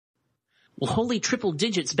Well, holy triple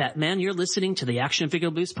digits, Batman. You're listening to the Action Figure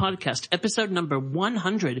Blues podcast, episode number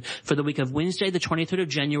 100 for the week of Wednesday, the 23rd of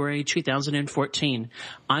January, 2014.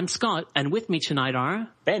 I'm Scott, and with me tonight are...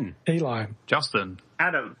 Ben. Eli. Justin.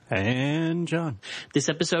 Adam. And John. This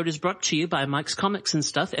episode is brought to you by Mike's Comics and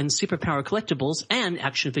Stuff and Superpower Collectibles and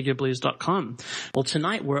ActionFigureBlues.com. Well,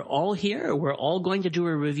 tonight we're all here. We're all going to do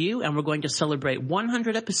a review, and we're going to celebrate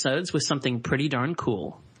 100 episodes with something pretty darn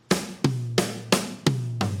cool.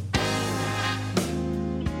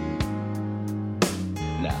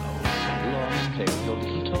 Your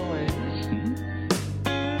little toys.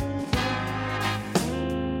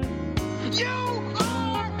 You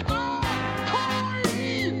are a toy!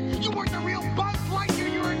 You weren't the real Buzz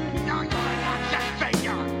Lightyear. You're an action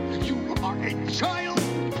figure. You are a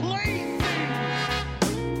child's plaything.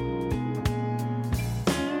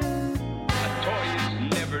 A toy is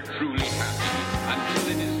never truly happy until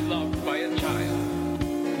it is loved by a child.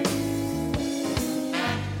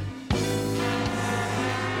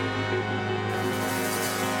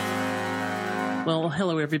 Well,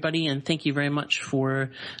 hello everybody, and thank you very much for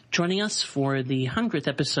joining us for the 100th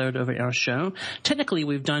episode of our show. Technically,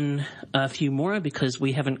 we've done a few more because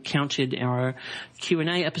we haven't counted our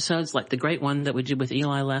Q&A episodes, like the great one that we did with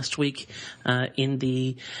Eli last week in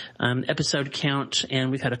the episode count, and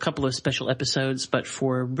we've had a couple of special episodes, but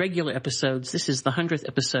for regular episodes, this is the 100th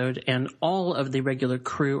episode, and all of the regular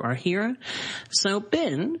crew are here. So,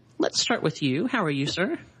 Ben, let's start with you. How are you,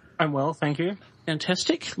 sir? I'm well, thank you.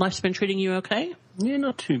 Fantastic. Life's been treating you okay? Yeah,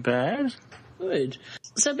 not too bad. Good.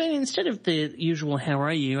 So, Ben, instead of the usual how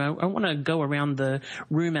are you, I want to go around the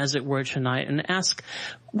room, as it were, tonight and ask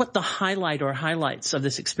what the highlight or highlights of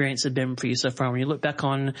this experience have been for you so far. When you look back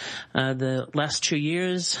on the last 2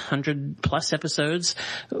 years, 100-plus episodes,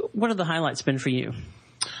 what have the highlights been for you?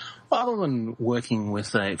 Other than working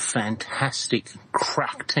with a fantastic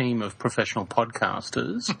crack team of professional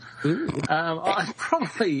podcasters, I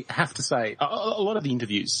probably have to say a lot of the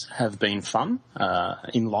interviews have been fun,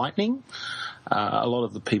 enlightening. A lot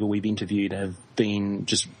of the people we've interviewed have been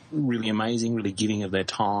just really amazing, really giving of their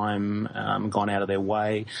time, gone out of their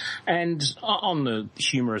way. And on the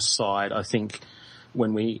humorous side, I think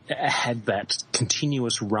when we had that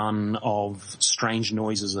continuous run of strange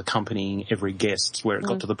noises accompanying every guest, where it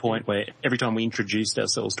got to the point where every time we introduced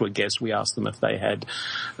ourselves to a guest, we asked them if they had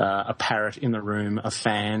a parrot in the room, a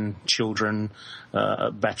fan, children,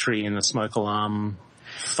 a battery in the smoke alarm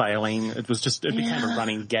failing. It became a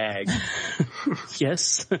running gag.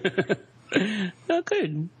 Yes. Oh,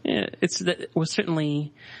 good. Yeah, it was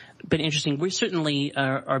certainly been interesting. We certainly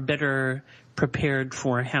are better prepared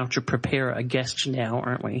for how to prepare a guest now,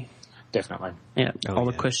 aren't we? Definitely. Yeah. All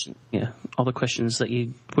the questions that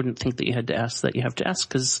you wouldn't think that you had to ask that you have to ask,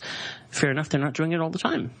 because fair enough, they're not doing it all the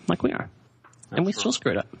time like we are. And we still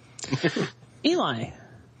screw it up. Eli.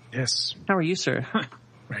 Yes. How are you, sir?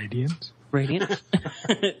 Radiant. Radiant,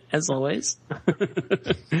 as always.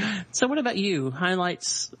 So what about you?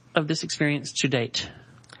 Highlights of this experience to date?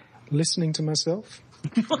 Listening to myself.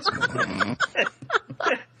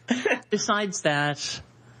 Besides that...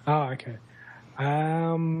 Oh, okay.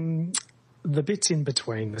 The bits in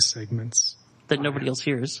between the segments. That nobody else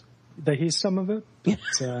hears. They hear some of it. But,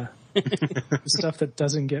 the stuff that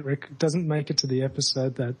doesn't make it to the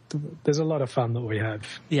episode, there's a lot of fun that we have.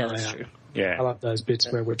 Yeah, that's true. Yeah. I love those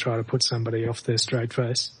bits where we're trying to put somebody off their straight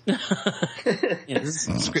face. Yes,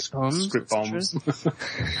 script bombs. Script bombs.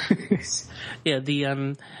 Yeah,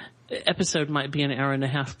 the episode might be an hour and a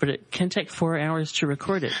half, but it can take 4 hours to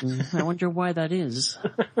record it. And I wonder why that is.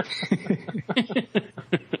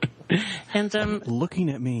 And looking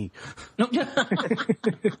at me. No.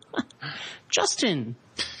 Justin.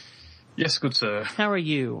 Yes, good sir. How are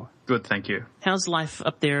you? Good, thank you. How's life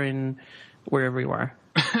up there in wherever you are?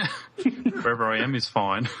 Wherever I am is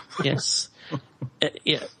fine. Yes.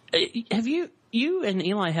 Yeah. Have you and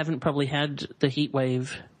Eli haven't probably had the heat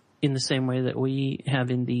wave in the same way that we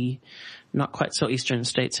have in the not quite so eastern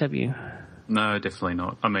states, have you? No, definitely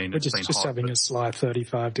not. I mean, We're it's been just hot, having a slight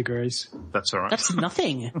 35 degrees. That's all right. That's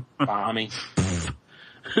nothing. Barmy.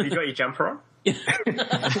 You got your jumper on?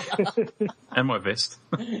 And my vest.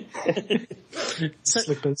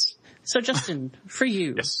 Slippers. So, Justin, for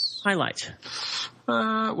you, Yes. highlight.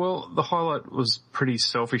 Well, the highlight was pretty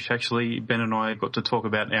selfish, actually. Ben and I got to talk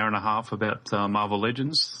about an hour and a half about Marvel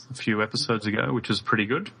Legends a few episodes ago, which was pretty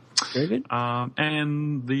good. Very good.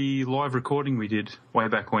 And the live recording we did way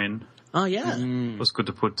back when. Oh, yeah. It was good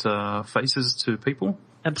to put faces to people.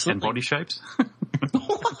 Absolutely. And body shapes.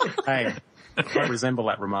 Hey, I resemble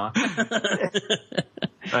that remark.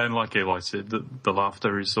 And like Eli said, the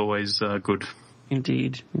laughter is always good.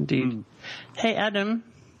 Indeed. Hey, Adam.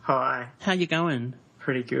 Hi. How you going?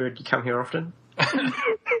 Pretty good. You come here often?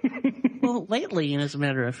 Well, lately, as a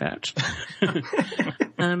matter of fact.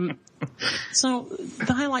 So,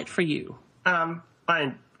 the highlight for you? I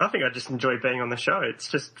think I just enjoy being on the show. It's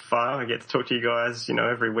just fun. I get to talk to you guys,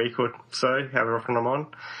 every week or so, however often I'm on.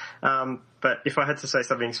 But if I had to say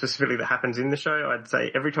something specifically that happens in the show, I'd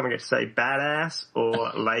say every time I get to say badass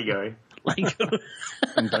or Lego. Lego.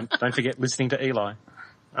 And don't forget listening to Eli.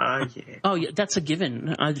 Yeah. Oh, yeah, that's a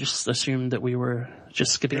given. I just assumed that we were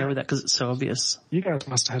just skipping over that because it's so obvious. You guys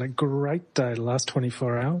must have had a great day the last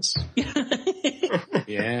 24 hours.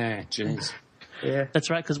 Yeah, jeez. Yeah. That's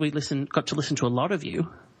right, because we got to listen to a lot of you.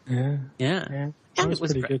 Yeah. Yeah. That And was it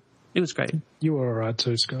was pretty great. good. It was great. You were all right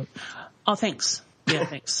too, Scott. Oh, thanks. Yeah,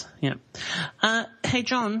 thanks. Yeah. Hey,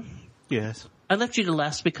 John, Yes. I left you to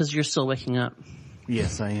last because you're still waking up.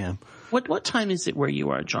 Yes, I am. What time is it where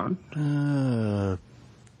you are, John?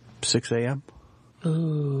 6 a.m.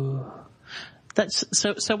 Ooh. That's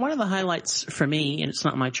so one of the highlights for me, and it's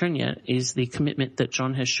not my turn yet, is the commitment that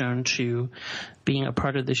John has shown to being a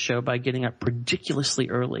part of this show by getting up ridiculously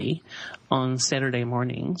early on Saturday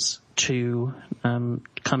mornings to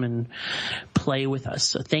come and play with us.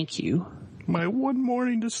 So thank you. My one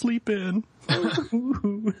morning to sleep in.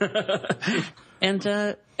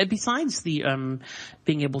 And besides the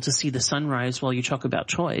being able to see the sunrise while you talk about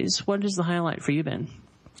toys, what is the highlight for you, Ben?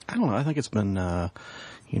 I don't know. I think it's been,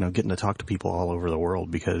 getting to talk to people all over the world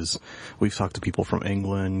because we've talked to people from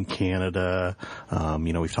England, Canada,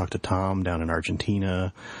 we've talked to Tom down in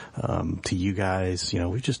Argentina, to you guys,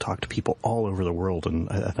 we've just talked to people all over the world, and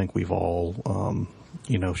I think we've all,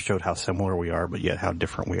 showed how similar we are, but yet how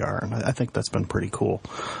different we are. And I think that's been pretty cool,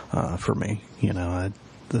 for me.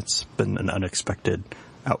 That's been an unexpected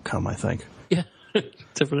outcome, I think. Yeah,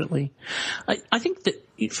 definitely. I think that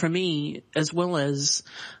for me, as well as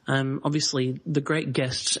obviously the great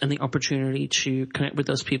guests and the opportunity to connect with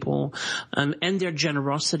those people, and their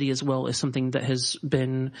generosity as well is something that has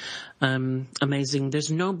been amazing.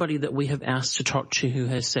 There's nobody that we have asked to talk to who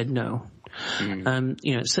has said no.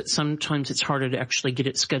 Sometimes it's harder to actually get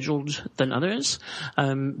it scheduled than others,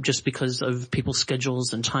 just because of people's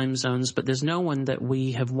schedules and time zones. But there's no one that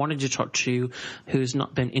we have wanted to talk to who's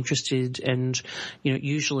not been interested and,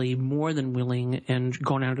 usually more than willing and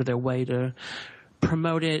gone out of their way to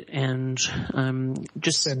promote it and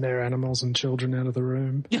just send their animals and children out of the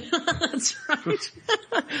room. That's right.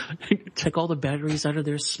 Take all the batteries out of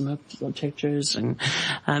their smoke detectors and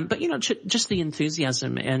but just the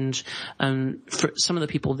enthusiasm and for some of the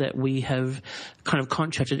people that we have kind of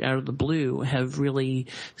contacted out of the blue have really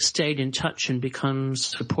stayed in touch and become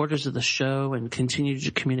supporters of the show and continue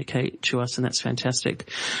to communicate to us, and that's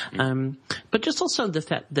fantastic. But just also the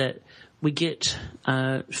fact that we get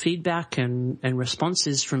feedback and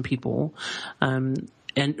responses from people, and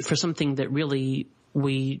for something that really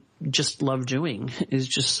we just love doing is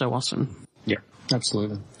just so awesome. Yeah,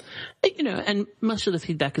 absolutely. And most of the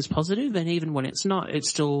feedback is positive, and even when it's not, it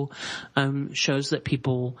still shows that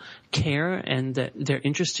people care and that they're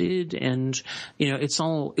interested, and it's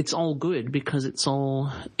all good because it's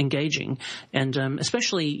all engaging, and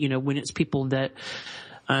especially when it's people that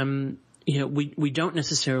we don't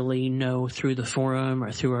necessarily know through the forum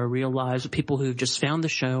or through our real lives, people who've just found the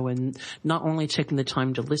show and not only taken the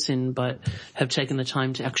time to listen, but have taken the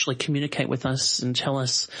time to actually communicate with us and tell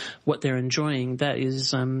us what they're enjoying. That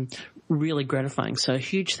is really gratifying. So a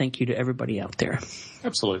huge thank you to everybody out there.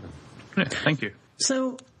 Absolutely. Yeah, thank you.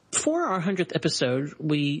 So for our 100th episode,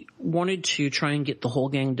 we wanted to try and get the whole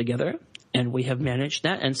gang together, and we have managed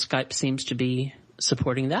that, and Skype seems to be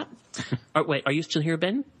supporting that. Wait, are you still here,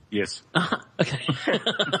 Ben? Yes. Okay.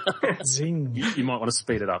 Zing. You might want to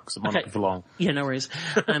speed it up because it might not be for long. Yeah, no worries.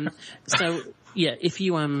 So yeah, if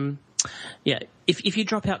you if you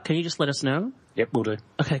drop out, can you just let us know? Yep, we'll do.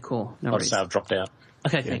 Okay, cool. No I'll worries. just say I've dropped out.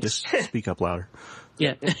 Okay, Yeah, thanks. just speak up louder.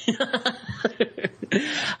 Yeah.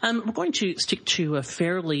 We're going to stick to a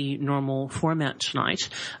fairly normal format tonight.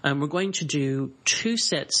 We're going to do 2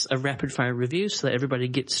 sets of rapid fire reviews so that everybody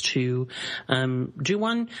gets to do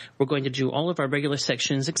one. We're going to do all of our regular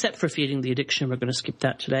sections except for Feeding the Addiction. We're going to skip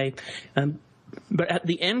that today. But at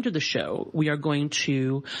the end of the show, we are going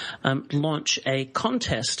to launch a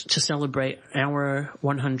contest to celebrate our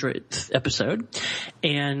 100th episode,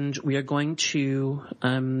 and we are going to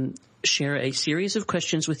share a series of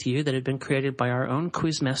questions with you that had been created by our own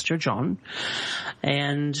quizmaster, John.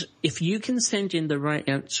 And if you can send in the right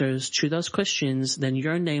answers to those questions, then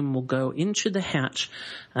your name will go into the hat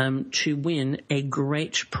to win a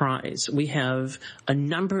great prize. We have a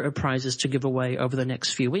number of prizes to give away over the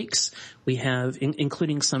next few weeks. We have,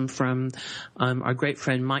 including some from our great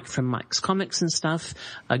friend Mike from Mike's Comics and stuff,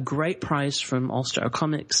 a great prize from All Star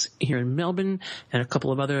Comics here in Melbourne, and a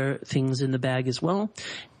couple of other things in the bag as well.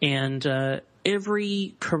 And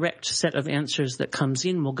every correct set of answers that comes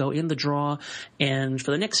in will go in the draw, and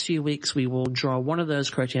for the next few weeks we will draw one of those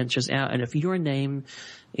correct answers out, and if your name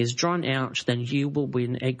is drawn out, then you will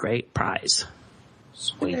win a great prize.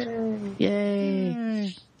 Sweet.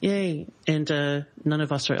 Yay. Yay. And none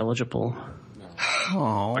of us are eligible.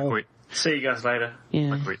 Oh, See you guys later.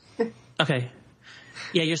 Yeah. Okay.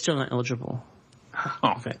 Yeah, you're still not eligible.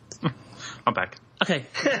 Oh, Okay. I'm back. Okay.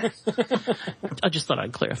 I just thought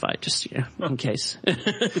I'd clarify, just, in case.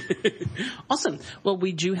 Awesome. Well,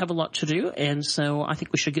 we do have a lot to do, and so I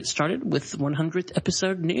think we should get started with 100th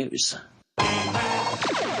episode news.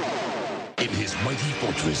 In his mighty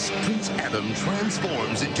fortress, Prince Adam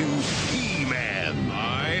transforms into He-Man.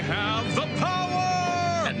 I have the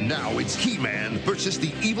power! And now it's He-Man versus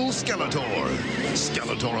the evil Skeletor.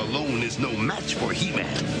 Skeletor alone is no match for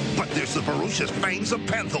He-Man. But there's the ferocious fangs of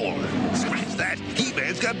Panther. Scratch that,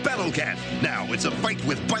 He-Man's got Battle Cat. Now it's a fight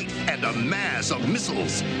with bite and a mass of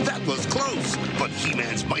missiles. That was close, but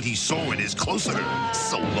He-Man's mighty sword is closer.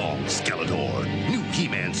 So long, Skeletor. New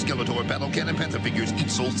He-Man, Skeletor, Battle Cat, and Panther figures each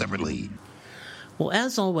sold separately. Well,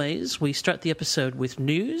 as always, we start the episode with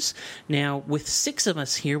news. Now, with 6 of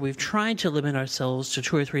us here, we've tried to limit ourselves to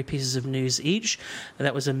 2 or 3 pieces of news each.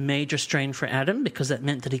 That was a major strain for Adam, because that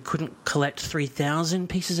meant that he couldn't collect 3,000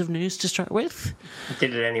 pieces of news to start with.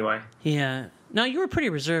 Did it anyway. Yeah. No, you were pretty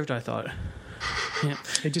reserved, I thought. Yeah.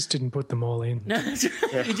 He just didn't put them all in. No,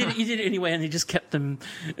 you did it anyway, and he just kept them.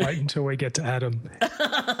 Wait until we get to Adam.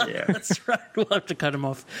 Yeah. That's right. We'll have to cut him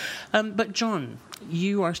off. But John,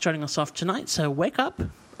 you are starting us off tonight, so wake up.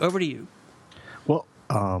 Over to you. well,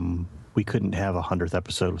 we couldn't have a 100th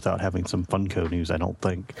episode without having some Funko news, I don't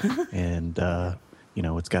think. And,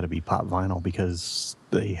 it's got to be Pop Vinyl, because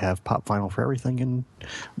they have Pop Vinyl for everything, and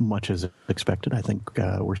much as expected, I think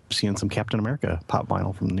we're seeing some Captain America Pop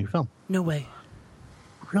Vinyl from the new film. No way.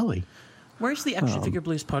 Really? Where's the Action Figure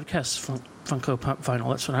Blues podcast Funko Pop Vinyl?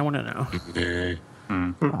 That's what I want to know.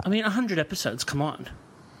 I mean, 100 episodes, come on.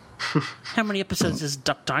 How many episodes has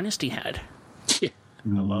Duck Dynasty had?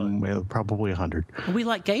 Well, probably 100. We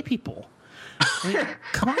like gay people. I mean,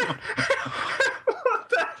 come on. What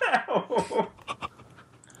the hell?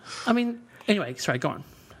 I mean, anyway, sorry, go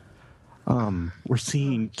on. We're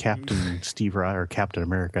seeing Captain Steve or Captain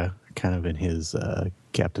America kind of in his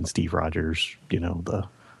Captain Steve Rogers, the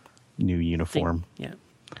new uniform, Yeah.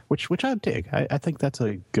 which I dig. I think that's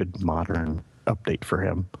a good modern update for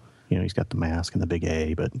him. He's got the mask and the big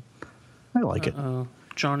A, but I like it.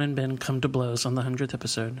 John and Ben come to blows on the 100th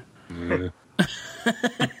episode.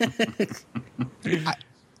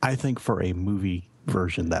 I think for a movie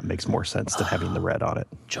version that makes more sense than having the red on it.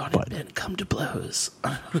 John But- and Ben come to blows.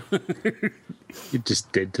 You're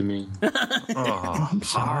just dead to me. Oh, I'm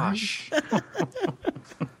sorry.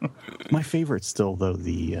 My favorite's still, though,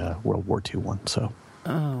 the World War II one. So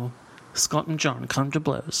Oh, Scott and John come to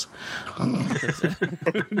blows.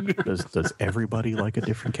 does everybody like a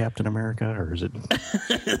different Captain America, or is it?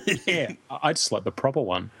 Yeah, I just like the proper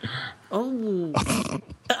one. Oh.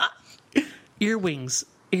 Earwings.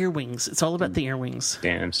 It's all about the earwings,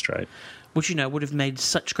 Damn straight. which, would have made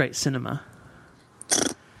such great cinema,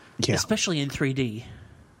 Yeah, especially in 3D.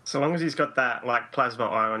 So long as he's got that, plasma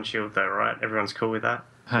ion shield, though, right? Everyone's cool with that.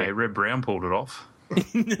 Hey, Red Brown pulled it off.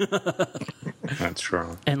 That's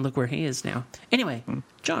right. And look where he is now. Anyway,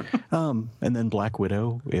 John. and then Black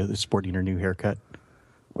Widow is sporting her new haircut,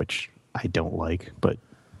 which I don't like, but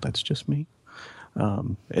that's just me.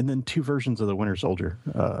 And then 2 versions of the Winter Soldier,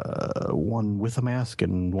 one with a mask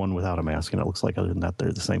and one without a mask, and it looks like other than that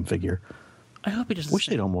they're the same figure. I hope he doesn't Wish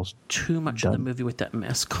spend they'd almost too much of the done- movie with that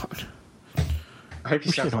mask on. I hope he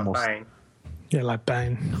Wish sounds they'd like almost- Bane. Yeah, like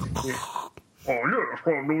Bane. Do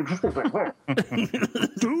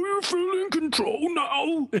you feel in control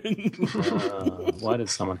now? Why did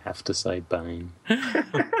someone have to say Bane?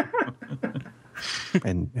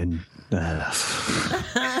 and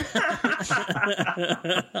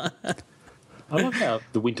I love how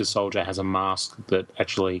the Winter Soldier has a mask that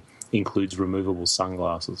actually includes removable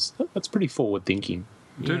sunglasses. That's pretty forward thinking.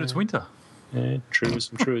 Dude, it's winter. Yeah,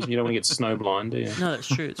 truism. You don't want to get snowblind, do you? No, that's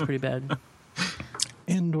true. It's pretty bad.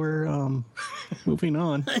 And we're moving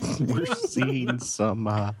on. We're seeing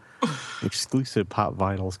some exclusive pop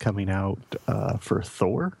vinyls coming out for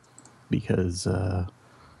Thor because,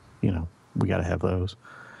 we got to have those.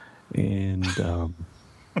 And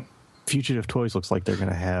Fugitive Toys looks like they're going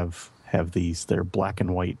to have these. They're black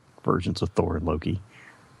and white versions of Thor and Loki.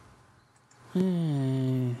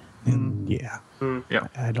 And yeah.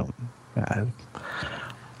 I don't.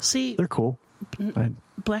 See, they're cool.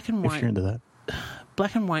 black and white. If you're into that.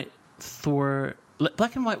 Black and white Thor,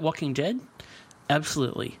 black and white Walking Dead,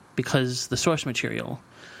 absolutely, because the source material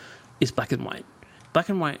is black and white. Black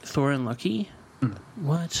and white Thor and Loki,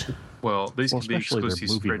 what? Well, these can be especially their exclusive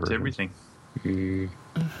movie spread to versions. everything.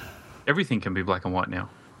 Everything can be black and white now.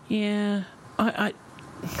 Yeah, I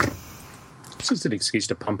It's just an excuse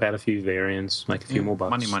to pump out a few variants, make a few more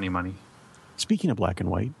bucks. Money. Speaking of black and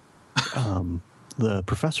white, the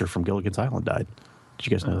professor from Gilligan's Island died. Did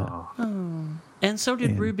you guys know that? and so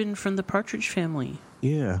did Reuben from the Partridge Family.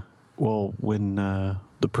 Yeah. Well, when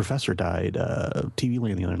the professor died, TV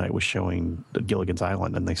Land the other night was showing Gilligan's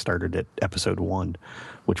Island, and they started at episode 1,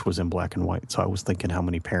 which was in black and white. So I was thinking how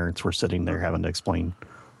many parents were sitting there having to explain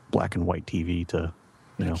black and white TV to,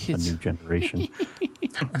 a new generation.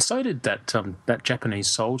 And so did that Japanese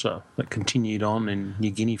soldier that continued on in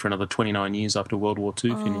New Guinea for another 29 years after World War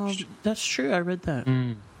II finished. That's true. I read that.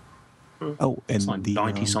 Oh, and It's like the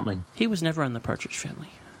 90-something. He was never on the Partridge Family.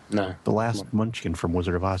 No. the last Munchkin from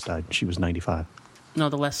Wizard of Oz died. She was 95. No,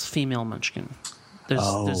 the less female Munchkin.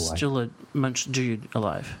 There's still a Munch dude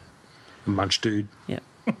alive. Munch dude. Yeah.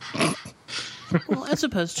 Well, as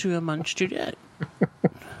opposed to a Munch dudette.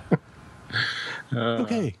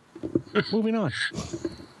 Okay, moving on.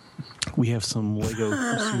 We have some Lego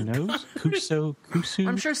Kusu.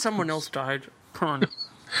 I'm sure someone else died. Come on.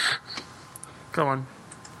 Go on.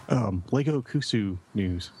 Lego Kusu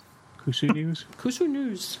news. Kusu news? Kusu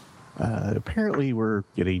News. Apparently we're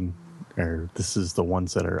getting, this is the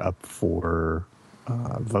ones that are up for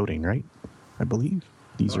voting, right? I believe.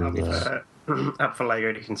 These are the... Up for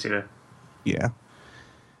Lego to consider. Yeah.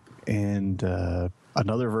 And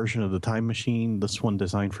another version of the Time Machine, this one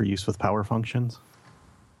designed for use with power functions.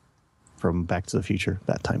 From Back to the Future,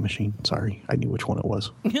 that Time Machine. Sorry, I knew which one it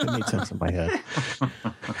was. It made sense in my head.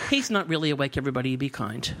 He's not really awake, everybody. Be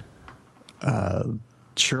kind.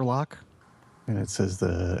 Sherlock, and it says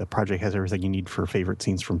the project has everything you need for favorite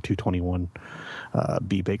scenes from 221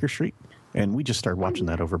 B Baker Street. And we just started watching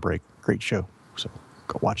that over break. Great show. So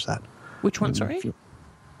go watch that. Which one, sorry?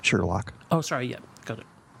 Sherlock. Oh, sorry, yeah. Got it.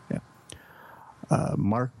 Yeah.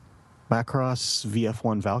 Mark Macross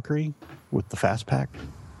VF1 Valkyrie with the Fast Pack.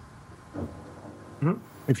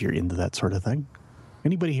 If you're into that sort of thing.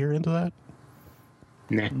 Anybody here into that?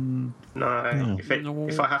 Nah. No.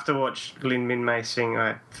 If I have to watch Lin Min Mei sing,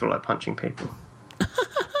 I feel like punching people.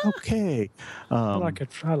 Okay. I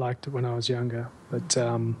liked it when I was younger, but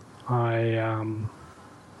I'm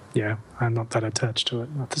not that attached to it.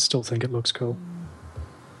 I still think it looks cool.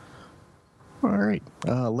 All right.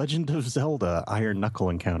 Legend of Zelda Iron Knuckle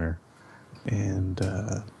Encounter. And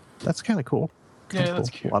that's kind of cool. Yeah,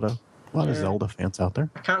 that's cool. A lot of Zelda fans out there.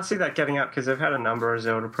 I can't see that getting up because they've had a number of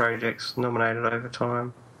Zelda projects nominated over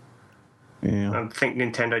time. Yeah. I think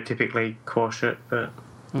Nintendo typically quash it, but...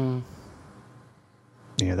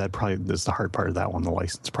 Yeah, that probably is the hard part of that one. The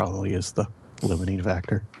license probably is the limiting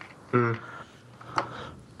factor.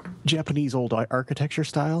 Japanese old architecture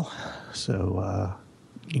style. So,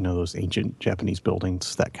 those ancient Japanese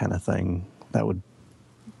buildings, that kind of thing. That would,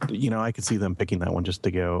 I could see them picking that one just to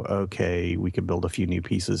go, okay, we could build a few new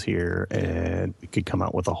pieces here and we could come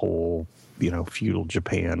out with a whole, feudal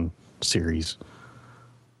Japan series.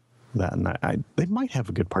 That and that. They might have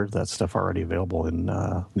a good part of that stuff already available in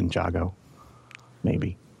Ninjago.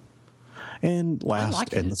 Maybe. And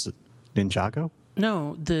last, and this is Ninjago?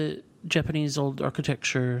 No, the Japanese old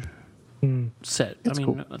architecture set. It's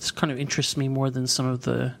cool. It's kind of interests me more than some of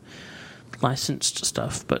the licensed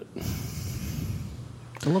stuff, but...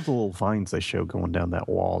 I love the little vines they show going down that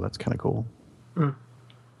wall. That's kind of cool.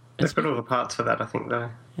 They've got all the parts for that, I think,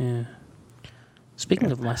 though. Yeah.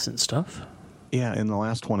 Speaking of licensed stuff... Yeah, and the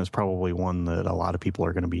last one is probably one that a lot of people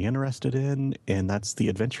are going to be interested in, and that's the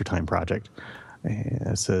Adventure Time project.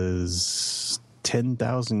 It says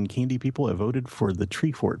 10,000 candy people have voted for the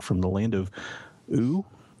Tree Fort from the land of Ooh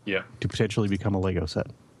to potentially become a Lego set.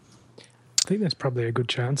 I think there's probably a good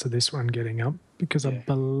chance of this one getting up because I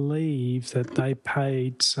believe that they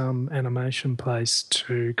paid some animation place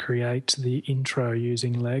to create the intro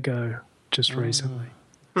using Lego just recently.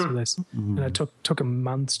 So and it took them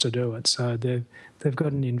months to do it. So they've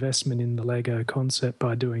got an investment in the Lego concept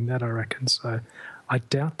by doing that, I reckon. So I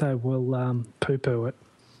doubt they will poo-poo it.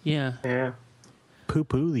 Yeah. Yeah.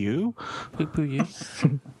 Poo-poo you? Poo-poo you.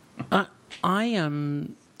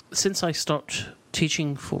 Since I stopped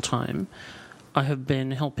teaching full-time, I have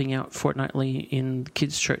been helping out fortnightly in the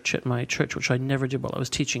kids' church at my church, which I never did while I was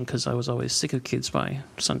teaching because I was always sick of kids by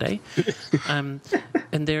Sunday. And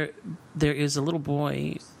there is a little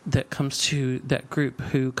boy that comes to that group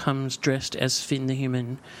who comes dressed as Finn the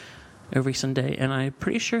Human every Sunday, and I'm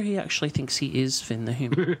pretty sure he actually thinks he is Finn the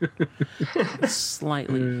Human. It's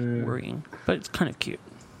slightly worrying, but it's kind of cute.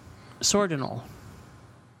 Sword and all.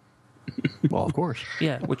 Well, of course.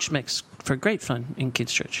 Yeah, which makes for great fun in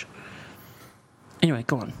kids' church. Anyway,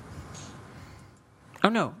 go on. Oh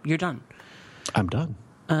no, you're done. I'm done.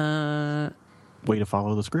 Way to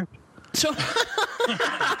follow the script. So,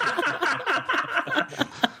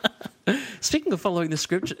 speaking of following the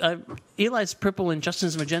script, Eli's purple and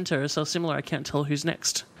Justin's magenta are so similar I can't tell who's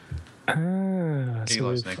next. So Eli's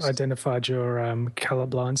we've next. identified your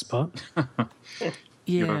colourblind spot.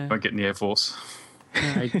 Yeah. Won't get in the Air Force.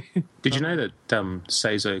 Hey, did you know that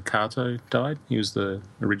Seizo Kato died? He was the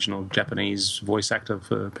original Japanese voice actor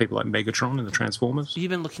for people like Megatron in the Transformers. You've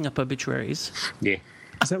been looking up obituaries. Yeah.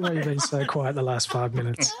 Is that why you've been so quiet the last 5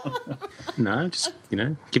 minutes? No, just,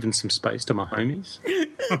 giving some space to my homies.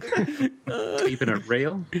 Keeping it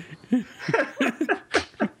real.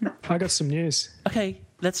 I got some news. Okay,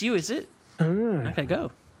 that's you, is it? Okay, go.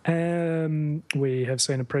 We have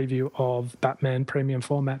seen a preview of Batman premium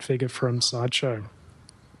format figure from Sideshow.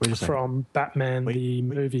 Wait a second. From Batman, the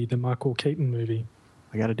movie, the Michael Keaton movie.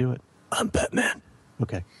 I got to do it. I'm Batman.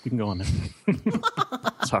 Okay, you can go on then.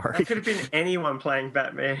 Sorry. It could have been anyone playing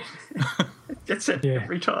Batman. Gets it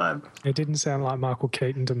every time. It didn't sound like Michael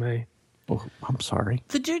Keaton to me. Oh, I'm sorry.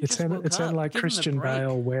 The dude It just sounded, woke it sounded up. like Give him a Christian break.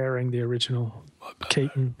 Bale wearing the original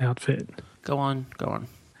Keaton outfit. Go on.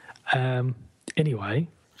 Anyway,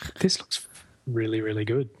 this looks really, really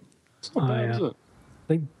good. It's not bad, is it? I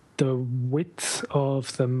think the width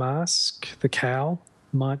of the mask, the cowl,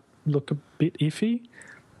 might look a bit iffy.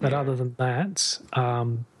 But other than that,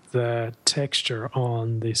 the texture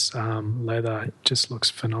on this leather just looks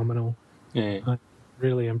phenomenal. Yeah. I'm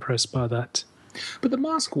really impressed by that. But the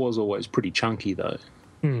mask was always pretty chunky, though,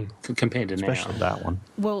 compared to Especially now. that one.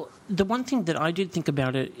 Well, the one thing that I did think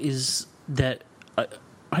about it is that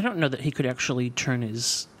I don't know that he could actually turn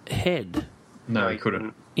his head. No, he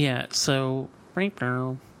couldn't. Yeah, so right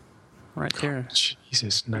there.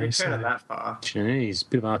 Jesus, You nice. turn it that far. Jeez,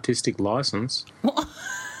 bit of artistic license.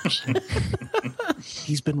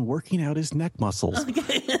 He's been working out his neck muscles.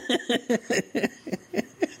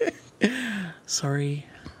 Sorry.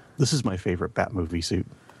 This is my favorite Bat movie suit.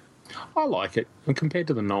 I like it. And compared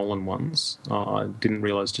to the Nolan ones, I didn't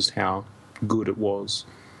realise just how good it was.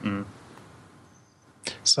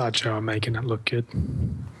 Sideshow are making it look good.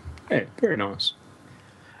 Yeah, very nice.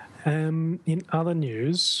 In other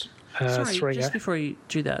news, Sorry, just before you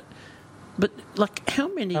do that, but like how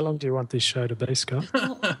many... How long do you want this show to be, Scott?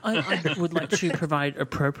 Well, I would like to provide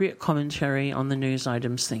appropriate commentary on the news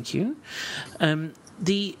items, thank you. Who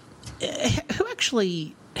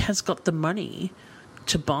actually has got the money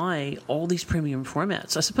to buy all these premium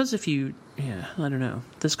formats? I suppose I don't know.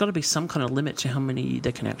 There's got to be some kind of limit to how many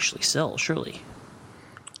they can actually sell, surely.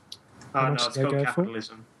 Oh, no, much it's do they called go for?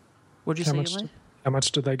 capitalism. What did you say, Eli? How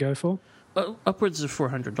much did they go for? Upwards of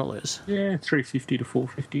 $400. Yeah, $350 to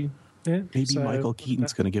 $450. Yeah, Maybe so- Michael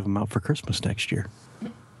Keaton's going to give them out for Christmas next year.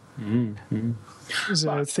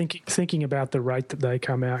 So thinking about the rate that they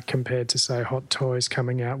come out compared to, say, Hot Toys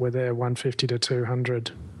coming out with their 150 to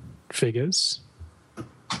 200 figures,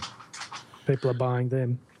 people are buying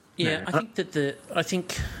them. Yeah, I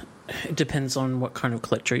think it depends on what kind of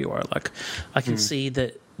collector you are. Like, I can see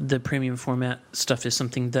that the premium format stuff is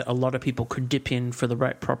something that a lot of people could dip in for the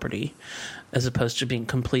right property, as opposed to being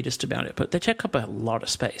completist about it. But they take up a lot of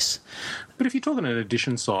space. But if you're talking an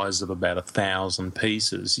edition size of about 1,000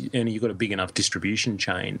 pieces, and you've got a big enough distribution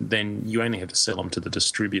chain, then you only have to sell them to the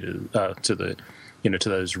distributor, to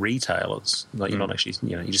those retailers. Like you're not actually,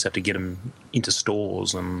 you just have to get them into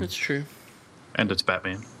stores and. That's true. And it's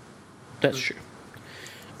Batman. That's true.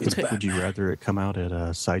 Would you rather it come out at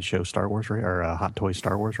a Sideshow Star Wars rate or a Hot Toy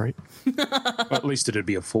Star Wars rate? Well, at least it'd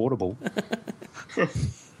be affordable.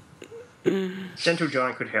 Gentle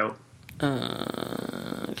Giant could help.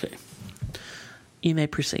 Okay. You may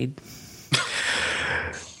proceed.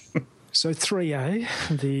 So 3A,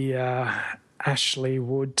 the Ashley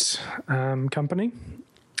Wood company,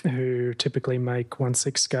 who typically make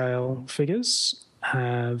 1/6 scale figures,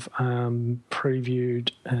 have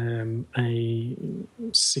previewed a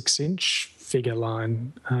 6-inch figure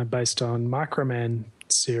line based on Microman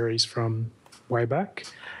series from way back,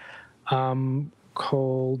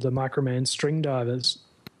 called the Microman String Divers.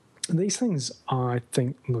 These things, I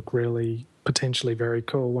think, look really potentially very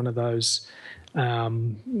cool. One of those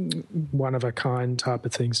one-of-a-kind type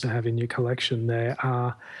of things to have in your collection. They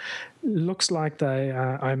are, looks like they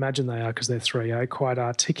are, I imagine they are because they're 3A, quite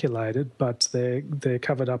articulated, but they're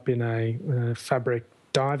covered up in a fabric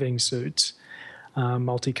diving suit,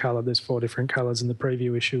 multicoloured. There's 4 different colours in the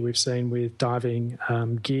preview issue we've seen with diving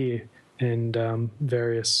gear and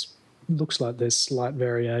various, looks like there's slight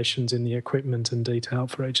variations in the equipment and detail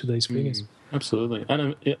for each of these figures. Absolutely.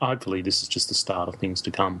 And hopefully this is just the start of things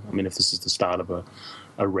to come. I mean, if this is the start of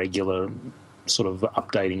a regular sort of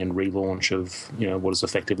updating and relaunch of, what is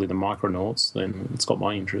effectively the Micronauts, then it's got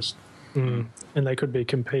my interest. And they could be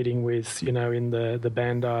competing with, in the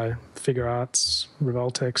Bandai Figure Arts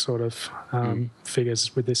Revoltech sort of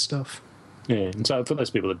figures with this stuff. Yeah, and so for those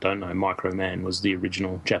people that don't know, Microman was the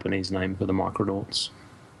original Japanese name for the Micronauts.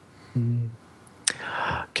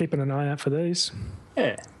 Keeping an eye out for these.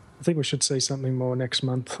 Yeah. I think we should see something more next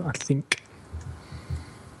month, I think.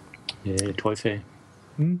 Yeah, Toy Fair.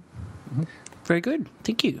 Very good.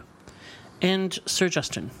 Thank you. And Sir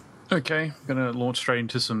Justin. Okay, I'm going to launch straight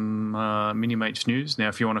into some Minimates news. Now,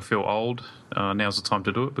 if you want to feel old, now's the time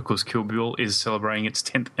to do it because Kill Bill is celebrating its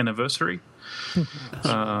 10th anniversary. What?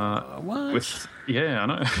 I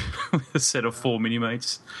know. With a set of 4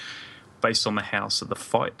 Minimates based on the House of the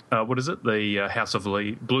Fight. What is it? The House of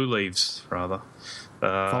Blue Leaves, rather.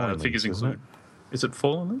 Figures Leaves, include. Is it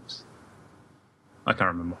Fallen Leaves? I can't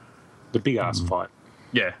remember. The big ass fight.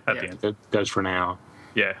 Yeah, at the end. It goes for an hour.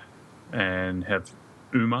 Yeah, and have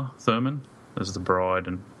Uma Thurman as the bride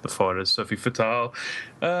and the fighters Sophie Fatale.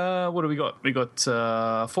 What do we got? We got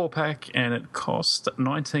 4-pack and it cost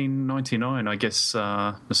 $19.99. I guess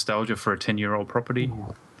nostalgia for a 10-year-old property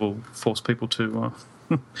will force people to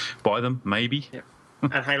buy them, maybe. Yep.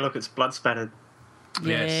 And hey, look, it's blood spattered.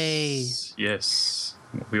 Yay. Yes.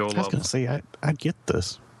 We all I was love going to say, I'd get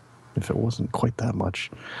this if it wasn't quite that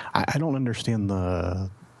much. I don't understand the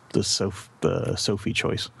Sophie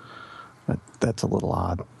choice. That's a little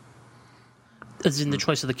odd. As in the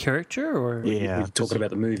choice of the character, or Yeah, We're talking about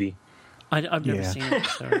the movie. I've never seen it.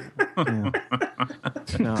 So. yeah.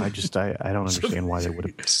 No, I don't understand why they would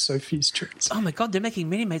have. Sophie's Choice. Oh my God, they're making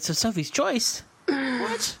Minimates of Sophie's Choice.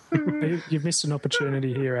 What? You've missed an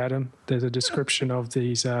opportunity here, Adam. There's a description of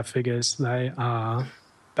these figures. They are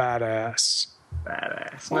badass.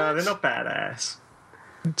 Badass. No, they're not badass.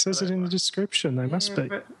 It says it in the description. They must be.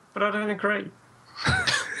 But I don't agree.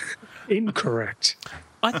 Incorrect.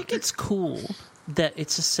 I think it's cool that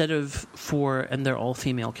it's a set of 4 and they're all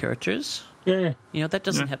female characters. Yeah. That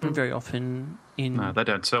doesn't happen very often in... No, they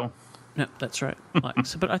don't sell. No, that's right.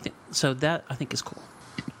 But I think is cool.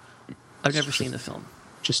 I've never seen the film.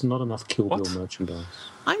 Just not enough Kill Bill merchandise.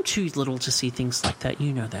 I'm too little to see things like that.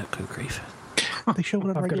 You know that, Good Grief. They show it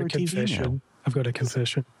on I've got regular a TV confession. now. I've got a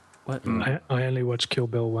confession. What? I only watched Kill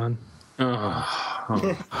Bill 1.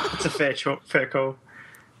 It's a fair call.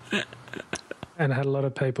 And I had a lot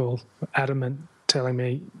of people adamant telling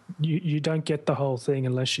me, you don't get the whole thing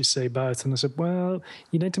unless you see both. And I said, well,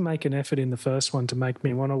 you need to make an effort in the first one to make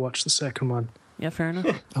me want to watch the second one. Yeah, fair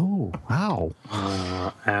enough. Oh, wow.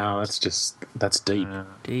 That's deep.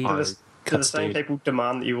 Deep. Do the same people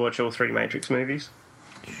demand that you watch all 3 Matrix movies?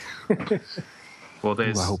 Well,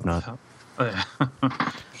 there's... I hope not.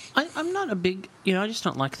 I'm not a big... I just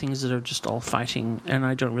don't like things that are just all fighting, and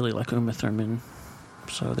I don't really like Uma Thurman.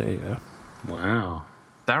 So there you go. Wow.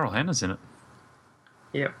 Daryl Hannah's in it.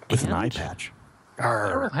 Yep. With an eye patch.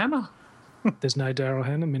 Daryl Hannah? There's no Daryl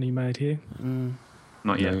Hannah mini-made here.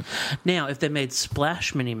 Not yet. Now, if they made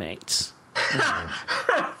Splash Minimates,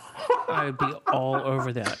 I would be all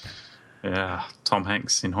over that. Yeah, Tom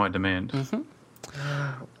Hanks in high demand.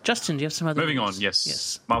 Justin, do you have some other Moving news? on,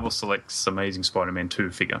 yes. Marvel Select's Amazing Spider-Man 2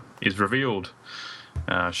 figure is revealed,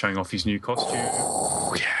 showing off his new costume.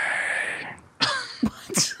 Oh, yeah.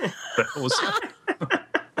 What? That was...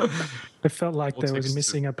 It felt like there was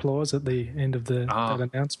missing applause at the end of that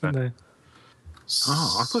announcement there.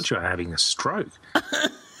 Oh, I thought you were having a stroke. I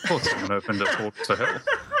thought someone opened a portal to hell.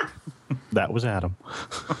 That was Adam.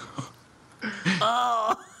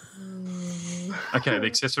 Okay, the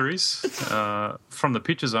accessories from the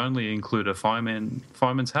pictures only include a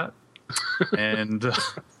fireman's hat and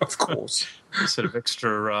Of course. a set of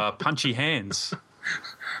extra punchy hands.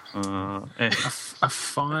 And A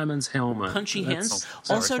fireman's helmet. Punchy hands,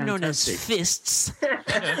 sorry, also known as fantastic. fists.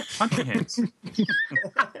 yeah, punchy hands.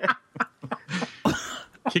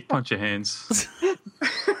 Kick puncher hands.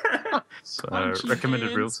 So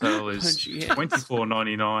recommended hands. retail is Punchy hands.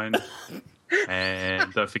 $24.99.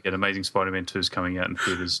 And don't forget, Amazing Spider-Man 2 is coming out in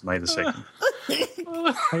theaters May the 2nd.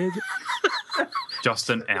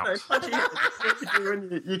 Justin out. Punchy hands. That's what you do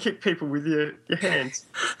when you kick people with your hands.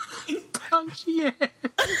 Punchy hands.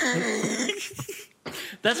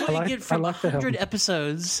 That's what you get from I like the 100 helmet.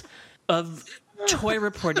 episodes of toy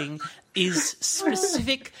reporting is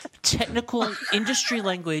specific technical industry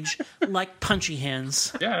language like punchy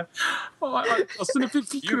hands. Yeah. Austin,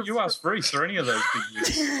 if You asked Reese for any of those big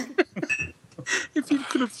years. if you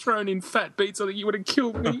could have thrown in fat beats, I think you would have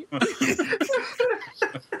killed me.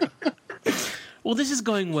 Well, this is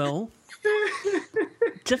going well.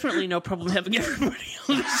 Definitely no problem having everybody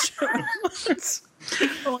on the show.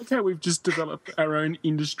 I like how we've just developed our own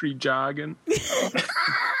industry jargon.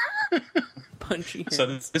 Punchy hands. So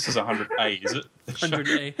this is 100A, is it?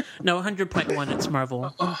 100A. No, 100.1, it's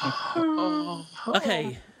Marvel.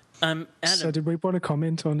 Okay. Adam. So did we want to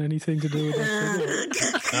comment on anything to do with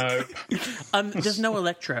that? No. There's no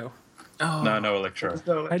Electro. No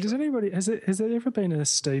Electro. Hey, does anybody has there ever been a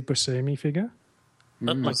Steve Buscemi figure?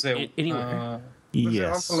 Was there Anywhere.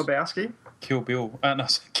 Yes. Uncle Lebowski. Kill Bill? No,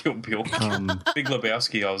 Kill Bill. Big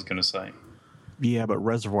Lebowski, I was going to say. Yeah, but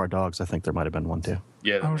Reservoir Dogs, I think there might have been one too.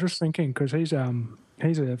 Yeah. I was just thinking because he's a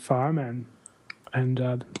fireman,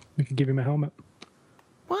 and we could give him a helmet.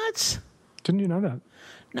 What? Didn't you know that?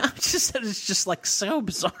 No, it's just that it's just like so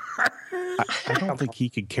bizarre. I don't think he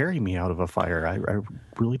could carry me out of a fire. I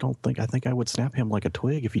really don't think. I think I would snap him like a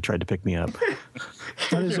twig if he tried to pick me up.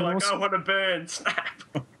 No, there's You're an like, awesome- I want to burn. Snap.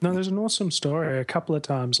 No, there's an awesome story a couple of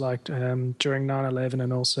times, like during 9/11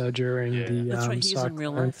 and also during the That's right, he's in cyclone.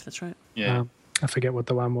 real life. That's right. Yeah. I forget what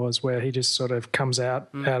the one was where he just sort of comes out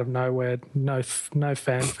of nowhere, no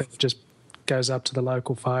fanfare, just goes up to the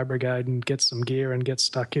local fire brigade and gets some gear and gets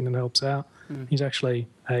stuck in and helps out. He's actually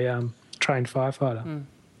a trained firefighter.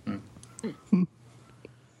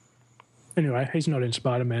 Anyway, he's not in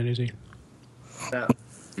Spider-Man, is he? No.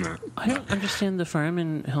 I don't understand the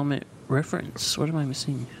fireman helmet reference. What am I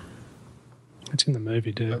missing? It's in the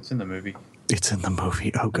movie, dude. That's in the movie. It's in the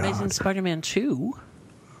movie. Oh Amazing God. Spider-Man 2?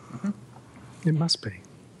 It must be.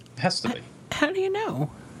 It has to be. How do you know?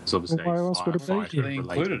 It's obviously Well, why else would it be? firefighter They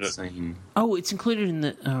included related it. scene. Oh, it's included in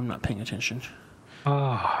the... Oh, I'm not paying attention.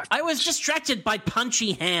 Oh, I was distracted by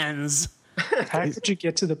punchy hands. how could you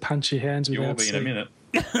get to the punchy hands You will without be in a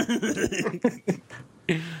seeing? minute.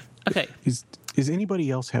 Okay. Is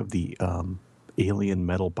anybody else have the alien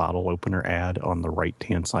metal bottle opener ad on the right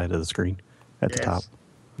hand side of the screen at the Yes. top?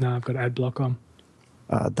 No, I've got ad block on.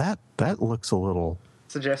 That looks a little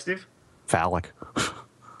Suggestive. phallic.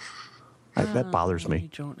 That bothers I me.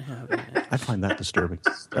 don't have it. I find that disturbing.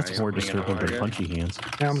 That's more disturbing than target. punchy hands.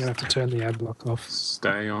 Now I'm going to have to turn the ad block off.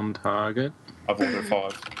 Stay on target. I've ordered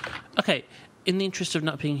 5. Okay. In the interest of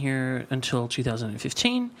not being here until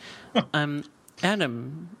 2015,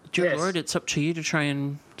 Adam, dear Yes. Lord, it's up to you to try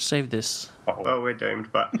and save this. Oh, we're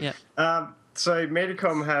doomed. But Yeah. so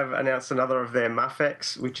Medicom have announced another of their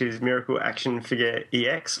Muffex, which is Miracle Action Figure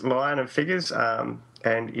EX line of figures,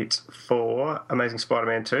 and it's for Amazing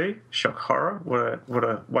Spider-Man 2, Shock Horror. What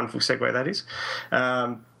a wonderful segue that is.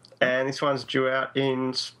 And this one's due out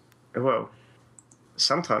in, well,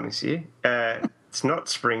 sometime this year. It's not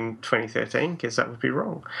spring 2013, because that would be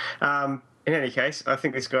wrong. In any case, I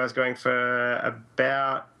think this guy's going for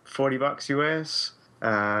about $40 US.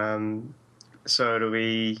 So it'll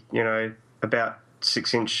be, about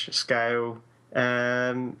 6-inch scale.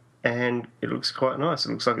 And it looks quite nice.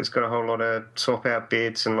 It looks like it's got a whole lot of swap out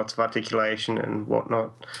bits and lots of articulation and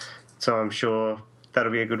whatnot. So I'm sure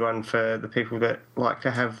that'll be a good one for the people that like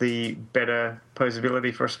to have the better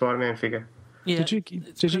posability for a Spider-Man figure. Yeah. Did you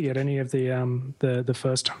get any of the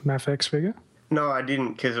first Mafex figure? No, I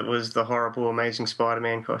didn't, because it was the horrible Amazing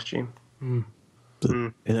Spider-Man costume. And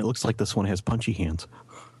it looks like this one has punchy hands.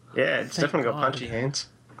 Yeah, it's Thank definitely got God. punchy hands.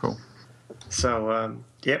 Cool. So,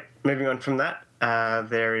 yep, moving on from that,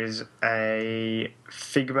 there is a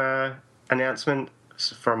Figma announcement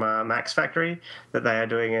from Max Factory that they are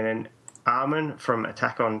doing an Armin from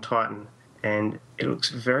Attack on Titan, and it looks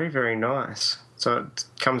very, very nice. So it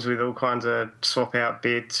comes with all kinds of swap-out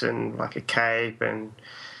bits and like a cape and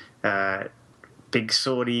big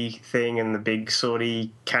swordy thing and the big swordy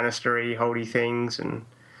canistery holdy things, and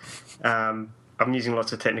I'm using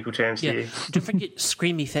lots of technical terms Yeah. here. Don't forget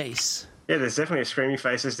Screamy Face. Yeah, there's definitely a screamy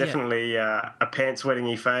face. There's definitely a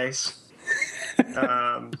pants-wetting-y face.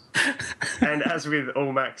 And as with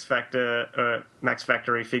all Max Factory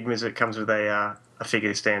Figmas, it comes with a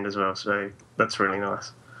figure stand as well. So that's really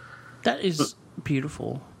nice. That is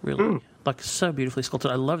beautiful, really. Like, so beautifully sculpted.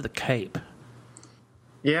 I love the cape.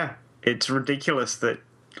 Yeah, it's ridiculous that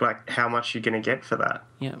how much you're going to get for that.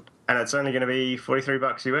 Yeah. and it's only going to be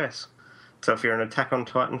 $43 US. So if you're an Attack on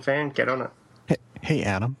Titan fan, get on it. Hey,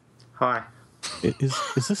 Adam. Hi. Is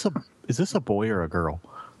this a boy or a girl?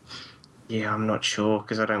 Yeah, I'm not sure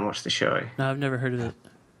because I don't watch the show. No, I've never heard of it.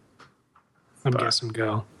 I'm guessing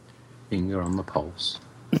girl. Finger on the pulse.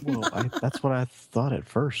 Well, that's what I thought at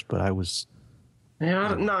first, but I was...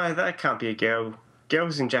 Yeah, no, that can't be a girl.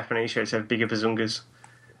 Girls in Japanese shows have bigger bazungas.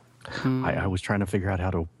 I was trying to figure out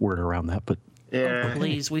how to word around that, but... Yeah.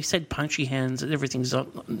 Please, we said punchy hands. Nothing's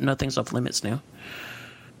off limits now.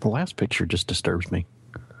 The last picture just disturbs me.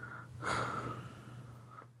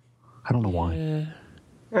 I don't know why.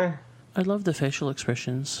 I love the facial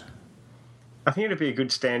expressions. I think it'd be a good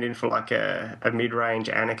stand-in for like a mid-range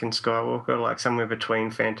Anakin Skywalker, like somewhere between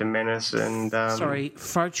Phantom Menace and... Sorry,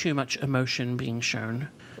 far too much emotion being shown.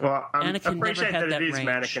 Well, I Anakin appreciate never had that it that is range.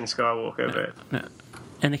 Anakin Skywalker, but... No,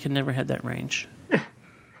 Anakin never had that range.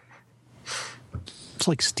 It's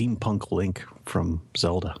like steampunk Link from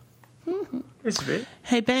Zelda. It's a bit.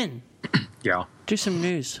 Hey, Ben, Yeah. do some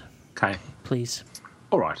news, Okay. please.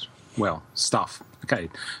 All right. Well, stuff. Okay.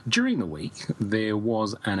 During the week, there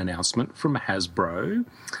was an announcement from Hasbro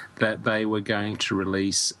that they were going to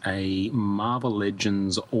release a Marvel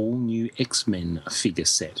Legends all-new X-Men figure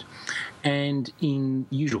set. And in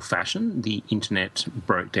usual fashion, the internet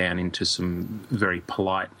broke down into some very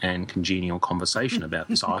polite and congenial conversation about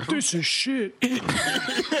this item. This is shit.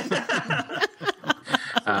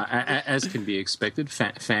 As can be expected,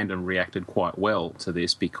 fandom reacted quite well to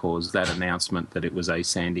this because that announcement that it was a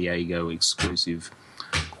San Diego exclusive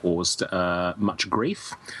caused much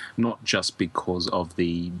grief, not just because of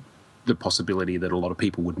the possibility that a lot of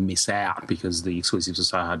people would miss out because the exclusives are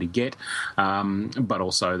so hard to get, but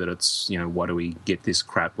also that it's, why do we get this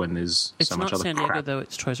crap when there's It's so much not other San Diego, crap? though.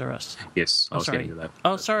 It's Toys R Us. Yes, I was sorry. getting to that.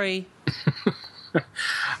 Oh, sorry.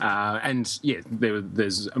 And yeah,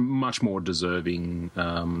 there's much more deserving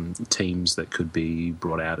teams that could be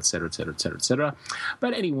brought out, etc., etc., etc., etc.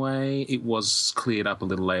 But anyway, it was cleared up a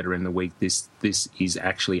little later in the week. This is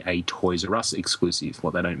actually a Toys R Us exclusive.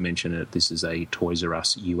 What they don't mention it, this is a Toys R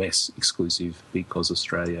Us US exclusive because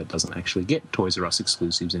Australia doesn't actually get Toys R Us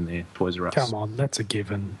exclusives in their Toys R Us. Come on, that's a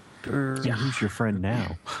given. Yeah, who's your friend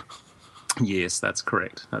now? Yes, that's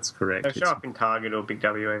correct. That's correct. They'll show up in Target or Big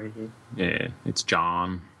W over here. Yeah, it's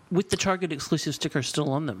John. With the Target exclusive sticker still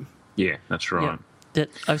on them. Yeah, that's right. Yeah. That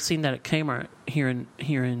I've seen that at Kmart here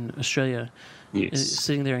in Australia. Yes. It's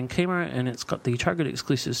sitting there in Kmart, and it's got the Target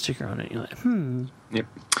exclusive sticker on it. You're like, Yep.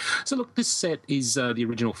 So look, this set is the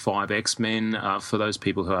original 5 X-Men. For those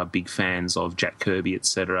people who are big fans of Jack Kirby,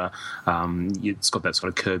 etc., it's got that sort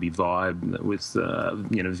of Kirby vibe with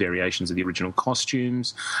variations of the original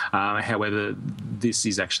costumes. However, this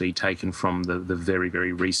is actually taken from the very,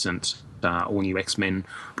 very recent All New X-Men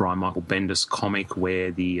Brian Michael Bendis comic,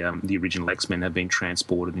 where the original X-Men have been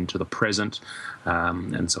transported into the present,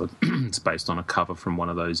 and so it's based on a cover from one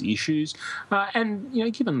of those issues. And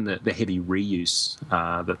given the heavy reuse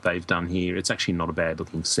that they've done here, it's actually not a bad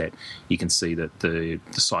looking set. You can see that the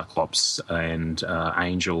Cyclops and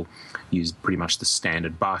Angel use pretty much the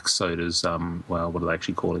standard buck. So does what are they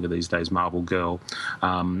actually calling it these days? Marvel Girl.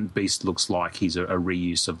 Beast looks like he's a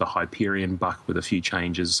reuse of the Hyperion buck with a few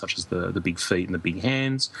changes, such as the big feet and the big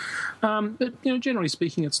hands. But generally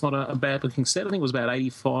speaking, it's not a bad looking set. I think it was about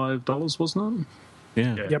 $85, wasn't it?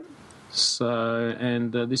 Yeah. Yep. So,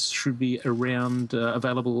 and this should be around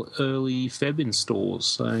available early Feb in stores.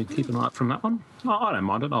 So keep an eye out from that one. I don't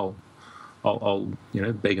mind it. I'll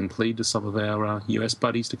beg and plead to some of our US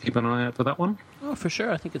buddies to keep an eye out for that one. oh, for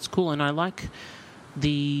sure. I think it's cool, and I like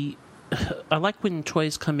when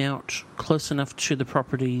toys come out close enough to the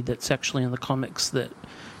property that's actually in the comics that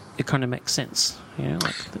it kind of makes sense. Yeah.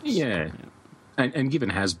 And given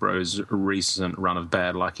Hasbro's recent run of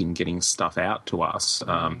bad luck in getting stuff out to us,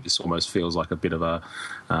 this almost feels like a bit of a,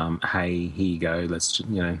 hey, here you go, let's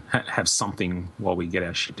have something while we get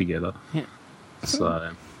our shit together. Yeah.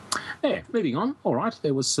 So, yeah, moving on. All right,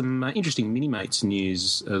 there was some interesting Minimates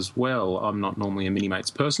news as well. I'm not normally a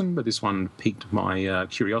Minimates person, but this one piqued my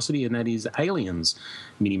curiosity, and that is Aliens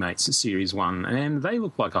Minimates Series 1. And they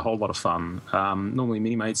look like a whole lot of fun. Normally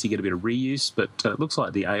Minimates, you get a bit of reuse, but it looks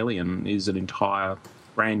like the Alien is an entire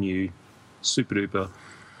brand new super-duper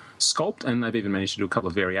sculpt, and they've even managed to do a couple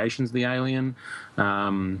of variations of the Alien.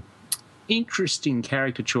 Interesting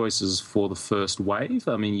character choices for the first wave.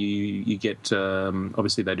 I mean, you get,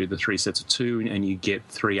 obviously they do the 3 sets of 2, and you get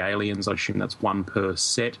 3 aliens. I assume that's 1 per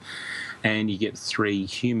set. And you get 3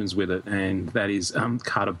 humans with it, and that is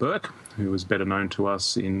Carter Burke, who is better known to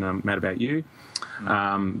us in Mad About You,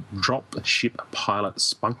 drop ship pilot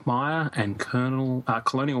Spunkmeyer, and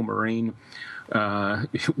Colonial Marine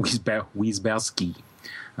Wizbowski.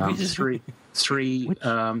 Three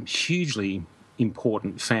hugely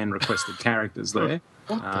important fan-requested characters there.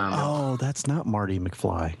 Oh, that's not Marty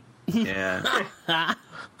McFly. Yeah.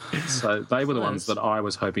 So they were the ones that I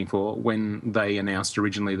was hoping for when they announced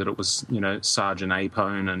originally that it was, Sergeant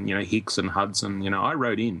Apone and, Hicks and Hudson. I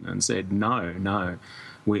wrote in and said, no,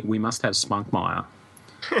 we must have Spunkmeyer.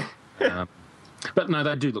 But no,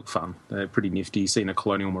 they do look fun. They're pretty nifty. Seen a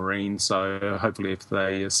Colonial Marine, so hopefully if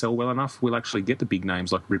they sell well enough, we'll actually get the big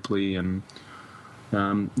names like Ripley and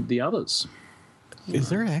the others. Is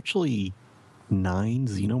there actually 9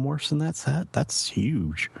 xenomorphs in that set? That's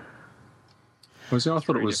huge. I thought it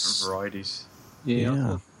 3 was different varieties.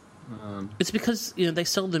 Yeah. It's because they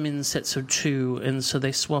sell them in sets of 2, and so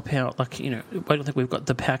they swap out. I don't think we've got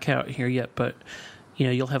the pack out here yet, but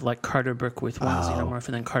you'll have like Carter Burke with one xenomorph,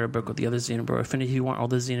 and then Carter Burke with the other xenomorph. And if you want all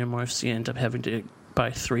the xenomorphs, you end up having to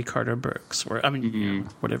buy 3 Carter Burkes, or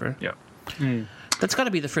whatever. Yeah. That's got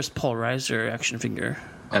to be the first Paul Reiser action figure.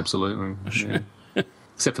 Absolutely. Sure. Yeah.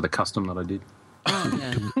 Except for the custom that I did. Oh,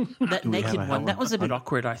 yeah. That naked one, that was a bit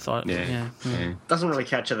awkward, I thought. Yeah. Doesn't really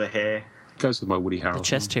capture the hair. Goes with my Woody Harrelson. The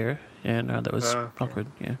chest hair. Yeah, no, that was awkward,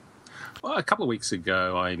 yeah. Well, a couple of weeks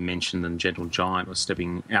ago, I mentioned that Gentle Giant was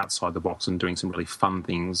stepping outside the box and doing some really fun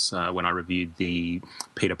things when I reviewed the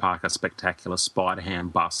Peter Parker Spectacular Spider-Ham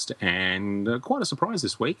bust. And quite a surprise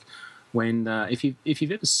this week when, if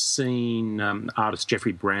you've ever seen artist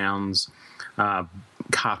Jeffrey Brown's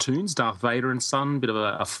cartoons, Darth Vader and Son, bit of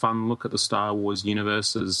a fun look at the Star Wars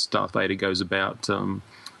universe as Darth Vader goes about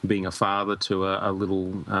being a father to a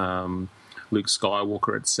little Luke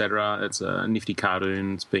Skywalker, etc. It's a nifty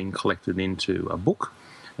cartoon. It's being collected into a book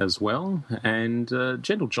as well. And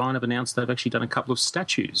Gentle Giant have announced they've actually done a couple of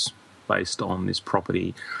statues based on this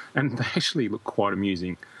property, and they actually look quite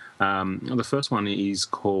amusing. The first one is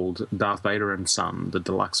called Darth Vader and Son, the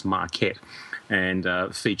Deluxe Marquette, and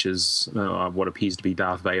features what appears to be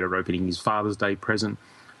Darth Vader opening his Father's Day present,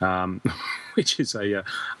 which is a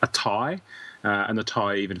tie, and the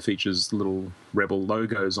tie even features little Rebel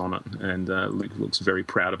logos on it, and Luke looks very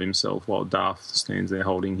proud of himself while Darth stands there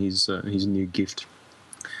holding his new gift.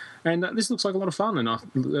 And this looks like a lot of fun, and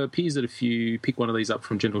it appears that if you pick one of these up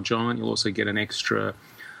from Gentle Giant, you'll also get an extra...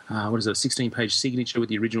 a 16-page signature with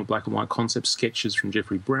the original black and white concept sketches from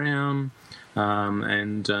Jeffrey Brown,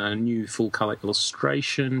 and a new full-colour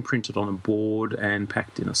illustration printed on a board and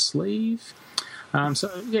packed in a sleeve. A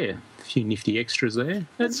few nifty extras there.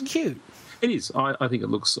 That's cute. It is. I think it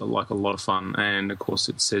looks like a lot of fun, and of course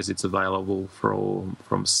it says it's available from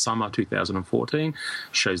summer 2014.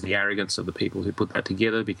 Shows the arrogance of the people who put that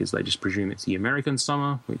together because they just presume it's the American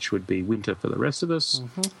summer, which would be winter for the rest of us.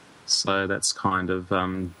 Mm-hmm. So that's kind of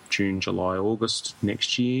June, July, August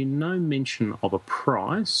next year. No mention of a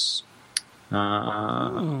price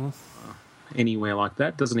anywhere like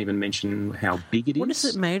that. Doesn't even mention how big it is. What is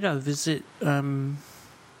it made of? Is it... are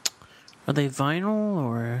they vinyl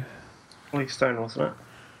or... Polystone, wasn't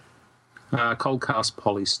it? Cold cast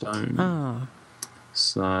polystone. Oh.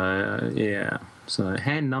 So, yeah. So,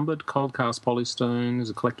 hand-numbered cold cast polystone is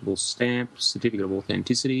a collectible stamp, certificate of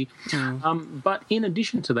authenticity. But in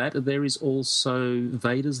addition to that, there is also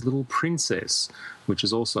Vader's Little Princess, which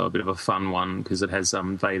is also a bit of a fun one because it has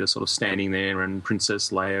Vader sort of standing there and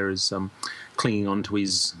Princess Leia is clinging onto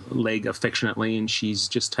his leg affectionately, and she's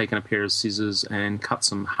just taken a pair of scissors and cut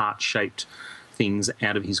some heart-shaped things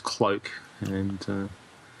out of his cloak, and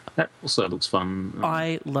that also looks fun.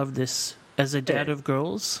 I love this. As a dad of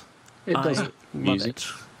girls, it does love it.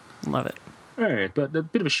 Love it. Yeah, but a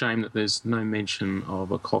bit of a shame that there's no mention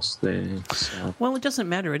of a cost there. So. Well, it doesn't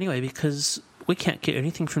matter anyway because we can't get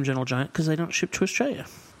anything from Gentle Giant because they don't ship to Australia.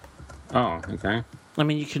 Oh, okay. I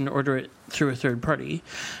mean, you can order it through a third party,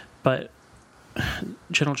 but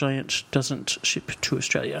Gentle Giant doesn't ship to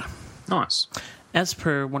Australia. Nice. As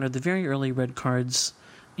per one of the very early red cards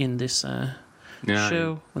in this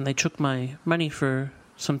show, when they took my money for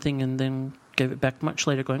something and then gave it back much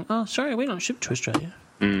later going, oh, sorry, we don't ship to Australia.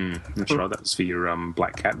 That's right. That was for your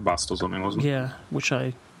Black Cat bust or something, wasn't it? Yeah, which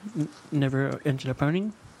I never ended up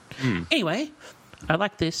owning. Anyway, I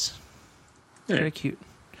like this. Yeah. Very cute.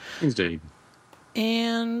 Indeed.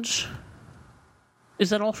 And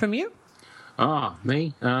is that all from you?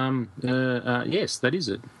 Me? Yes, that is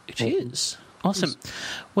it. It is. Awesome.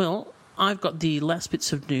 Well, I've got the last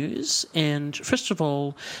bits of news, and first of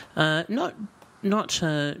all, not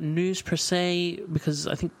news per se, because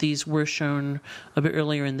I think these were shown a bit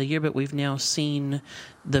earlier in the year, but we've now seen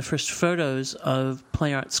the first photos of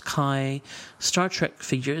PlayArt's Kai Star Trek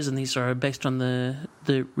figures, and these are based on the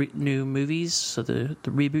the new movies, so the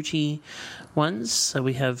rebooty ones. So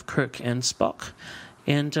we have Kirk and Spock,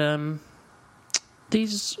 and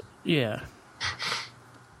these,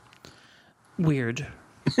 weird.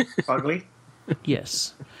 Ugly.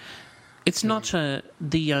 Yes, it's not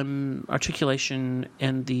the articulation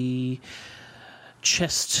and the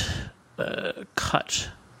chest cut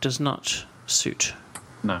does not suit.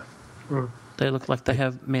 No. They look like they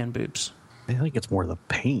have man boobs. I think it's more the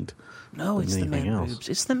paint. No, it's the man boobs.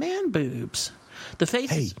 It's the man boobs. The face.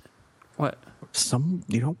 Hey. Is, what?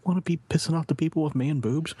 You don't want to be pissing off the people with man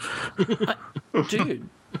boobs. Dude,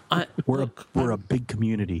 We're a big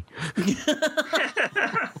community.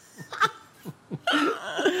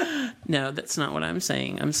 No, that's not what I'm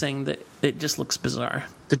saying. I'm saying that it just looks bizarre.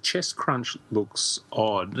 The chest crunch looks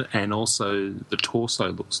odd, and also the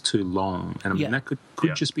torso looks too long. And I mean, that could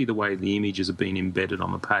just be the way the images have been embedded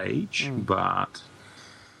on the page, but...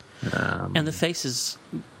 and the faces...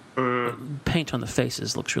 paint on the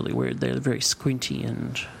faces looks really weird. They're very squinty,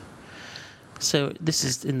 and... So this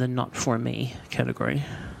is in the not for me category.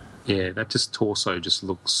 Yeah, that torso just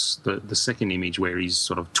looks... The second image where he's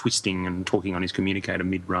sort of twisting and talking on his communicator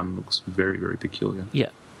mid-run looks very, very peculiar. Yeah.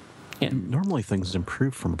 Normally things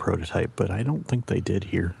improve from a prototype, but I don't think they did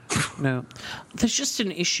here. No. There's just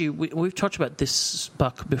an issue. We've talked about this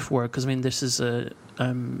buck before, because, I mean, this is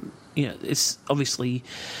it's obviously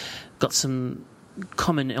got some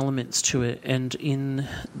common elements to it, and in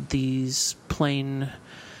these plain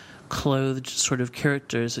clothed sort of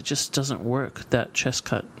characters, it just doesn't work, that chest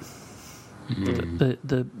cut.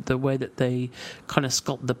 The way that they kind of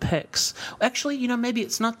sculpt the pecs. Actually, maybe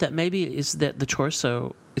it's not that. Maybe it is that the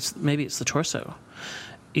torso. Maybe it's the torso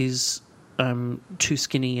is too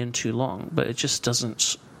skinny and too long, but it just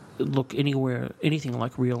doesn't look anything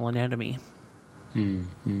like real anatomy.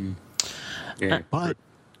 Yeah, but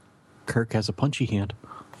Kirk has a punchy hand.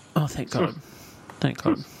 Oh, thank God! Thank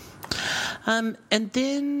God. And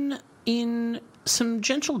then in some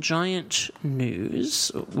Gentle Giant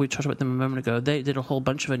news, we talked about them a moment ago. They did a whole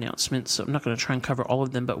bunch of announcements. So I'm not going to try and cover all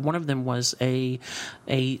of them, but one of them was a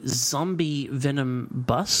zombie Venom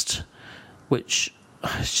bust, which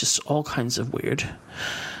is just all kinds of weird.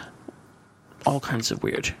 All kinds of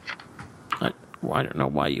weird. I don't know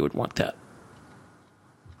why you would want that.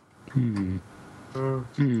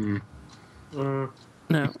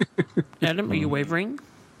 No. Adam, are you wavering?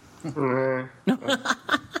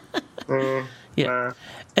 Yeah.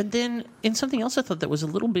 And then in something else I thought that was a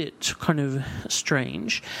little bit kind of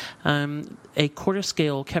strange, a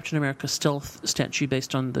quarter-scale Captain America stealth statue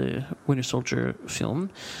based on the Winter Soldier film.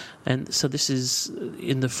 And so this is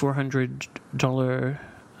in the $400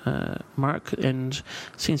 mark and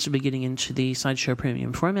seems to be getting into the Sideshow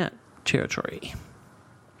Premium format territory.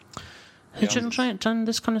 Has Gentle Giant done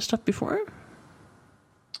this kind of stuff before?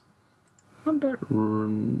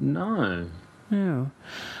 No. No.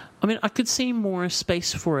 I mean, I could see more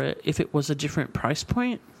space for it if it was a different price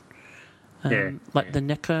point. The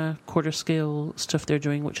NECA quarter scale stuff they're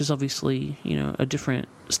doing, which is obviously, a different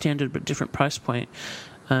standard but different price point.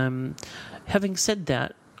 Having said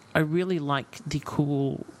that, I really like the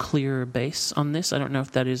cool, clear base on this. I don't know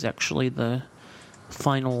if that is actually the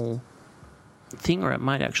final thing, or it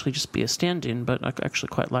might actually just be a stand-in, but I actually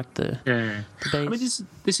quite like the base. I mean,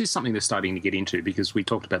 this is something they're starting to get into, because we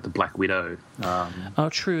talked about the Black Widow.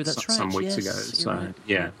 True, that's right. Some weeks ago. You're right.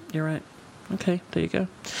 Yeah, you're right. Okay, there you go.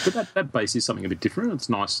 But that base is something a bit different. It's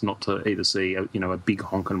nice not to either see a big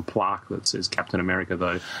honking plaque that says Captain America,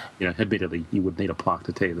 though. Admittedly, you would need a plaque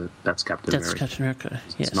to tell you that that's Captain America. That's Captain America.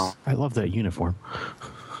 Yes. It's not. I love that uniform.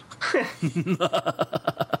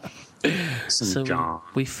 So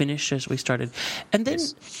we finished as we started. And then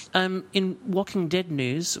in Walking Dead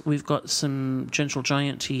news, we've got some Gentle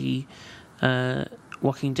Giant-y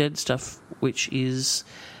Walking Dead stuff, which is...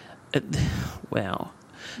 wow.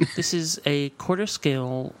 This is a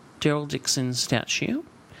quarter-scale Daryl Dixon statue,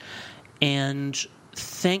 and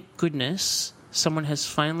thank goodness someone has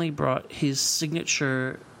finally brought his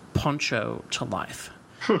signature poncho to life.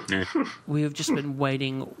 We have just been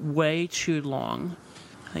waiting way too long.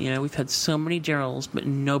 We've had so many Daryls, but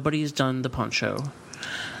nobody's done the poncho.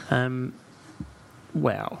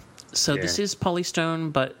 Wow. So this is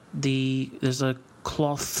Polystone, but there's a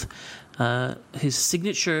cloth, his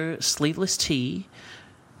signature sleeveless tee,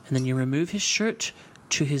 and then you remove his shirt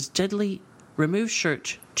to his deadly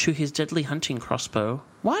hunting crossbow.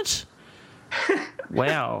 What?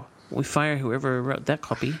 Wow. We fire whoever wrote that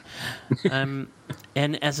copy. And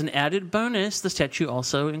as an added bonus, the statue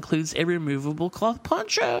also includes a removable cloth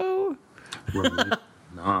poncho.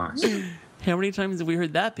 Nice. How many times have we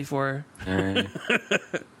heard that before?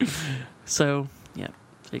 So, yeah.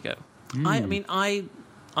 There you go. I mean, I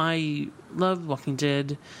love Walking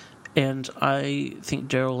Dead, and I think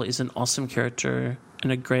Daryl is an awesome character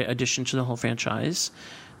and a great addition to the whole franchise.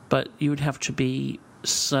 But you would have to be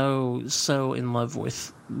so in love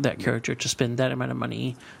with that character to spend that amount of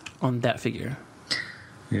money on that figure.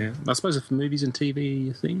 Yeah, I suppose if movies and TV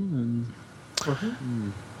are a thing.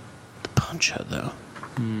 The Poncho, though.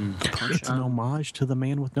 It's an homage to the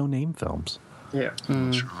Man with No Name films. Yeah.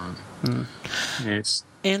 That's right. Yes.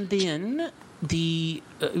 And then the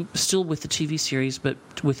still with the TV series, but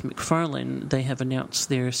with McFarlane, they have announced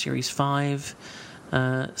their Series 5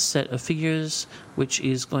 set of figures, which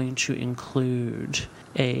is going to include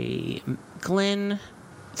a Glenn,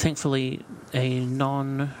 thankfully a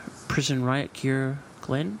non-prison riot gear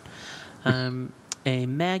Glenn, a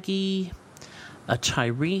Maggie, a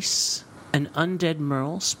Tyrese, an Undead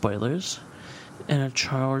Merle, spoilers, and a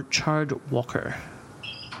charred Walker.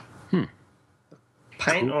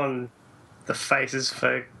 Paint on the faces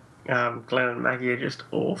for Glenn and Maggie are just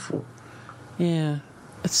awful. Yeah,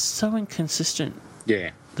 it's so inconsistent. Yeah.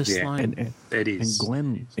 This line. And it is.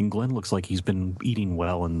 And Glenn looks like he's been eating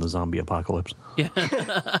well in the zombie apocalypse. Yeah.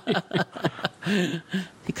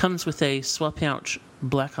 He comes with a swap out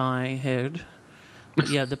black eye head. But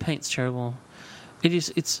yeah, the paint's terrible.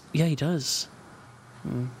 Yeah, he does.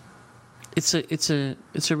 It's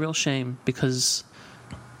a real shame because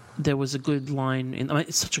there was a good line in. I mean,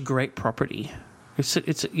 it's such a great property.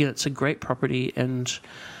 It's a great property, and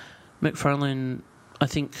McFarlane, I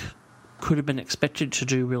think, could have been expected to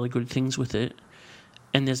do really good things with it.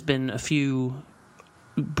 And there's been a few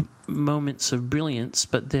moments of brilliance,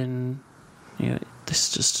 but then,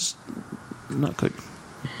 this is just not good.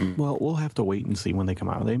 Well, we'll have to wait and see when they come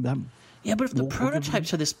out. Yeah, but if the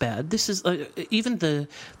prototypes are this bad, this is even the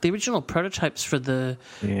original prototypes for the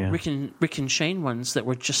Rick and Shane ones that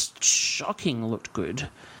were just shocking looked good.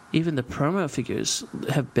 Even the promo figures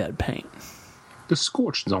have bad paint. The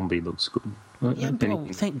Scorched zombie looks good. Yeah, well,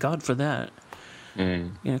 thank God for that. Yeah,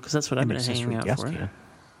 because that's what I've been hanging out for.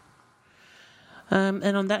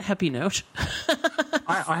 And on that happy note,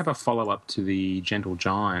 I have a follow-up to the Gentle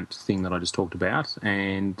Giant thing that I just talked about,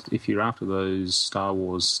 and if you're after those Star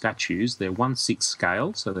Wars statues, they're 1/6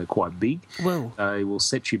 scale, so they're quite big. Whoa. They will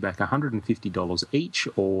set you back $150 each,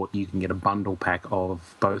 or you can get a bundle pack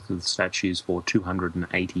of both of the statues for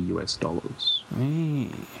 $280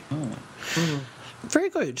 Very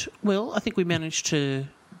good. Well, I think we managed to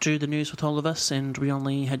do the news with all of us, and we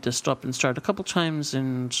only had to stop and start a couple times,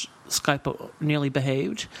 and Skype nearly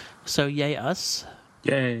behaved. So yay us.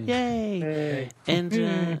 Yay.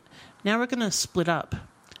 And now we're going to split up,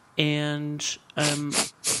 and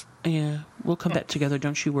we'll come back together,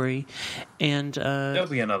 don't you worry. And there'll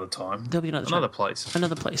be another time. There'll be another place.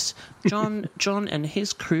 Another place. John and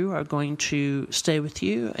his crew are going to stay with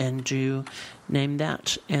you and do Name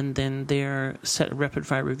That, and then their set of rapid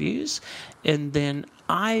fire reviews, and then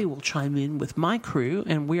I will chime in with my crew,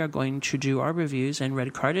 and we are going to do our reviews and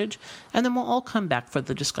Red Carded, and then we'll all come back for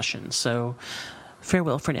the discussion. So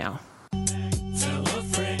farewell for now.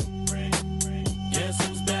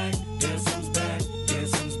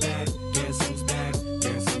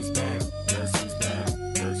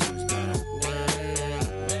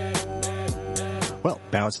 Well,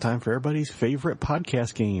 now it's time for everybody's favorite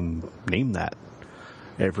podcast game, Name That.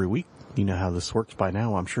 Every week, you know how this works by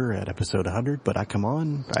now, I'm sure, at episode 100, but I come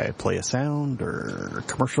on, I play a sound or a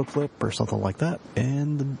commercial clip or something like that,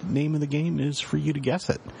 and the name of the game is for you to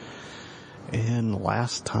guess it. And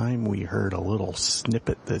last time we heard a little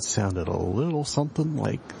snippet that sounded a little something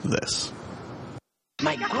like this.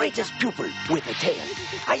 My greatest pupil with a tail.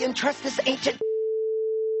 I entrust this ancient...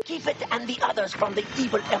 Keep it and the others from the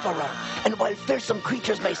evil emperor. And while fearsome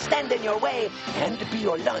creatures may stand in your way and be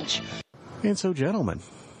your lunch. And so, gentlemen,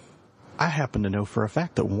 I happen to know for a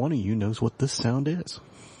fact that one of you knows what this sound is.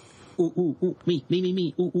 Ooh, me.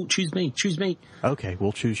 Ooh, choose me. Okay,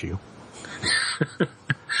 we'll choose you.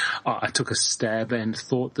 I took a stab and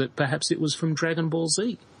thought that perhaps it was from Dragon Ball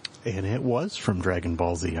Z. And it was from Dragon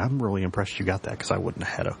Ball Z. I'm really impressed you got that, because I wouldn't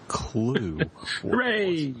have had a clue.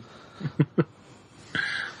 Hooray!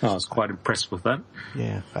 I was quite impressed with that.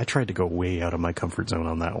 Yeah, I tried to go way out of my comfort zone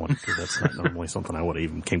on that one, because that's not normally something I would have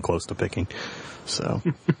even came close to picking. So,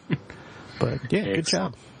 but yeah, good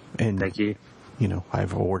job. And thank you.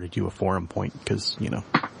 I've awarded you a forum point, because,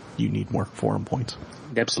 you need more forum points.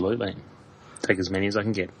 Absolutely. Take as many as I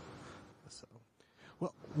can get. So,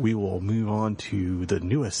 well, we will move on to the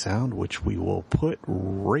newest sound, which we will put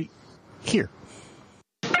right here.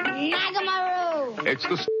 Nagamaru! It's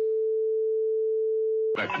the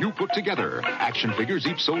that you put together. Action figures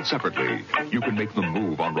each sold separately. You can make them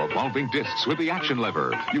move on revolving discs with the action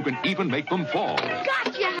lever. You can even make them fall.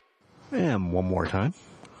 Gotcha! And one more time.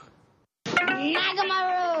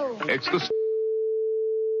 Nagamaru! It's the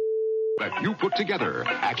that you put together.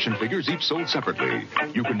 Action figures each sold separately.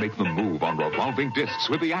 You can make them move on revolving discs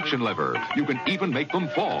with the action lever. You can even make them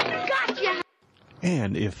fall. Gotcha!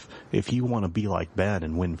 And if you want to be like Ben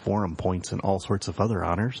and win forum points and all sorts of other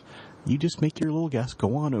honors, you just make your little guess.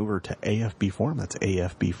 Go on over to AFB Forum. That's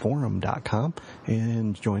afbforum.com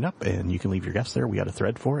and join up. And you can leave your guess there. We got a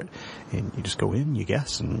thread for it. And you just go in, you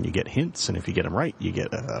guess, and you get hints. And if you get them right, you get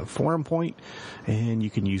a forum point. And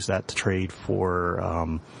you can use that to trade for,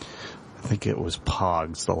 I think it was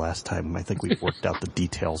Pogs the last time. I think we worked out the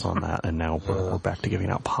details on that. And now we're back to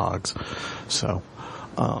giving out Pogs. So,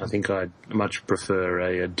 I think I'd much prefer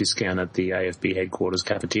a discount at the AFB headquarters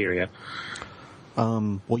cafeteria.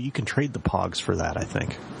 Well, you can trade the Pogs for that, I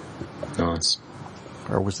think. Nice.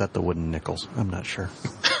 Or was that the wooden nickels? I'm not sure.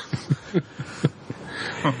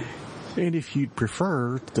 And if you'd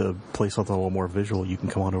prefer to play something a little more visual, you can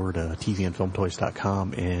come on over to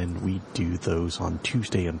tvandfilmtoys.com, and we do those on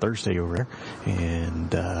Tuesday and Thursday over there.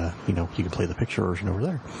 And, you can play the picture version over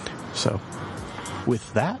there. So,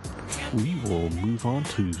 with that, we will move on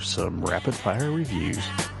to some rapid-fire reviews.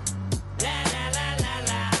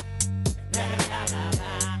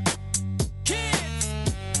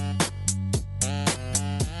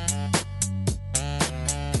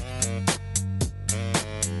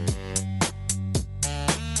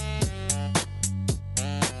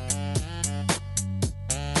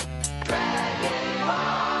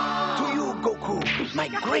 My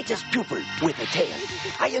greatest pupil with a tail.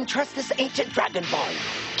 I entrust this ancient Dragon Ball.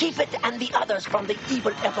 Keep it and the others from the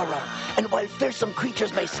evil Emperor. And while fearsome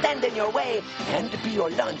creatures may stand in your way and be your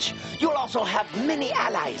lunch, you'll also have many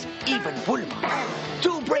allies, even Bulma.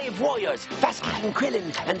 2 brave warriors, fast-kicking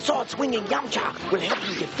Krillin and sword-swinging Yamcha, will help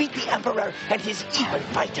you defeat the Emperor and his evil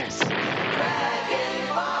fighters.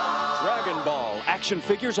 Dragon Ball, action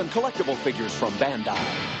figures and collectible figures from Bandai.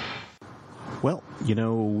 Well,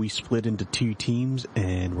 we split into 2 teams,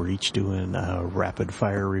 and we're each doing a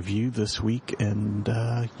rapid-fire review this week. And,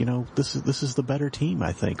 this is the better team,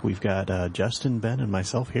 I think. We've got Justin, Ben, and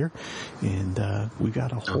myself here, and we've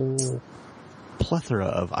got a whole plethora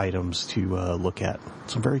of items to look at.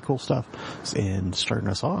 Some very cool stuff. And starting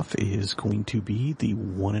us off is going to be the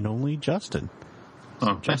one and only Justin.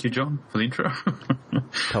 Oh, thank you, John, for the intro.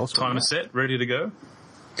 Tell us. Timer set, ready to go.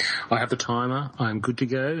 I have the timer. I'm good to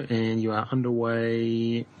go, and you are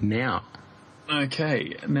underway now.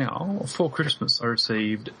 Okay, now, for Christmas, I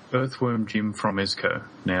received Earthworm Jim from Ezco.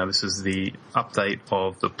 Now, this is the update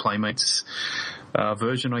of the Playmates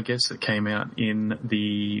version, I guess, that came out in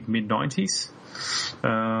the mid-90s.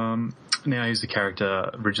 Now, he's a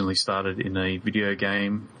character originally started in a video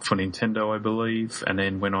game for Nintendo, I believe, and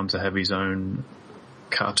then went on to have his own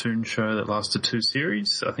cartoon show that lasted 2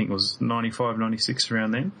 series. I think it was 95, 96,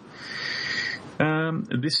 around then.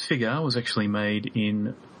 This figure was actually made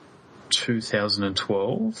in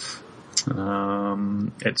 2012.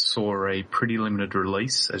 It saw a pretty limited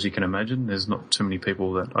release, as you can imagine. There's not too many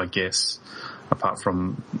people that, I guess, apart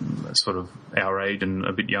from sort of our age and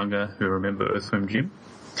a bit younger, who remember Earthworm Jim.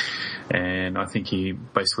 And I think he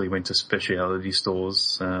basically went to specialty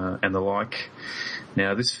stores and the like.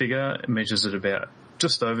 Now, this figure measures at about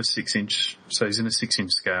just over 6 inch, so he's in a 6-inch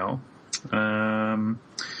scale. Now,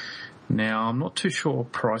 I'm not too sure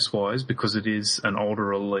price-wise because it is an older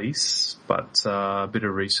release, but a bit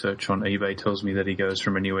of research on eBay tells me that he goes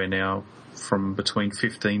from anywhere now from between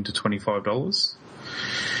 $15 to $25.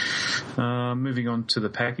 Moving on to the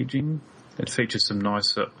packaging, it features some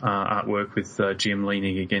nice artwork with Jim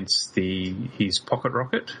leaning against his pocket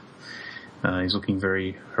rocket. He's looking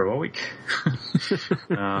very heroic.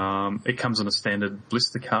 It comes on a standard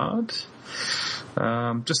blister card.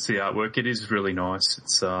 Just the artwork, it is really nice.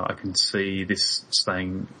 It's I can see this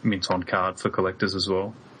staying mint on card for collectors as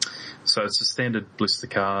well. So it's a standard blister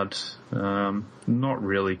card. Not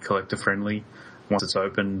really collector friendly. Once it's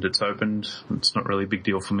opened, it's opened. It's not really a big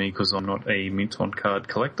deal for me because I'm not a mint on card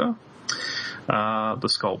collector. The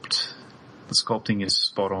sculpting is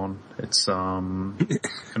spot on. It's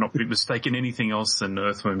cannot be mistaken anything else than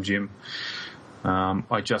Earthworm Jim.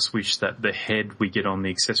 I just wish that the head we get on the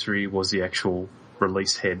accessory was the actual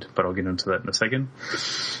release head, but I'll get into that in a second.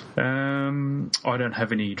 I don't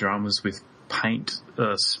have any dramas with paint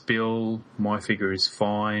spill. My figure is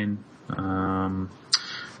fine.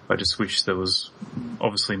 I just wish there was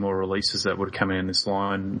obviously more releases that would have come in this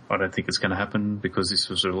line. I don't think it's going to happen because this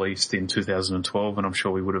was released in 2012, and I'm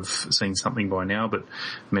sure we would have seen something by now. But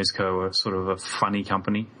Mezco are sort of a funny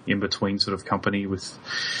company, in between sort of company with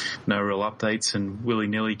no real updates and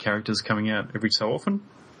willy-nilly characters coming out every so often.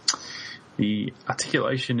 The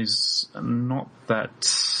articulation is not that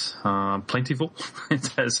plentiful. It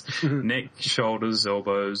has neck, shoulders,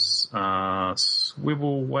 elbows,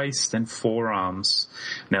 swivel waist, and forearms.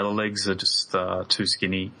 Now the legs are just too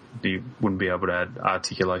skinny. You wouldn't be able to add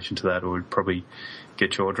articulation to that, or would probably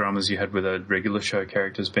get your drum as you had with a regular show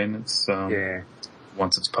characters, Ben. It's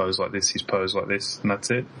once it's posed like this, he's posed like this, and that's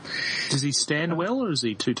it. Does he stand well, or is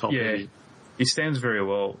he too top heavy? He stands very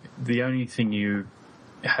well. The only thing you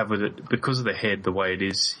have with it, because of the head the way it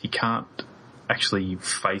is, he can't actually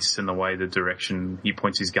face in the way the direction he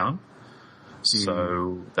points his gun.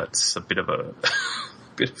 So that's a bit of a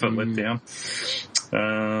letdown.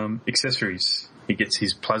 Accessories. He gets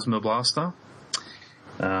his plasma blaster.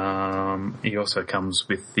 He also comes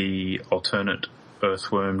with the alternate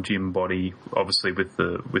Earthworm Jim body, obviously with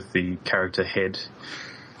the character head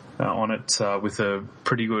on it, with a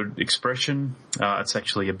pretty good expression. It's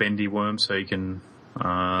actually a bendy worm, so you can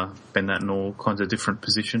bend that in all kinds of different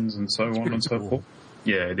positions and so on and so forth.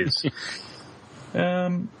 Yeah, it is.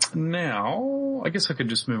 Now, I guess I could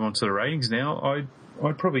just move on to the ratings now.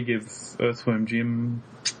 I'd probably give Earthworm Jim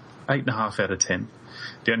 8.5 out of 10.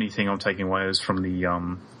 The only thing I'm taking away is from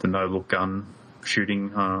the no-look gun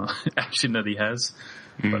shooting action that he has.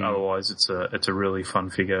 But otherwise, it's a really fun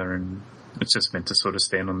figure, and it's just meant to sort of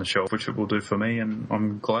stand on the shelf, which it will do for me, and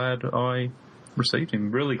I'm glad I received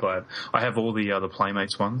him. Really glad. I have all the other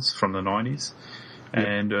Playmates ones from the 90s,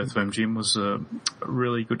 and Earthworm Jim was a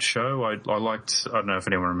really good show. I liked, I don't know if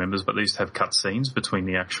anyone remembers, but they used to have cut scenes between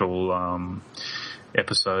the actual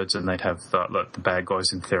episodes, and they'd have the bad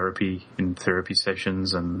guys in therapy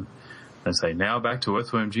sessions, and they'd say, now back to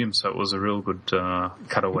Earthworm Jim. So it was a real good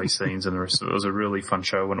cutaway scenes, and the rest of it was a really fun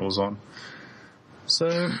show when it was on.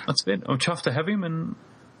 So that's it. I'm chuffed to have him, and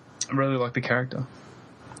I really like the character.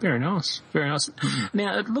 Very nice. Very nice.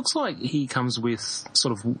 Now, it looks like he comes with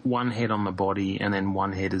sort of one head on the body and then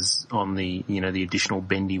one head is on the, the additional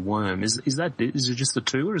bendy worm. Is it just the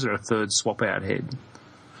two, or is there a third swap out head?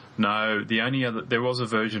 No, the only other, there was a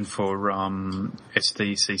version for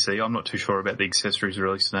SDCC. I'm not too sure about the accessories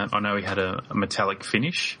released in that. I know he had a metallic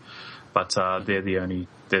finish, but they're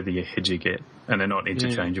the heads you get, and they're not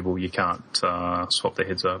interchangeable. You can't swap the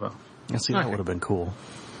heads over. I see, that would have been cool.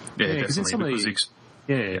 Yeah, definitely.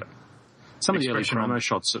 Some of the early promo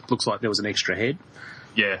shots, it looks like there was an extra head.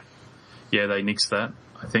 Yeah, they nixed that,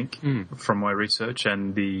 I think, from my research.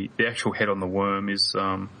 And the actual head on the worm is,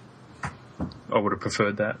 I would have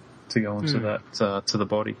preferred that to go onto that, to the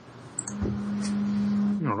body.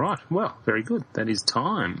 All right. Well, very good. That is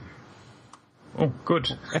time. Oh,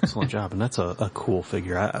 good. Excellent job. And that's a cool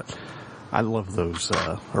figure. I love those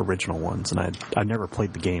original ones, and I never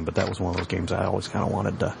played the game, but that was one of those games I always kind of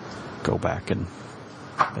wanted to go back and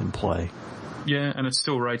play. Yeah, and it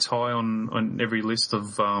still rates high on every list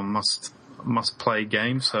of must play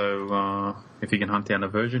games. So if you can hunt down a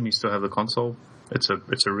version, you still have the console. It's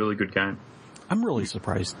a really good game. I'm really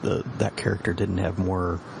surprised that character didn't have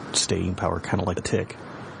more staying power, kind of like a Tick.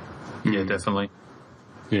 Yeah, definitely.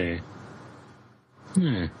 Yeah.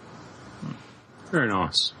 Very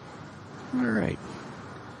nice. All right.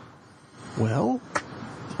 Well,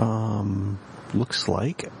 looks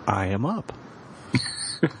like I am up.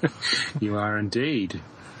 You are indeed.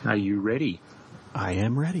 Are you ready? I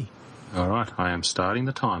am ready. All right, I am starting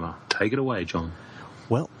the timer. Take it away, John.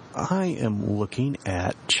 Well, I am looking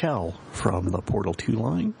at Chell from the Portal 2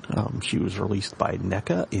 line. She was released by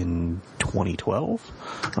NECA in 2012.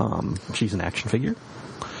 She's an action figure.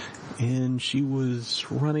 And she was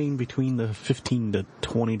running between the $15 to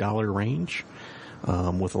 $20 range.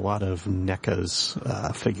 With a lot of NECA's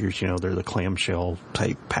figures, they're the clamshell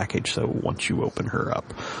type package. So once you open her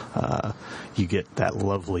up, you get that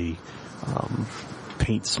lovely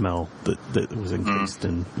paint smell that was encased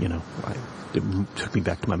in. It took me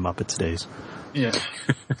back to my Muppets days. Yeah,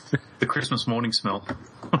 the Christmas morning smell.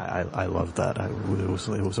 I love that.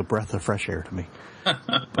 It was a breath of fresh air to me.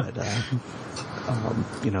 But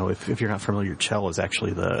if you're not familiar, Chell is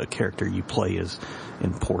actually the character you play as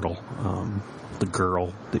in Portal. The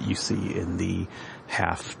girl that you see in the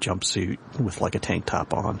half jumpsuit with like a tank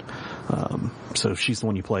top on. So she's the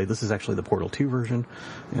one you play. This is actually the Portal 2 version,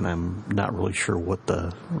 and I'm not really sure what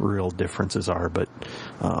the real differences are, but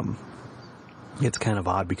It's kind of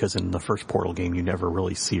odd because in the first Portal game, you never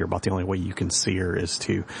really see her. About the only way you can see her is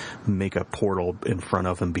to make a portal in front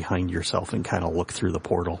of and behind yourself and kind of look through the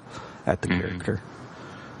portal at the character.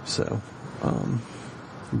 So,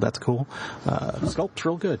 that's cool. Sculpt's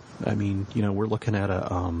real good. I mean, we're looking at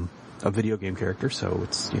a video game character, so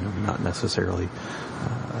it's, not necessarily,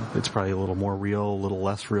 it's probably a little more real, a little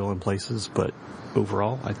less real in places, but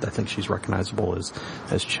overall, I think she's recognizable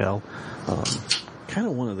as Chell. Kind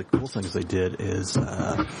of one of the cool things they did is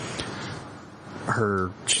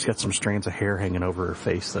she's got some strands of hair hanging over her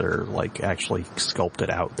face that are like actually sculpted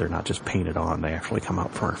out. They're not just painted on. They actually come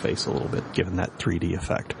out from her face a little bit, giving that 3D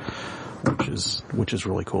effect, which is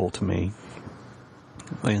really cool to me.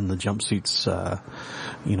 And the jumpsuit's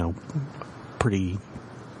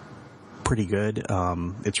pretty good.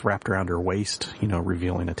 It's wrapped around her waist,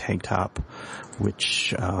 revealing a tank top,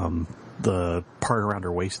 which the part around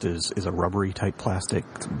her waist is a rubbery type plastic,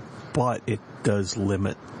 but it does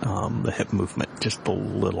limit the hip movement just a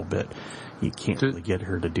little bit. You can't really get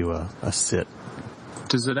her to do a sit.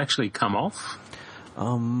 Does it actually come off?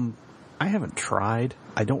 I haven't tried.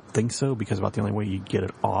 I don't think so, because about the only way you'd get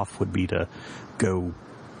it off would be to go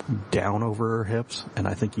down over her hips, and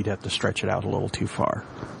I think you'd have to stretch it out a little too far.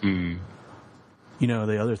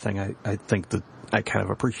 The other thing I think that I kind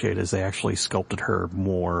of appreciate is they actually sculpted her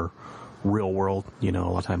more real world. A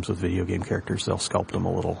lot of times with video game characters, they'll sculpt them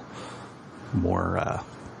a little more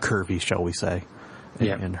curvy, shall we say.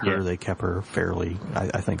 And they kept her fairly,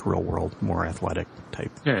 I think, real world, more athletic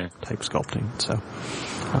type sculpting. So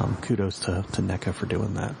kudos to NECA for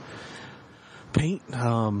doing that. Paint,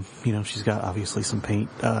 she's got obviously some paint.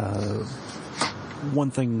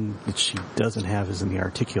 One thing that she doesn't have is in the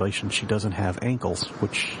articulation. She doesn't have ankles,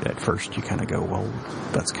 which at first you kind of go, well,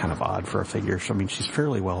 that's kind of odd for a figure. So, I mean, she's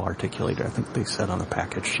fairly well articulated. I think they said on the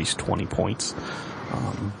package she's 20 points.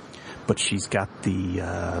 But she's got the,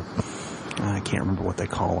 I can't remember what they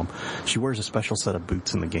call them. She wears a special set of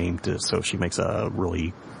boots in the game so if she makes a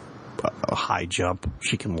really high jump,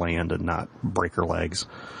 she can land and not break her legs.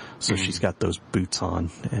 So she's got those boots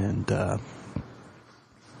on, and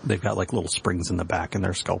they've got like little springs in the back, and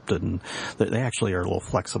they're sculpted, and they actually are a little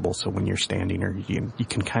flexible. So when you're standing her, you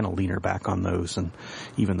can kind of lean her back on those, and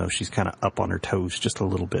even though she's kind of up on her toes just a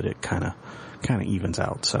little bit, it kind of evens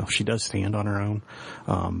out. So she does stand on her own,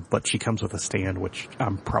 but she comes with a stand, which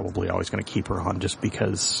I'm probably always going to keep her on, just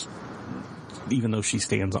because even though she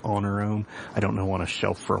stands on her own, I don't know on a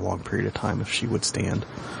shelf for a long period of time if she would stand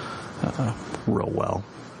real well.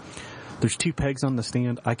 There's 2 pegs on the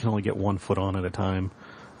stand. I can only get 1 foot on at a time.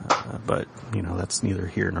 But, that's neither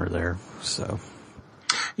here nor there. So,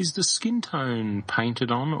 is the skin tone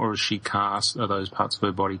painted on, or is she cast? Are those parts of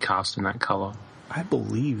her body cast in that color? I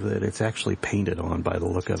believe that it's actually painted on by the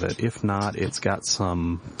look of it. If not, it's got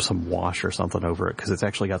some wash or something over it, because it's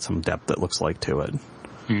actually got some depth that looks like to it.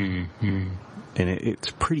 Mm-hmm. And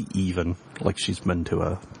it's pretty even, like she's been to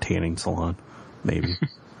a tanning salon, maybe.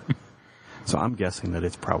 So I'm guessing that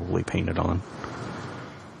it's probably painted on.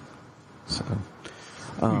 So,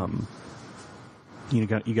 you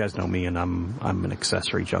guys know me, and I'm an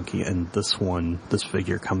accessory junkie, and this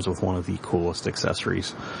figure comes with one of the coolest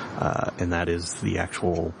accessories, and that is the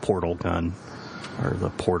actual portal gun, or the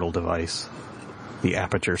portal device, the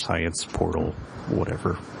Aperture Science portal,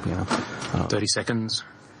 whatever, 30 seconds.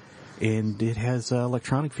 And it has an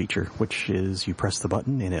electronic feature, which is you press the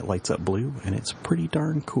button and it lights up blue, and it's pretty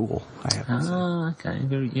darn cool, I have to say.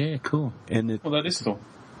 Okay. Cool. And that is cool.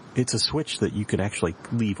 It's a switch that you can actually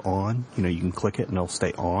leave on. You can click it and it'll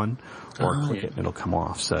stay on, or click it and it'll come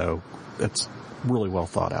off. So it's really well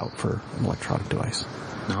thought out for an electronic device.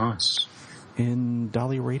 Nice. In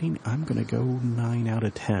Dolly rating, I'm going to go 9 out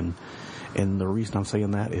of 10. And the reason I'm saying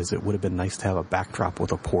that is it would have been nice to have a backdrop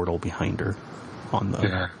with a portal behind her on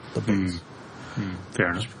the boots.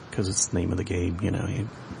 Fair enough. Because it's the name of the game, you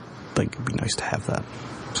think it'd be nice to have that.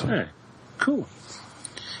 So. Yeah, cool.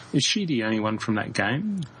 Is she the only one from that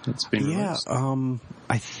game that's been released?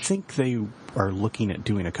 I think they are looking at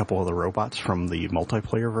doing a couple of the robots from the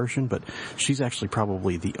multiplayer version, but she's actually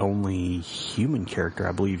probably the only human character.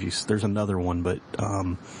 I believe there's another one, but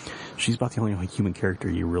she's about the only human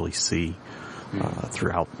character you really see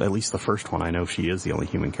throughout. At least the first one, I know she is the only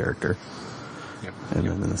human character. Yep. And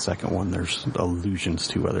then in the second one, there's allusions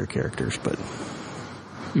to other characters, but...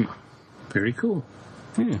 Very cool.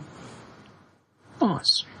 Yeah.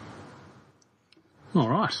 Nice. All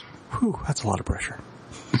right. Whew, that's a lot of pressure.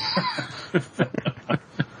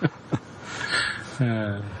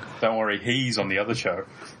 Don't worry, he's on the other show.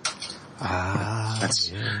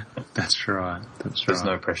 That's right. There's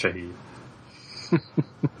no pressure here.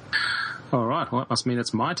 All right. Well, that must mean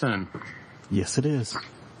it's my turn. Yes, it is.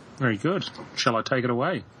 Very good. Shall I take it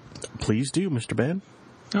away? Please do, Mr. Ben.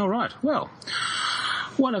 All right. Well,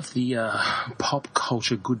 one of the pop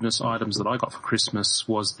culture goodness items that I got for Christmas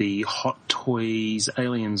was the Hot Toys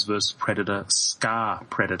Aliens vs. Predator Scar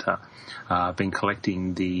Predator. I've been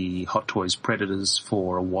collecting the Hot Toys Predators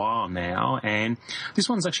for a while now, and this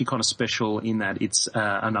one's actually kind of special in that it's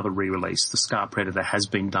another re-release. The Scar Predator has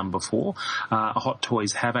been done before. Hot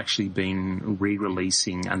Toys have actually been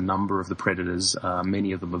re-releasing a number of the Predators.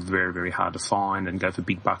 Many of them are very, very hard to find and go for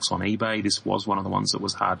big bucks on eBay. This was one of the ones that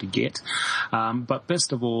was hard to get. But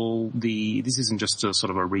best of all, this isn't just a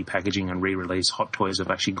sort of a repackaging and re-release. Hot Toys have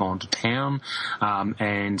actually gone to town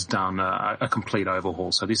and done a complete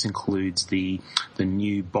overhaul. So this includes the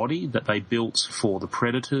new body that they built for the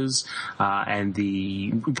Predators and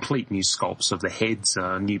the complete new sculpts of the heads,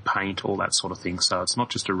 new paint, all that sort of thing. So it's not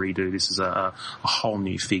just a redo. This is a whole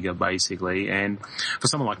new figure, basically. And for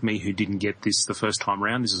someone like me who didn't get this the first time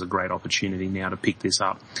around, this is a great opportunity now to pick this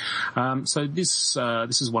up. So this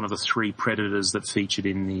is one of the 3 Predators that featured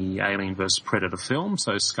in the Alien vs. Predator film.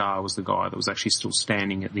 So Scar was the guy that was actually still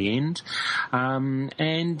standing at the end.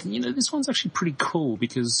 And, you know, this one's actually pretty cool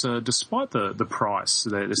because despite the price,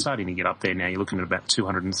 they're starting to get up there now. You're looking at about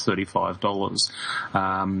 $235.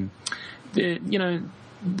 You know,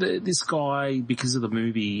 this guy, because of the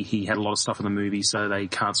movie, he had a lot of stuff in the movie, so they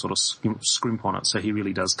can't sort of scrimp on it. So he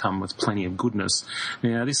really does come with plenty of goodness.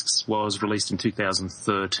 Now, this was released in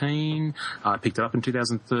 2013. I picked it up in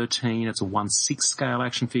 2013. It's a 1/6 scale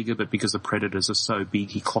action figure, but because the Predators are so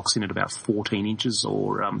big, he clocks in at about 14 inches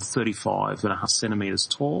or 35.5 centimetres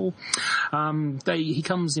tall. He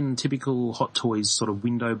comes in typical Hot Toys sort of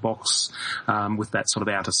window box with that sort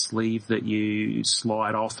of outer sleeve that you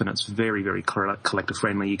slide off, and it's very, very collector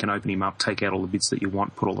friendly. You can open him up, take out all the bits that you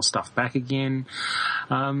want, put all the stuff back again.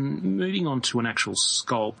 Moving on to an actual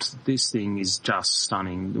sculpt, this thing is just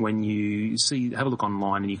stunning. When you have a look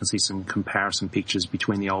online and you can see some comparison pictures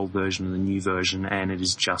between the old version and the new version, and it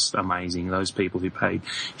is just amazing. Those people who paid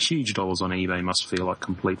huge dollars on eBay must feel like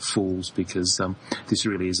complete fools because this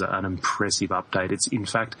really is an impressive update. It's, in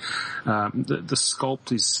fact, the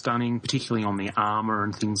sculpt is stunning, particularly on the armour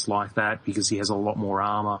and things like that, because he has a lot more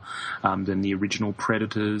armour than the original Predators.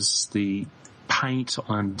 The paint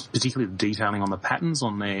and particularly the detailing on the patterns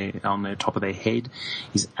on their top of their head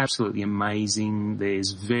is absolutely amazing.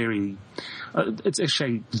 It's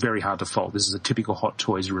actually very hard to fault. This is a typical Hot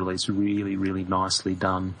Toys release, really, really nicely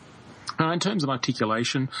done. In terms of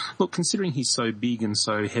articulation, look, considering he's so big and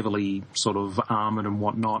so heavily sort of armoured and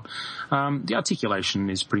whatnot, the articulation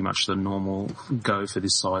is pretty much the normal go for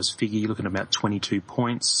this size figure. You're looking at about 22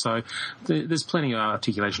 points, so there's plenty of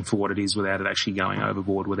articulation for what it is without it actually going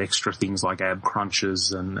overboard with extra things like ab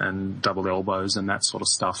crunches and double elbows and that sort of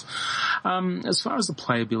stuff. As far as the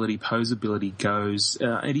playability, posability goes,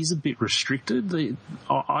 it is a bit restricted.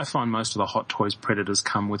 I find most of the Hot Toys Predators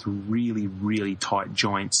come with really, really tight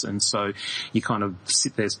joints, and so you kind of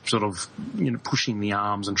sit there sort of, you know, pushing the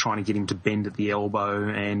arms and trying to get him to bend at the elbow,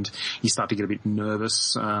 and you start to get a bit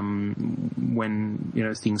nervous when, you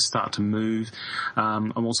know, things start to move.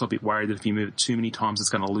 I'm also a bit worried that if you move it too many times, it's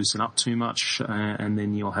going to loosen up too much, and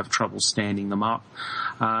then you'll have trouble standing them up.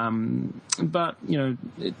 But, you know,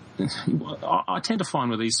 I tend to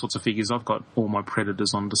find with these sorts of figures, I've got all my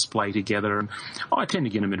Predators on display together, and I tend to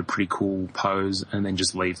get them in a pretty cool pose and then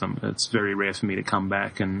just leave them. It's very rare for me to come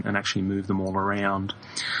back and actually move them all around.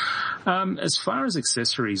 As far as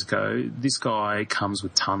accessories go, this guy comes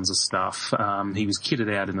with tons of stuff. He was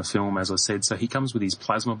kitted out in the film, as I said, so he comes with his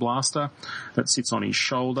plasma blaster that sits on his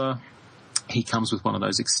shoulder. He comes with one of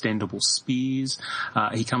those extendable spears.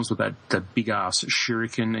 He comes with the big-ass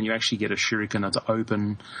shuriken, and you actually get a shuriken that's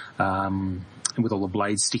open with all the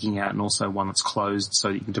blades sticking out, and also one that's closed, so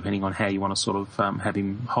you can, depending on how you want to sort of have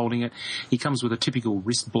him holding it. He comes with the typical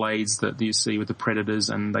wrist blades that you see with the Predators,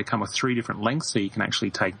 and they come with 3 different lengths, so you can actually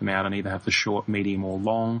take them out and either have the short, medium, or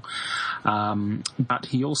long. But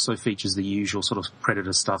he also features the usual sort of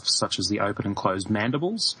Predator stuff, such as the open and closed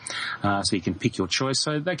mandibles, so you can pick your choice.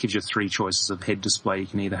 So that gives you 3 choices of head display. You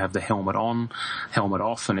can either have the helmet on, helmet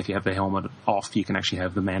off, and if you have the helmet off, you can actually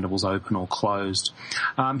have the mandibles open or closed.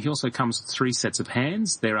 He also comes with 3 sets of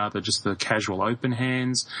hands. There are just the casual open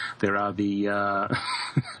hands. There are the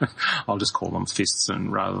I'll just call them fists,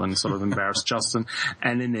 and rather than sort of embarrass Justin.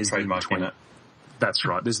 And then there's the in-between. That's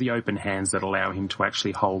right. There's the open hands that allow him to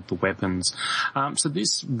actually hold the weapons. So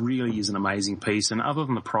this really is an amazing piece. And other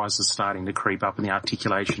than the prices starting to creep up and the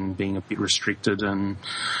articulation being a bit restricted and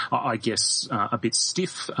I guess a bit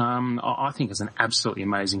stiff, I think it's an absolutely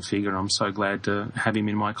amazing figure. And I'm so glad to have him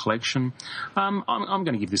in my collection. I'm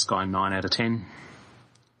going to give this guy a 9 out of 10.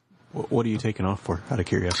 What are you taking off for, out of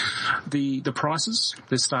curiosity? The prices,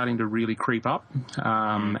 they're starting to really creep up,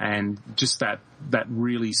 and just that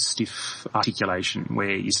really stiff articulation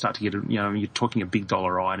where you start to get, you're talking a big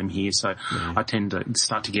dollar item here, so I tend to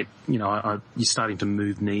start to get, you're starting to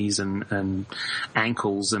move knees and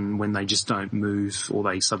ankles, and when they just don't move or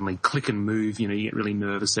they suddenly click and move, you get really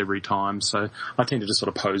nervous every time, so I tend to just sort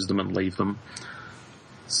of pose them and leave them.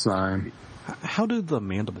 So, how do the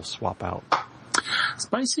mandibles swap out? So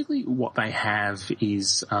basically what they have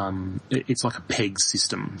is, it's like a peg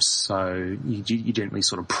system. So you gently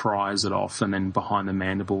sort of prise it off, and then behind the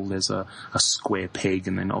mandible there's a square peg,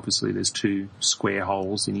 and then obviously there's 2 square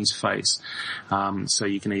holes in his face. So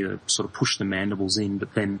you can either sort of push the mandibles in,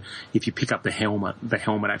 but then if you pick up the helmet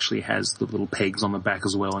actually has the little pegs on the back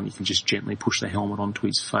as well, and you can just gently push the helmet onto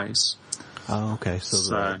his face. Oh, okay.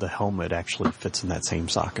 So the helmet actually fits in that same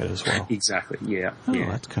socket as well. Exactly, yeah. Oh, yeah.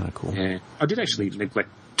 That's kind of cool. Yeah. I did actually neglect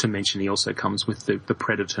to mention he also comes with the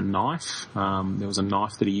Predator knife. There was a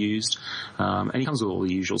knife that he used. And he comes with all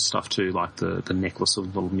the usual stuff too, like the necklace of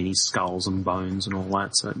little mini skulls and bones and all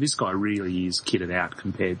that. So this guy really is kitted out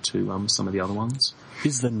compared to some of the other ones.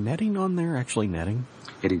 Is the netting on there actually netting?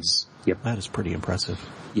 It is, yep. That is pretty impressive.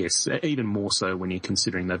 Yes, even more so when you're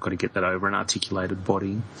considering they've got to get that over an articulated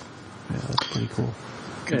body. Yeah, that's pretty cool.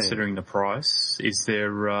 Considering the price, is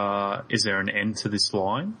there an end to this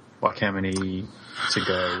line? Like how many to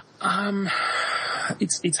go?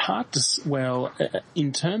 It's hard to,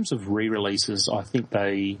 in terms of re-releases, I think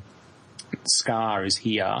Scar is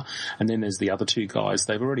here, and then there's the other 2 guys.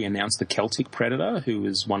 They've already announced the Celtic Predator, who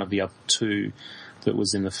was one of the other 2 that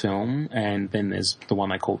was in the film, and then there's the one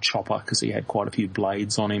they call Chopper, because he had quite a few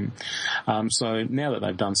blades on him. So now that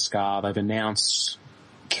they've done Scar, they've announced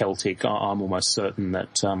Celtic. I'm almost certain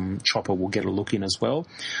that Chopper will get a look in as well.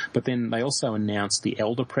 But then they also announced the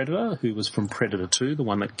Elder Predator, who was from Predator 2, the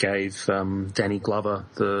one that gave Danny Glover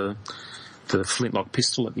the flintlock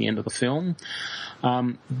pistol at the end of the film.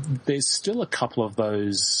 There's still a couple of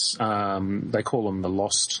those, they call them the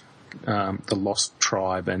Lost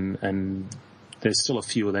Tribe, and there's still a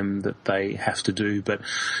few of them that they have to do, but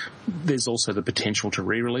there's also the potential to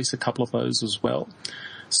re-release a couple of those as well.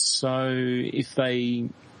 So if they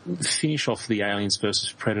finish off the Aliens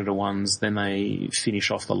versus Predator ones, then they finish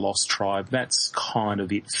off the Lost Tribe. That's kind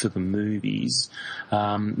of it for the movies.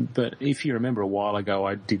 But if you remember a while ago,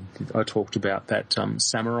 I talked about that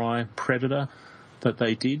Samurai Predator that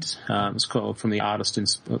they did. It was called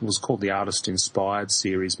the Artist Inspired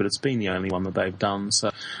series, but it's been the only one that they've done.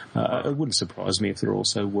 So it wouldn't surprise me if they're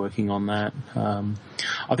also working on that.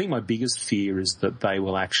 I think my biggest fear is that they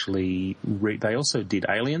will actually. They also did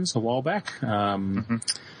Aliens a while back.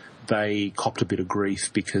 They copped a bit of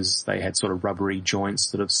grief because they had sort of rubbery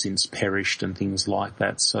joints that have since perished and things like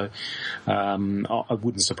that. So it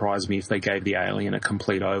wouldn't surprise me if they gave the Alien a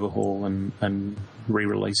complete overhaul and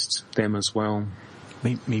re-released them as well.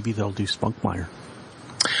 Maybe they'll do Spunkmeyer.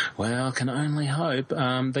 Well, I can only hope.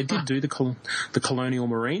 They did do the Colonial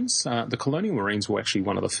Marines. The Colonial Marines were actually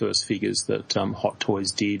one of the first figures that Hot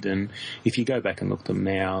Toys did, and if you go back and look at them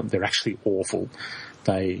now, they're actually awful.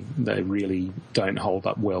 They really don't hold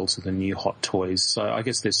up well to the new Hot Toys. So I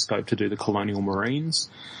guess there's scope to do the Colonial Marines.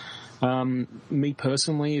 Me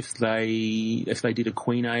personally, if they did a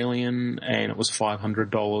Queen Alien and it was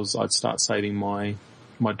 $500, I'd start saving my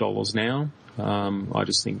dollars now. I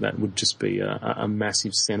just think that would just be a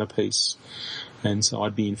massive centerpiece, and so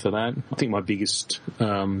I'd be in for that. I think my biggest,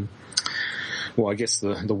 I guess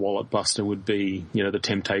the wallet buster would be, the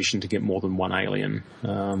temptation to get more than one Alien,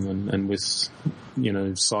 and with,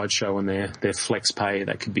 Sideshow and their flex pay,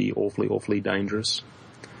 that could be awfully, awfully dangerous.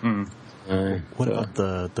 What about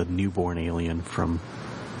the newborn Alien from?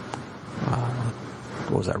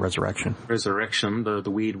 What was that, Resurrection? Resurrection, the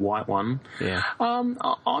weird white one. Yeah.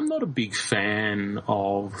 I'm not a big fan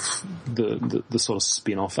of the sort of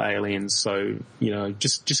spin-off aliens, so,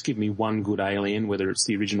 just give me one good alien, whether it's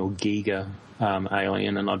the original Giga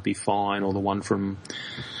alien, and I'd be fine, or the one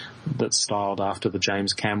that's styled after the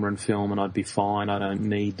James Cameron film, and I'd be fine. I don't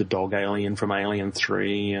need the dog alien from Alien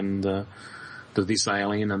 3 and this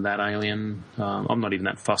alien and that alien. I'm not even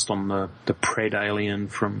that fussed on the Pred alien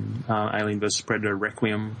from Alien vs. Predator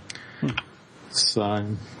Requiem.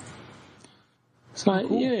 So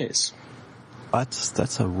cool. Yes.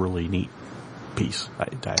 That's a really neat piece.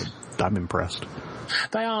 I'm impressed.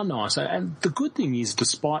 They are nice, and the good thing is,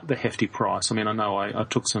 despite the hefty price, I mean, I know I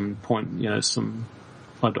took some point,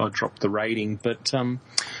 I dropped the rating, but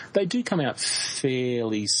they do come out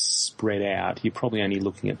fairly spread out. You're probably only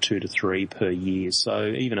looking at 2 to 3 per year, so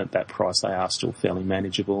even at that price, they are still fairly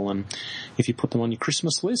manageable. And if you put them on your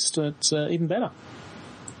Christmas list, it's even better.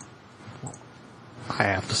 I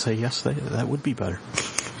have to say yes, that would be better.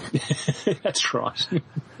 That's right.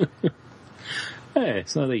 Yeah,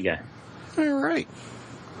 so there you go. All right.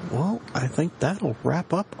 Well, I think that'll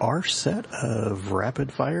wrap up our set of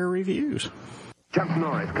rapid-fire reviews. Chuck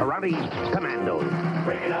Norris, Karate Commandos.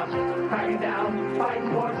 Break it up, crack it down, fight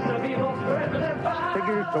forces of evil,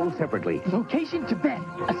 Figures sold separately. Location Tibet.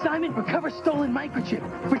 Assignment recover stolen microchip.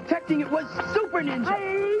 Protecting it was Super Ninja.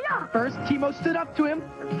 Hi-ya! First, Kimo stood up to him.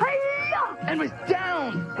 Hi-ya! And was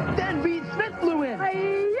down. Then Reed Smith flew in.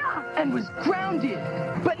 Hi-ya! And was grounded.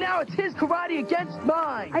 But now it's his karate against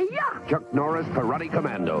mine. Hi-ya! Chuck Norris, Karate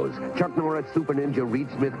Commandos. Chuck Norris, Super Ninja, Reed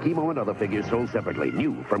Smith, Kimo, and other figures sold separately.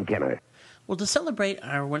 New from Kenner. Well, to celebrate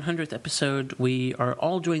our 100th episode, we are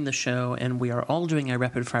all doing the show, and we are all doing a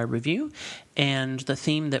rapid-fire review, and the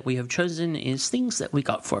theme that we have chosen is things that we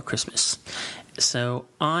got for Christmas. So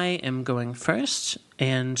I am going first,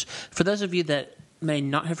 and for those of you that may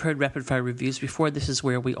not have heard rapid-fire reviews before, this is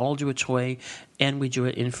where we all do a toy, and we do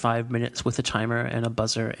it in 5 minutes with a timer and a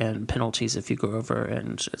buzzer and penalties if you go over,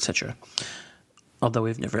 and etc. Although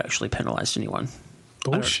we've never actually penalized anyone.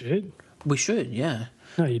 Bullshit. We should, yeah.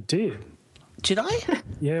 No, you did. Did I?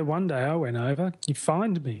 Yeah, one day I went over. You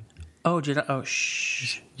fined me. Oh, did I? Oh,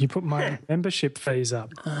 shh. You put my membership fees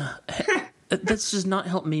up. This does not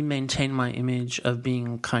help me maintain my image of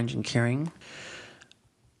being kind and caring.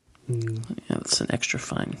 Yeah, that's an extra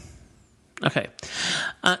fine. Okay.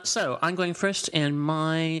 So I'm going first, and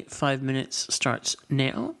my 5 minutes starts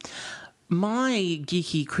now. My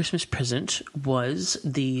geeky Christmas present was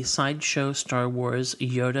the Sideshow Star Wars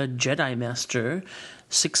Yoda Jedi Master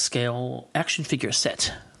 6-scale action figure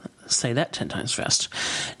set. Say that 10 times fast.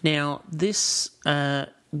 Now, this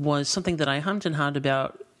was something that I hummed and hawed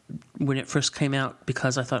about when it first came out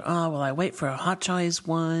because I thought, oh, well, I wait for a Hot Toys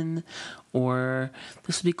one, or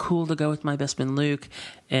this would be cool to go with my best man Luke.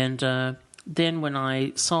 And then when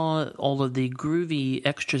I saw all of the groovy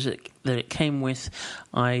extras that it came with,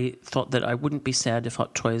 I thought that I wouldn't be sad if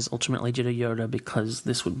Hot Toys ultimately did a Yoda because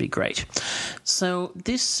this would be great. So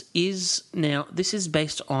this is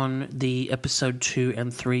based on the episode 2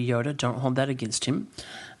 and 3 Yoda. Don't hold that against him.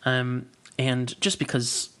 And just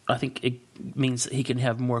because I think it means that he can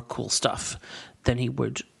have more cool stuff than he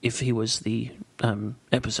would if he was the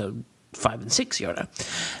episode 5 and 6 Yoda.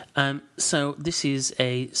 So this is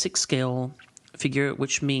a 6-scale figure,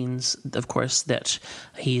 which means, of course, that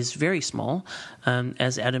he is very small.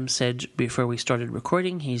 As Adam said before we started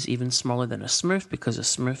recording, he's even smaller than a Smurf because a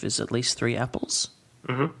Smurf is at least 3 apples.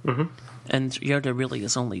 And Yoda really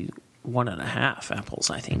is only 1.5 apples,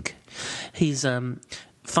 I think. He's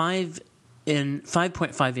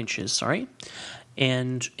 5.5 inches, sorry.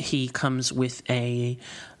 And he comes with a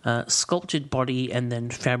sculpted body and then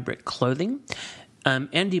fabric clothing.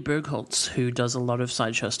 Andy Bergholtz, who does a lot of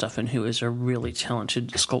Sideshow stuff and who is a really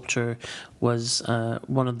talented sculptor, was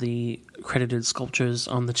one of the credited sculptors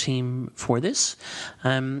on the team for this.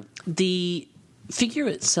 The figure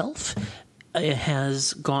itself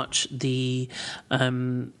has got the,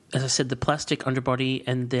 as I said, the plastic underbody,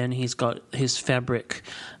 and then he's got his fabric,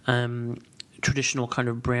 traditional kind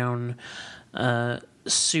of brown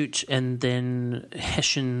suit, and then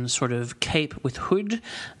Hessian sort of cape with hood,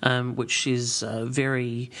 which is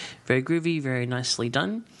very, very groovy, very nicely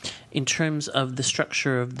done. In terms of the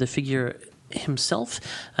structure of the figure himself,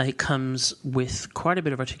 it comes with quite a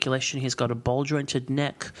bit of articulation. He's got a ball-jointed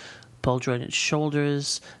neck, ball-jointed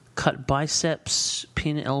shoulders, cut biceps,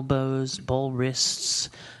 pin elbows, ball wrists,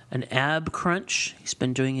 an ab crunch. He's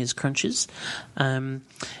been doing his crunches.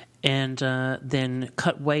 And then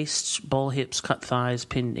cut waist, ball hips, cut thighs,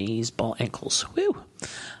 pin knees, ball ankles. Woo!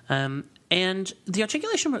 And the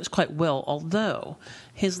articulation works quite well, although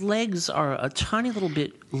his legs are a tiny little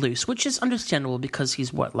bit loose, which is understandable because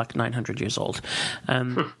he's, like 900 years old.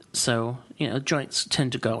 So, joints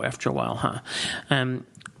tend to go after a while, huh?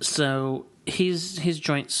 So his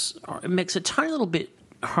joints it makes a tiny little bit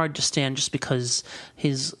hard to stand just because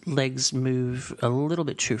his legs move a little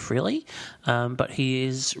bit too freely, but he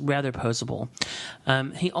is rather posable.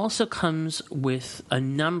 He also comes with a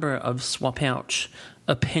number of swap-out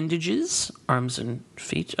appendages, arms and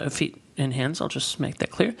feet and hands, I'll just make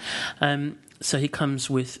that clear. So he comes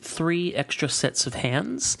with 3 extra sets of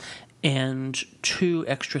hands and 2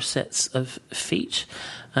 extra sets of feet.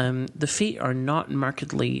 The feet are not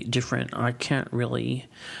markedly different. I can't really...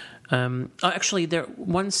 actually,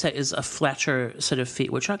 one set is a flatter set of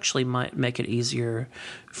feet, which actually might make it easier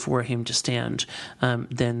for him to stand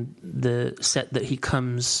than the set that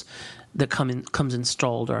comes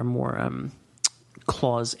installed are more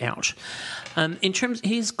claws out.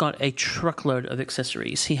 He's got a truckload of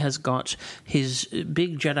accessories. He has got his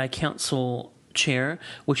big Jedi Council chair,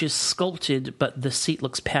 which is sculpted, but the seat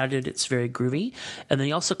looks padded. It's very groovy. And then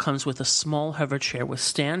he also comes with a small hover chair with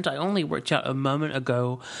stand. I only worked out a moment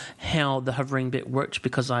ago how the hovering bit worked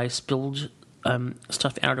because I spilled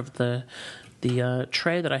stuff out of the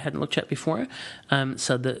tray that I hadn't looked at before.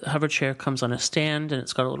 So the hover chair comes on a stand, and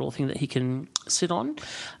it's got a little thing that he can sit on.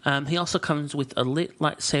 He also comes with a lit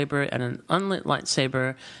lightsaber and an unlit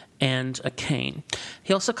lightsaber and a cane.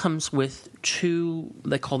 He also comes with two,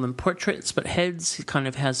 they call them portraits, but heads. He kind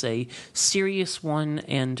of has a serious one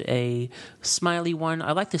and a smiley one.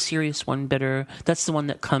 I like the serious one better. That's the one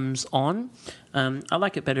that comes on. I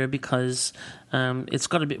like it better because it's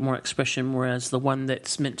got a bit more expression, whereas the one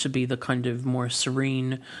that's meant to be the kind of more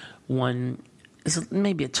serene one is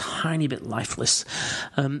maybe a tiny bit lifeless.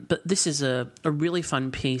 But this is a really fun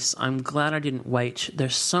piece. I'm glad I didn't wait.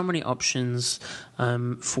 There's so many options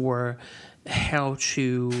for how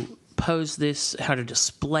to pose this, how to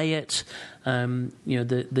display it.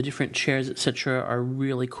 The different chairs, etc., are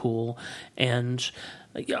really cool. And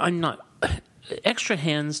I'm not... Extra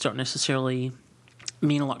hands don't necessarily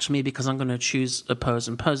mean a lot to me because I'm going to choose a pose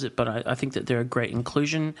and pose it, but I think that they're a great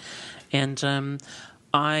inclusion. And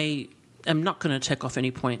I am not going to take off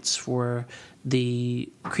any points for the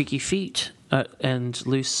creaky feet and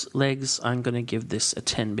loose legs. I'm going to give this a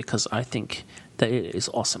 10 because I think that it is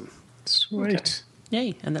awesome. Sweet. Okay.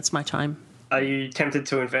 Yay, and that's my time. Are you tempted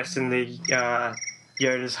to invest in the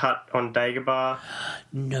Yoda's hut on Dagobah?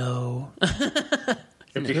 No.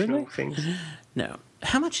 Additional things? No.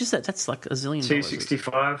 How much is that? That's like $1 zillion.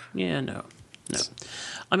 $265. Yeah, no.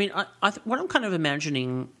 I mean, what I'm kind of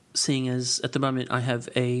imagining seeing is at the moment I have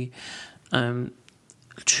a set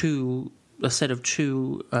of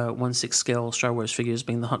two 1/6 scale Star Wars figures,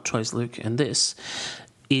 being the Hot Toys Luke and this,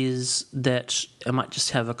 is that I might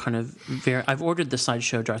just have a kind of I've ordered the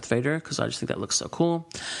Sideshow Darth Vader because I just think that looks so cool,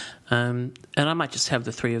 and I might just have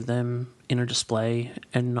the three of them in a display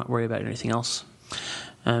and not worry about anything else.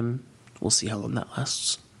 We'll see how long that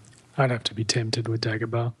lasts. I'd have to be tempted with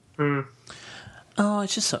Dagobah. Oh,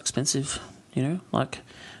 it's just so expensive, like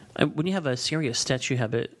when you have a serious statue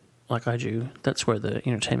habit like I do, that's where the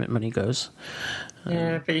entertainment money goes.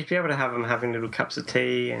 Yeah, but you'd be able to have them having little cups of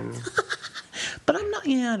tea and... But I'm not...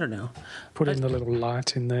 Yeah, I don't know. Put in the little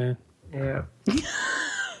light in there. Yeah.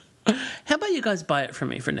 How about you guys buy it from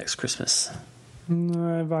me for next Christmas?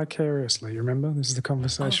 No, vicariously, remember? This is the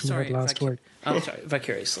conversation we had last week. Oh, sorry,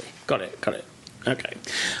 vicariously. Got it. Okay.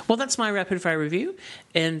 Well, that's my rapid-fire review.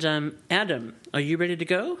 And, Adam, are you ready to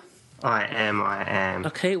go? I am.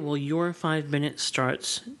 Okay, well, your 5 minutes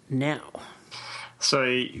starts now. So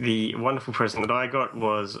the wonderful present that I got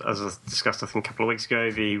was, as I discussed I think a couple of weeks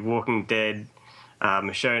ago, the Walking Dead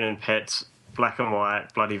Michonne and Pets Black and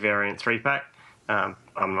White Bloody Variant 3-pack. I'm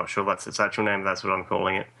not sure that's its actual name, but that's what I'm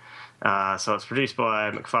calling it. So it's produced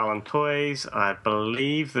by McFarlane Toys. I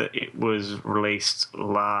believe that it was released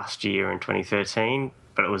last year in 2013,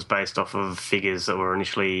 but it was based off of figures that were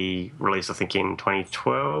initially released, I think, in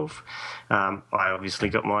 2012. I obviously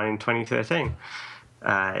got mine in 2013.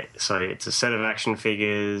 So it's a set of action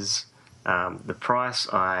figures. The price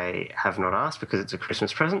I have not asked because it's a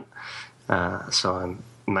Christmas present. So I'm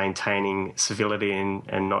maintaining civility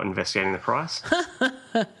and not investigating the price.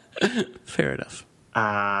 Fair enough.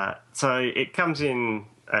 So it comes in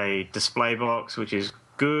a display box, which is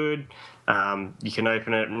good. You can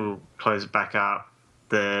open it and close it back up.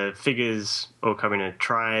 The figures all come in a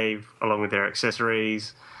tray along with their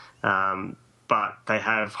accessories. But they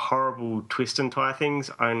have horrible twist and tie things,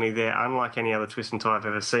 only they're unlike any other twist and tie I've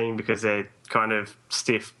ever seen because they're kind of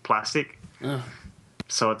stiff plastic.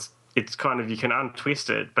 So it's kind of, you can untwist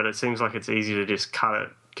it, but it seems like it's easy to just cut it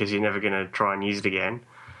because you're never going to try and use it again.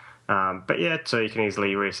 But yeah, so you can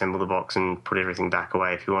easily reassemble the box and put everything back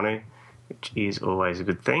away if you want to, which is always a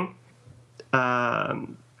good thing.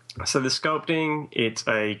 So the sculpting, it's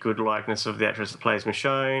a good likeness of the actress that plays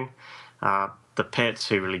Michonne. The pets,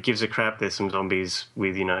 who really gives a crap? There's some zombies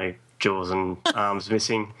with, jaws and arms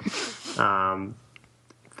missing. The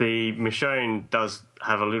Michonne does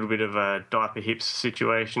have a little bit of a diaper hips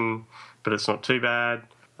situation, but it's not too bad.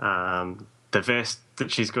 The vest that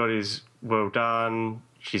she's got is well done.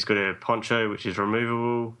 She's got a poncho, which is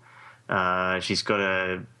removable. She's got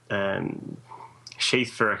a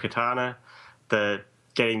sheath for a katana.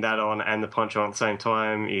 Getting that on and the poncho at the same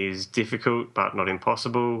time is difficult, but not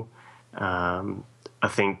impossible. I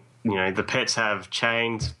think, the pets have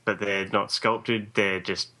chains, but they're not sculpted. They're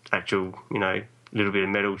just actual, little bit of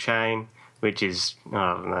metal chain, which is,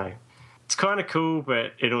 I don't know. It's kind of cool,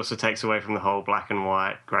 but it also takes away from the whole black and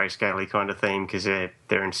white, grayscale-y kind of theme because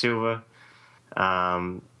they're in silver.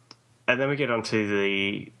 And And then we get on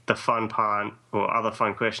to the fun part, or other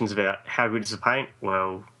fun questions about how good is the paint.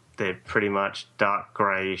 Well, they're pretty much dark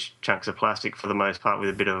greyish chunks of plastic for the most part, with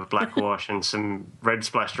a bit of black wash and some red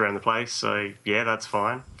splashed around the place. So, yeah, that's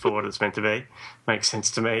fine for what it's meant to be. Makes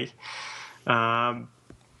sense to me. The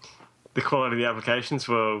quality of the applications,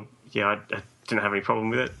 well, yeah, I didn't have any problem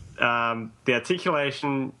with it. The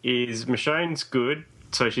articulation is, Michonne's good.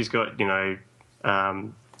 So she's got,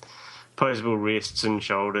 posable wrists and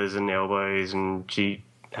shoulders and elbows, and she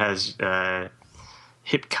has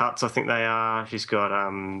hip cuts, I think they are. She's got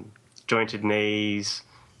jointed knees,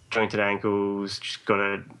 jointed ankles. She's got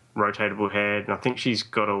a rotatable head, and I think she's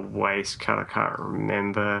got a waist cut. I can't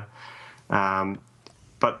remember.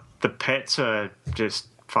 But the pets are just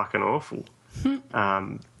fucking awful.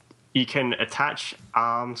 You can attach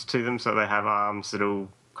arms to them, so they have arms that'll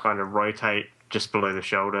kind of rotate just below the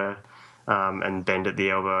shoulder and bend at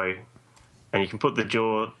the elbow. And you can put their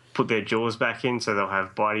jaws back in, so they'll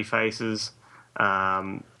have bitey faces.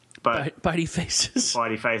 Bitey faces.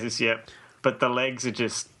 Bitey faces, yep. But the legs are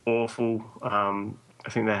just awful. I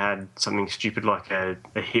think they had something stupid like a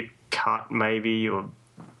hip cut, maybe, or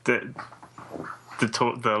the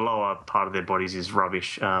lower part of their bodies is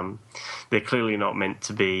rubbish. They're clearly not meant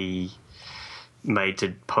to be made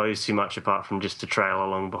to pose too much, apart from just to trail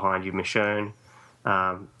along behind you, Michonne.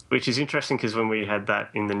 Which is interesting, because when we had that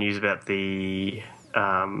in the news about the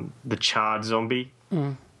charred zombie,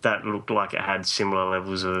 that looked like it had similar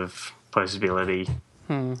levels of posability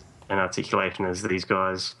and articulation as these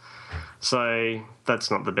guys. So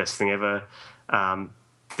that's not the best thing ever.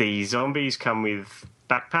 The zombies come with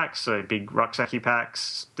backpacks, so big rucksacky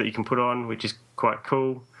packs that you can put on, which is quite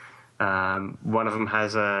cool. One of them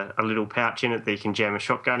has a little pouch in it that you can jam a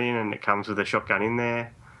shotgun in, and it comes with a shotgun in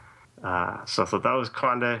there. So I thought that was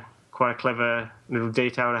quite a clever little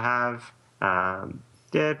detail to have.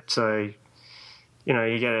 So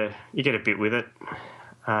you get a bit with it.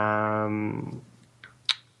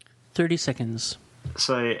 30 seconds.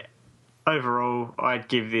 So overall, I'd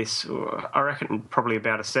give this, I reckon, probably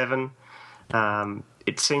about a 7.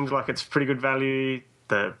 It seems like it's pretty good value.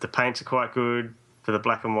 The paints are quite good for the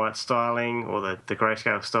black and white styling, or the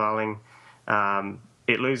grayscale styling.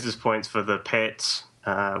 It loses points for the pets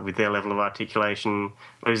with their level of articulation,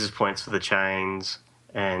 loses points for the chains,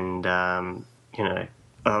 and otherwise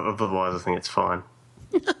I think it's fine.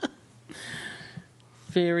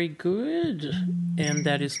 Very good. And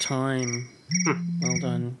that is time. Well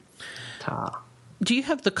done. Do you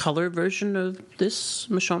have the colour version of this,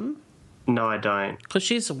 Michonne? No, I don't. Because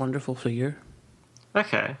she's a wonderful figure.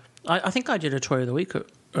 Okay. I think I did a Toy of the Week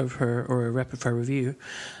of her, or a rep of her review.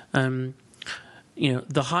 For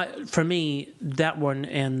me, that one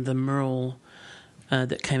and the Merle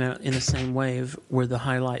that came out in the same wave were the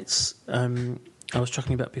highlights I was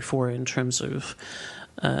talking about before, in terms of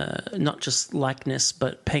not just likeness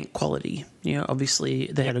but paint quality. Obviously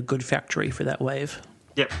they had a good factory for that wave.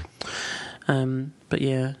 Yep. But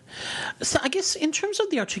yeah, so I guess in terms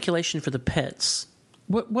of the articulation for the pets,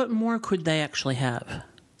 what more could they actually have?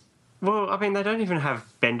 Well, I mean, they don't even have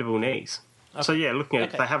bendable knees. Okay. So yeah, looking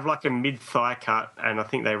at it, they have like a mid-thigh cut, and I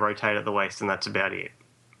think they rotate at the waist, and that's about it.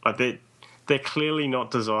 Like they're clearly not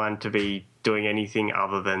designed to be doing anything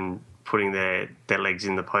other than putting their legs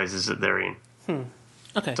in the poses that they're in.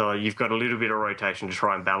 Okay. So you've got a little bit of rotation to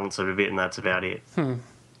try and balance it a bit, and that's about it.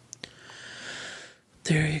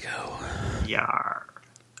 There you go. Yeah.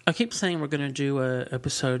 I keep saying we're going to do an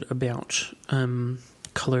episode about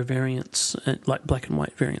colour variants, like black and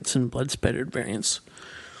white variants and blood spattered variants.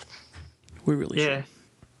 We really should.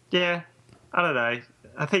 Yeah. I don't know.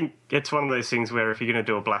 I think it's one of those things where if you're going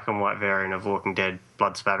to do a black and white variant of Walking Dead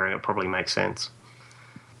blood spattering, it probably makes sense.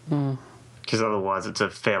 Because otherwise it's a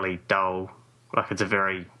fairly dull, like it's a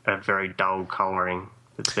very dull colouring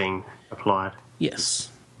that's being applied. Yes.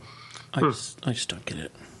 I just don't get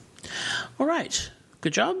it. All right.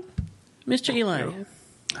 Good job. Mr. Eli.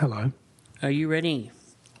 Hello. Are you ready?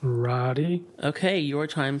 Righty. Okay, your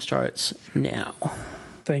time starts now.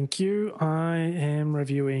 Thank you. I am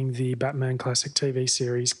reviewing the Batman Classic TV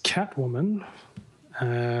series Catwoman,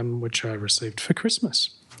 which I received for Christmas.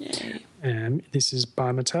 Yay. This is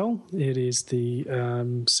by Mattel. It is the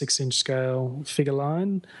 6-inch scale figure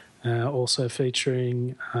line, also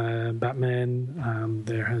featuring Batman.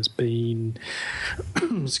 There has been,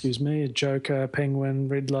 a Joker, Penguin,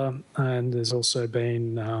 Riddler, and there's also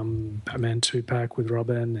been Batman 2-pack with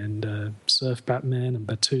Robin, and Surf Batman and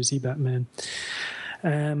Batusi Batman.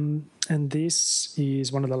 And this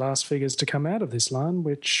is one of the last figures to come out of this line,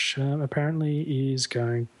 which apparently is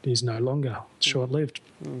no longer short-lived.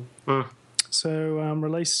 So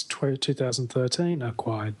released 2013,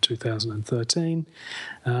 acquired 2013.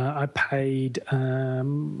 I paid,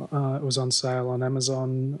 it was on sale on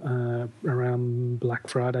Amazon around Black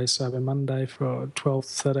Friday, Cyber Monday for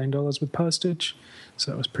 $12, $13 with postage.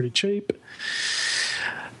 So it was pretty cheap.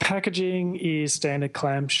 Packaging is standard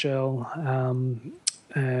clamshell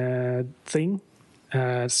thing.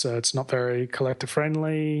 So it's not very collector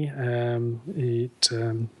friendly. It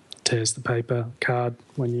tears the paper card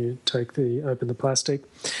when you open the plastic,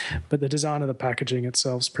 but the design of the packaging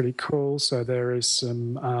itself is pretty cool. So there is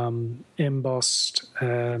some embossed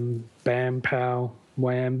BAM POW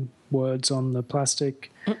WHAM words on the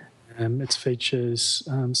plastic. It features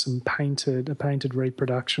a painted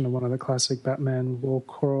reproduction of one of the classic Batman wall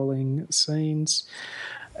crawling scenes.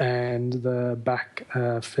 And the back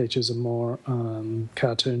features a more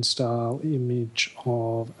cartoon-style image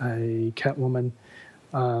of a Catwoman,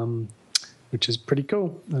 which is pretty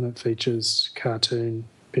cool. And it features cartoon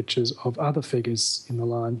pictures of other figures in the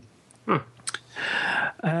line.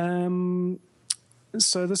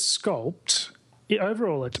 So the sculpt,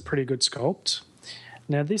 overall it's a pretty good sculpt.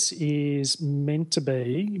 Now this is meant to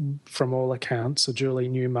be, from all accounts, a Julie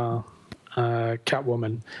Newmar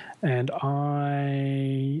Catwoman, and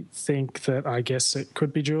I think that I guess it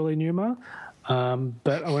could be Julie Newmar,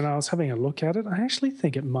 but when I was having a look at it, I actually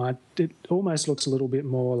think it almost looks a little bit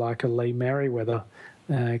more like a Lee Merriweather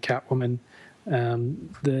Catwoman.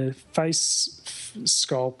 The face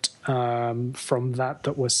sculpt from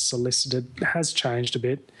that was solicited has changed a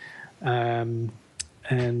bit, and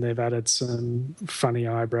they've added some funny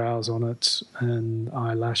eyebrows on it, and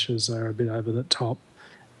eyelashes are a bit over the top.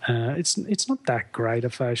 It's not that great a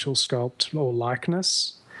facial sculpt or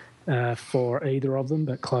likeness for either of them,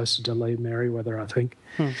 but closer to Lee Merriweather, I think.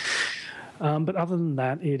 But other than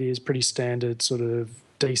that, it is pretty standard sort of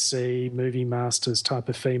DC Movie Masters type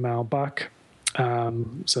of female buck.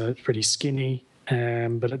 So it's pretty skinny,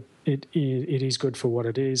 but it is good for what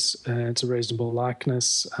it is. It's a reasonable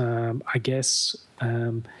likeness, I guess.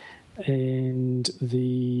 And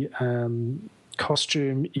the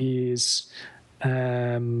costume is...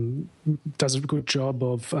 does a good job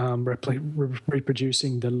of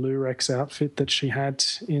reproducing the Lurex outfit that she had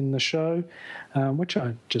in the show, which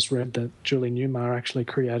I just read that Julie Newmar actually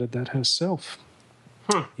created that herself.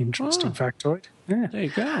 Interesting factoid. Yeah. There you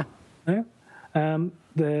go. Yeah.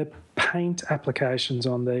 The paint applications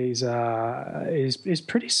on these is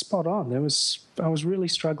pretty spot on. I was really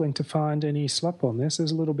struggling to find any slop on this.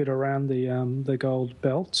 There's a little bit around the gold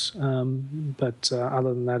belt, but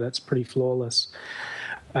other than that, it's pretty flawless.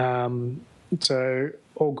 So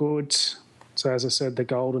all good. So as I said, the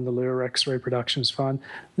gold and the Lurex reproduction is fine.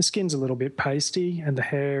 The skin's a little bit pasty, and the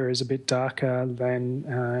hair is a bit darker than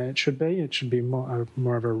it should be. It should be more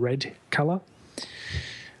of a red colour.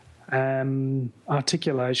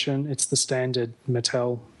 Articulation, it's the standard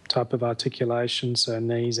Mattel type of articulation, so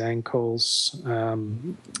knees, ankles.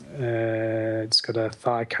 It's got a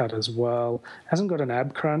thigh cut as well. Hasn't got an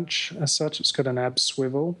ab crunch as such. It's got an ab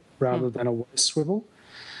swivel rather than a waist swivel.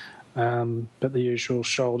 But the usual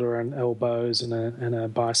shoulder and elbows and a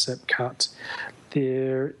bicep cut.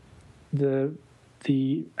 The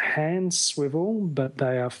hands swivel, but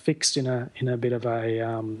they are fixed in a bit of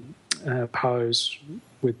a pose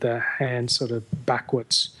with the hands sort of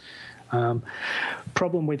backwards.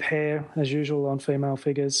 Problem with hair, as usual on female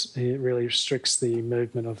figures, it really restricts the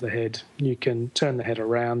movement of the head. You can turn the head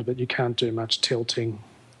around, but you can't do much tilting.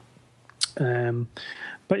 But,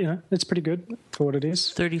 it's pretty good for what it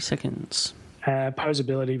is. 30 seconds.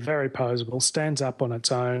 Posability, very posable, stands up on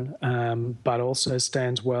its own, but also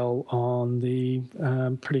stands well on the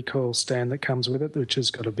pretty cool stand that comes with it, which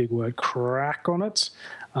has got a big word crack on it.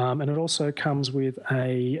 And it also comes with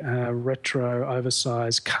a retro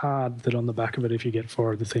oversized card that on the back of it, if you get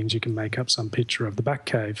 4 of the things, you can make up some picture of the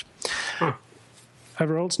Batcave.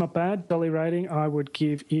 Overall, it's not bad. Dolly rating, I would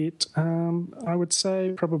give it, I would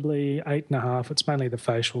say probably 8.5. It's mainly the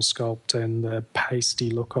facial sculpt and the pasty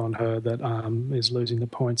look on her that is losing the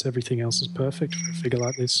points. Everything else is perfect for a figure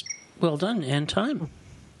like this. Well done, and time.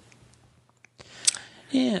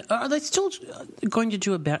 Yeah. Are they still going to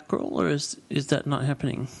do a Batgirl, or is that not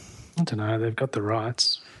happening? I don't know. They've got the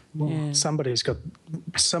rights. Well, yeah. Somebody's got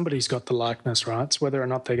the likeness rights. Whether or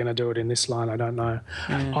not they're going to do it in this line, I don't know.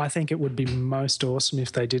 Yeah. I think it would be most awesome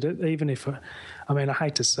if they did it, even if, I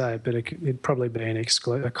hate to say it, but it'd probably be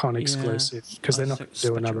a con exclusive because they're not going to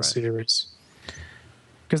do another series.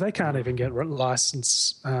 Because they can't even get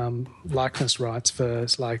license likeness rights for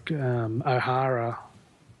like O'Hara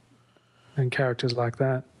and characters like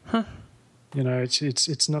that. Huh.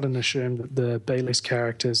 It's not an assume that the B-list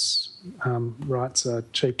characters' rights are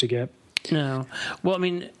cheap to get. No. Well, I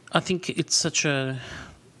mean, I think it's such a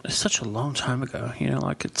long time ago, you know,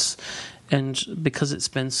 like and because it's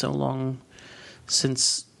been so long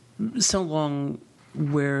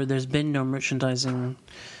where there's been no merchandising,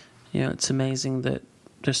 you know, it's amazing that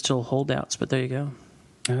there's still holdouts, but there you go.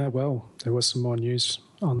 Well, there was some more news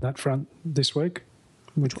on that front this week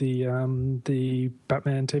with the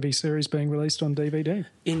Batman TV series being released on DVD.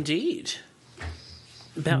 Indeed.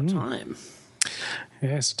 About time.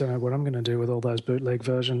 Yes, don't know what I'm going to do with all those bootleg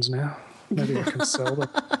versions now. Maybe I can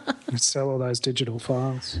sell all those digital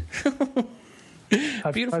files.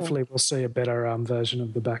 Hopefully we'll see a better version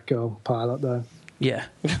of the Batgirl pilot, though. Yeah,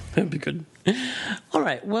 that'd be good. All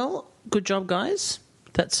right, well, good job, guys.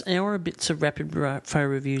 That's our bits of rapid fire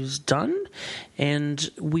reviews done, and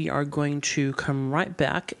we are going to come right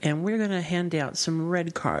back, and we're going to hand out some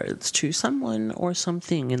red cards to someone or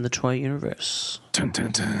something in the toy universe. Dun,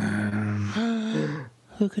 dun, dun.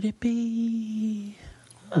 Who could it be?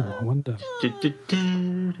 Oh, I wonder.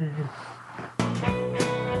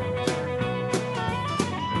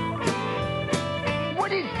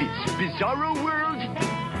 What is this, Bizarro World?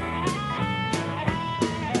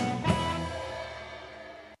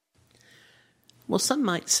 Well, some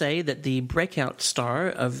might say that the breakout star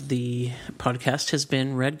of the podcast has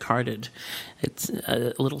been red carded. It's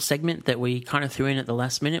a little segment that we kind of threw in at the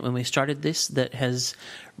last minute when we started this that has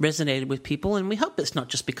resonated with people, and we hope it's not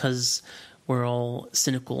just because we're all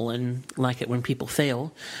cynical and like it when people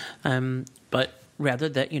fail, but rather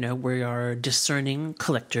that, you know, we are discerning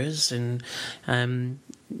collectors and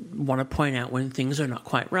want to point out when things are not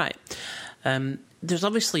quite right. There's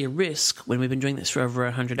obviously a risk when we've been doing this for over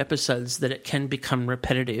 100 episodes that it can become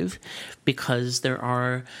repetitive because there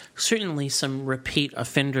are certainly some repeat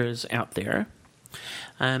offenders out there.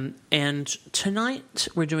 And tonight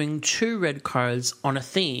we're doing 2 red cards on a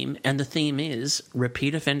theme, and the theme is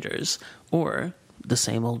repeat offenders or the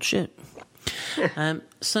same old shit.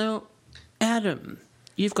 So, Adam,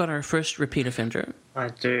 you've got our first repeat offender. I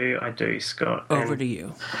do, Scott. Over to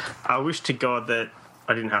you. I wish to God that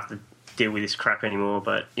I didn't have to deal with this crap anymore,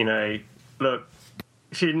 but, you know, look,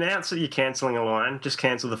 if you announce that you're cancelling a line, just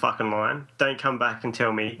cancel the fucking line. Don't come back and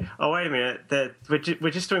tell me, oh, wait a minute,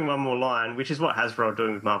 we're just doing one more line, which is what Hasbro are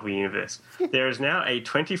doing with Marvel Universe. There is now a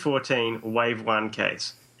 2014 Wave 1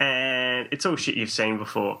 case, and it's all shit you've seen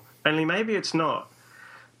before. Only maybe it's not.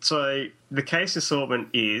 So the case assortment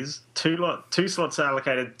is two slots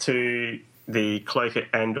allocated to the Cloak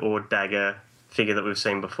and or Dagger figure that we've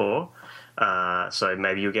seen before. So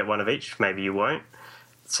maybe you'll get one of each, maybe you won't.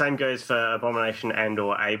 Same goes for Abomination and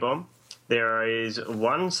or A-Bomb. There is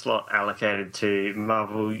one slot allocated to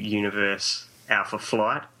Marvel Universe Alpha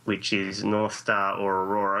Flight, which is North Star or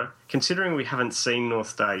Aurora. Considering we haven't seen North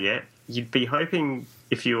Star yet, you'd be hoping,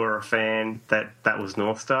 if you were a fan, that was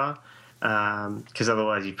North Star, because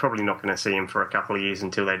otherwise you're probably not going to see him for a couple of years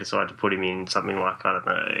until they decide to put him in something like, I don't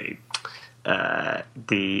know,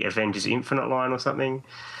 the Avengers Infinite line or something.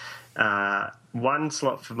 One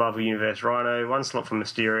slot for Marvel Universe Rhino, one slot for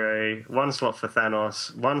Mysterio, one slot for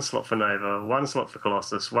Thanos, one slot for Nova, one slot for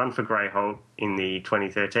Colossus, one for Grey Hulk in the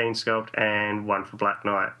 2013 sculpt, and one for Black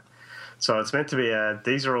Knight. So it's meant to be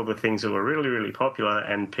these are all the things that were really, really popular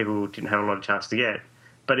and people didn't have a lot of chance to get.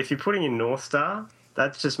 But if you're putting in North Star,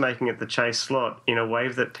 that's just making it the chase slot in a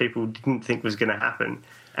wave that people didn't think was going to happen,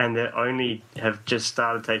 and they only have just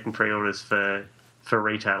started taking pre-orders for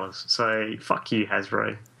retailers. So fuck you,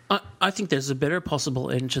 Hasbro. I think there's a better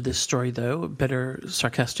possible end to this story, though, better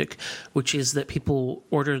sarcastic, which is that people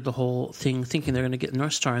ordered the whole thing thinking they're going to get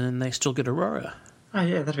North Star and then they still get Aurora. Oh,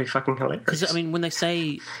 yeah, that'd be fucking hilarious. Because, I mean, when they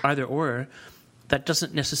say either or, that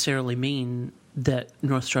doesn't necessarily mean that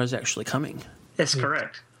North Star is actually coming. Yes,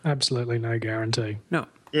 correct. Absolutely no guarantee. No.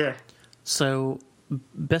 Yeah. So,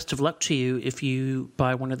 best of luck to you if you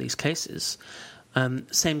buy one of these cases.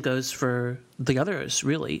 Same goes for the others,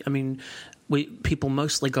 really. I mean, people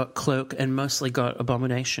mostly got Cloak and mostly got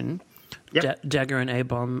Abomination. Yep. Dagger and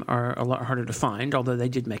A-Bomb are a lot harder to find, although they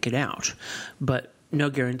did make it out. But no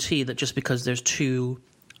guarantee that just because there's 2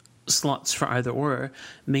 slots for either or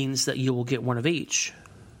means that you will get one of each.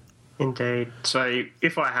 Indeed. So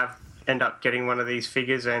if I end up getting one of these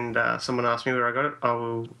figures and someone asks me where I got it, I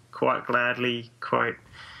will quite gladly quote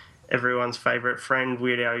everyone's favourite friend,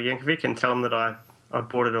 Weird Al Yankovic, and tell them that I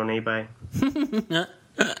bought it on eBay.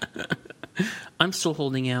 I'm still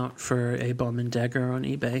holding out for A-Bomb and Dagger on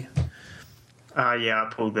eBay. Yeah, I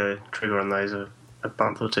pulled the trigger on those a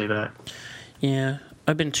month or 2 back. Yeah,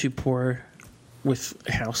 I've been too poor with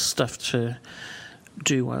house stuff to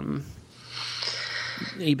do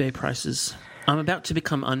eBay prices. I'm about to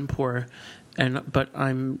become unpoor, but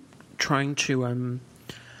I'm trying to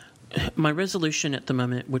my resolution at the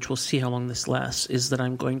moment, which we'll see how long this lasts, is that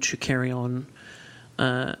I'm going to carry on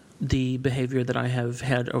the behavior that I have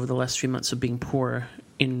had over the last few months of being poor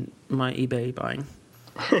in my eBay buying.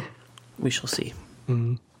 We shall see.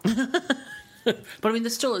 Mm. But I mean,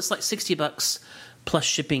 there's still, it's like $60 plus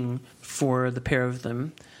shipping for the pair of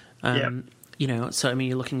them. You know, so I mean,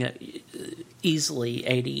 you're looking at easily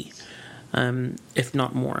 80, if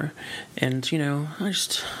not more. And you know,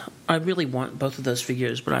 I really want both of those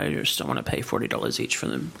figures, but I just don't want to pay $40 each for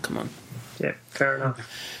them. Come on. Yeah, fair enough.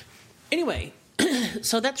 Anyway,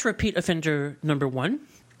 so that's repeat offender number 1.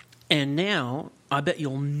 And now I bet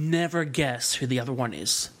you'll never guess who the other one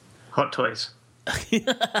is. Hot Toys.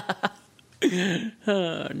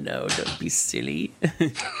 Oh no, don't be silly.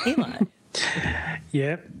 Eli.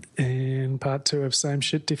 Yeah, and part 2 of Same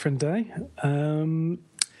Shit, Different Day.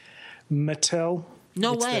 Mattel.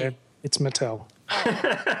 No way. It's Mattel.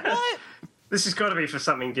 What? This has got to be for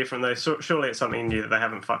something different, though. Surely it's something new that they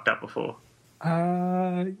haven't fucked up before.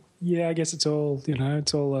 Yeah, I guess it's all, you know,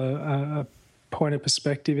 it's all a point of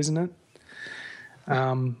perspective, isn't it?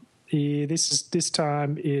 Yeah, this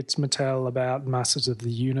time it's Mattel about Masters of the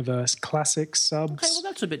Universe Classic subs. Okay, well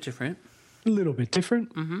that's a bit different. A little bit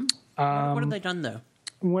different. Mm-hmm. What have they done though?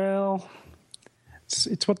 Well,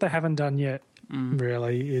 it's what they haven't done yet.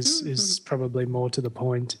 Really, is probably more to the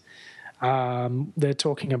point. They're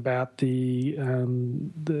talking about the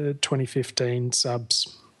 2015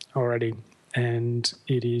 subs already, and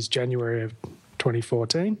it is January of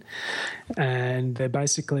 2014, and they're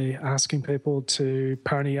basically asking people to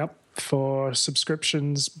pony up for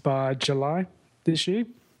subscriptions by July this year.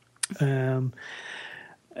 They're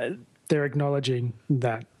acknowledging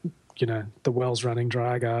that, you know, the well's running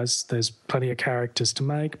dry, guys. There's plenty of characters to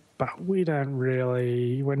make, but we're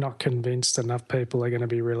not convinced enough people are going to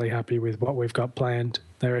be really happy with what we've got planned.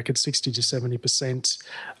 They reckon 60 to 70%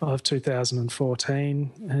 of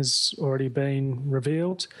 2014 has already been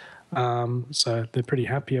revealed. So they're pretty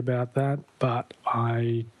happy about that, but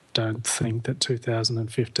I don't think that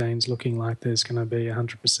 2015 is looking like there's going to be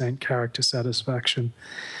 100% character satisfaction.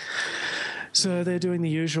 So they're doing the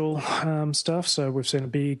usual stuff. So we've seen a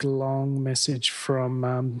big, long message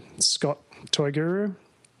from Scott Toy Guru,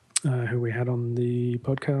 who we had on the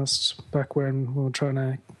podcast back when we were trying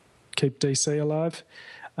to keep DC alive.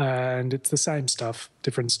 And it's the same stuff,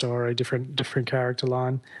 different story, different character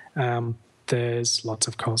line. There's lots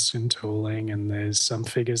of costume tooling, and there's some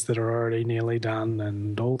figures that are already nearly done,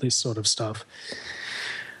 and all this sort of stuff.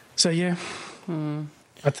 So yeah,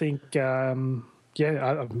 I think I've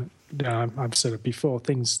said it before.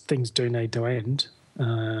 Things do need to end,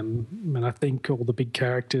 and I think all the big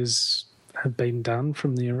characters have been done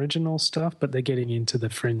from the original stuff, but they're getting into the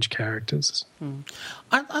fringe characters.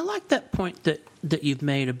 I like that point that you've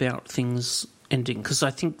made about things ending, because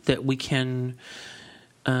I think that we can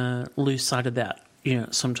lose sight of that, you know,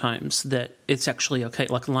 sometimes, that it's actually okay,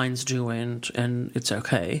 like lines do end and it's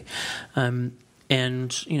okay.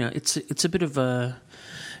 And, you know, it's a bit of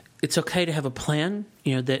it's okay to have a plan,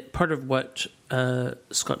 you know, that part of what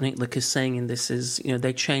Scott Neatlick is saying in this is, you know,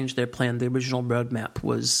 they changed their plan. The original roadmap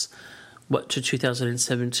was, to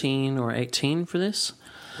 2017 or 18 for this?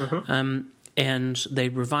 Mm-hmm. And they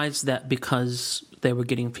revised that because they were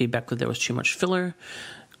getting feedback that there was too much filler.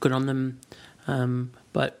 Good on them.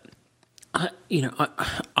 But I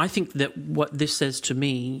think that what this says to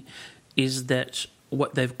me is that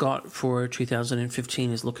what they've got for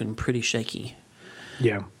 2015 is looking pretty shaky.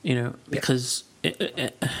 Yeah. You know, because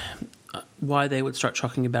why they would start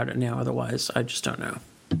talking about it now otherwise, I just don't know.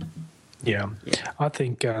 Yeah. I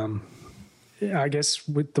think, I guess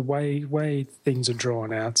with the way things are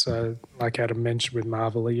drawn out, so like Adam mentioned with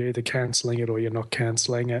Marvel, you're either cancelling it or you're not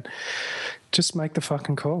cancelling it. Just make the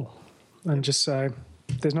fucking call and just say,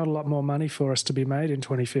 there's not a lot more money for us to be made in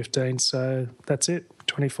 2015, so that's it.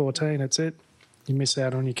 2014, that's it. You miss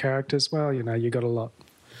out on your characters, well, you know, you got a lot.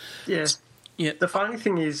 Yeah. Yeah. The funny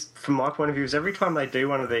thing is, from my point of view, is every time they do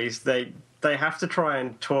one of these, they have to try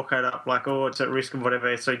and talk it up like, oh, it's at risk of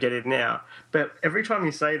whatever, so get it now. But every time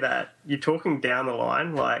you say that, you're talking down the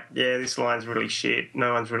line, like, yeah, this line's really shit.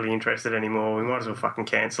 No one's really interested anymore. We might as well fucking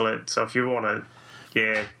cancel it. So if you want to,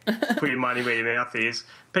 put your money where your mouth is.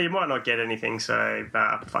 But you might not get anything, so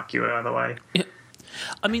fuck you either way. Yeah.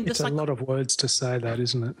 I mean, it's a lot of words to say that,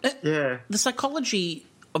 isn't it? Yeah. The psychology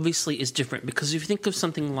obviously is different, because if you think of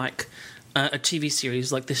something like a TV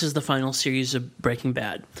series, like this is the final series of Breaking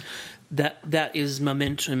Bad, that is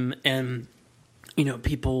momentum, and you know,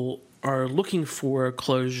 people are looking for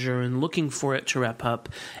closure and looking for it to wrap up,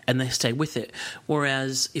 and they stay with it.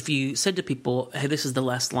 Whereas if you said to people, hey, this is the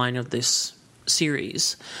last line of this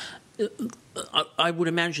series, I would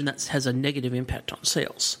imagine that has a negative impact on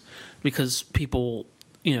sales because people,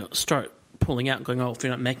 start pulling out and going, oh, if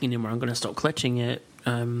you're not making anymore, I'm going to stop collecting it.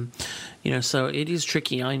 So it is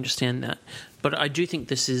tricky. I understand that. But I do think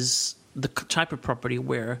this is the type of property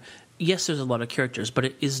where, yes, there's a lot of characters, but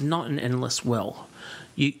it is not an endless well.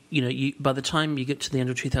 You by the time you get to the end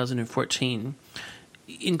of 2014,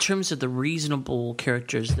 in terms of the reasonable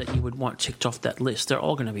characters that you would want ticked off that list, they're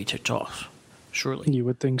all going to be ticked off, surely. You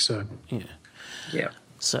would think so. Yeah. Yeah.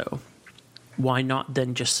 So why not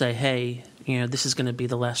then just say, hey, this is going to be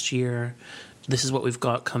the last year. This is what we've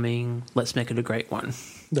got coming. Let's make it a great one.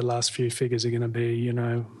 The last few figures are going to be,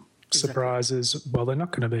 surprises. Exactly. Well, they're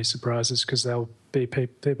not going to be surprises because they'll be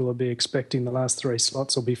people will be expecting the last 3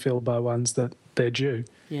 slots will be filled by ones that they're due.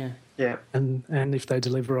 Yeah. Yeah. And if they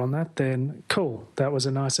deliver on that, then cool. That was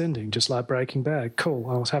a nice ending, just like Breaking Bad. Cool.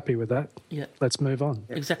 I was happy with that. Yeah. Let's move on.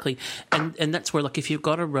 Exactly. And that's where, if you've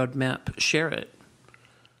got a roadmap, share it.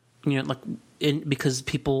 Because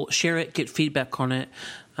people share it, get feedback on it.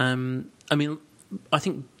 I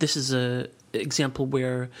think this is a example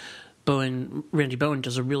where Randy Bowen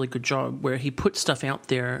does a really good job where he puts stuff out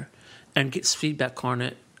there and gets feedback on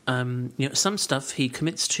it. Some stuff he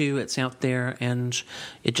commits to, it's out there and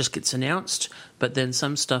it just gets announced, but then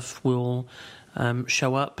some stuff will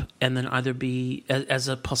show up and then either be as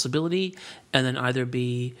a possibility and then either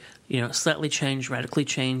be slightly changed, radically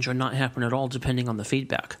changed, or not happen at all depending on the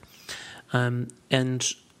feedback. And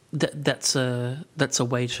that's a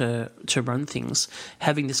way to run things.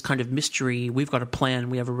 Having this kind of mystery, we've got a plan,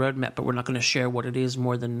 we have a roadmap, but we're not going to share what it is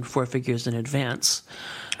more than 4 figures in advance.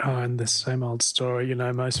 Oh, and the same old story,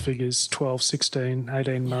 most figures 12, 16,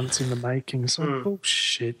 18 months in the making. So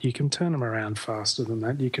bullshit, you can turn them around faster than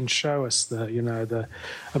that. You can show us the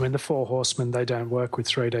 4 Horsemen, they don't work with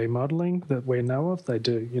 3D modelling that we know of. They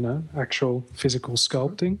do, actual physical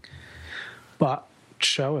sculpting. But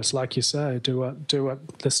show us, like you say, do what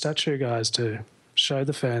the statue guys do. Show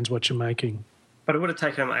the fans what you're making. But it would have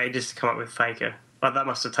taken them ages to come up with Faker. That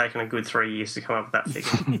must have taken a good 3 years to come up with that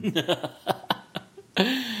figure.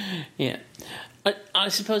 Yeah, I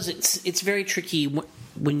suppose it's very tricky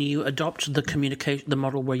when you adopt the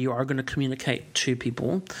model where you are going to communicate to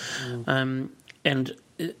people, and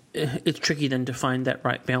it's tricky then to find that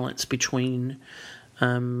right balance between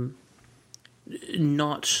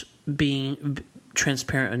not being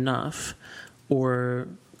transparent enough or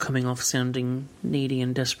coming off sounding needy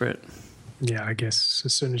and desperate. Yeah, I guess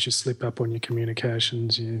as soon as you slip up on your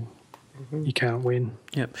communications, you can't win.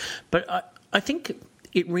 Yeah, but I think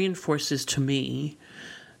it reinforces to me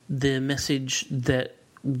the message that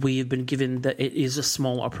we have been given that it is a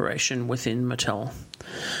small operation within Mattel.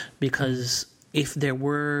 Because if there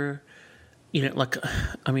were,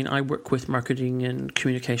 I work with marketing and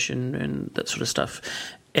communication and that sort of stuff,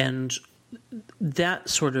 and that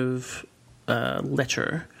sort of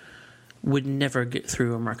letter would never get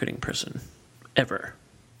through a marketing person, ever.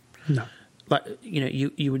 No.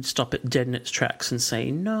 You would stop it dead in its tracks and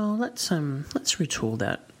say, no, let's retool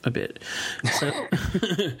that a bit.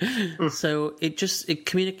 So, so it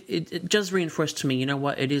does reinforce to me,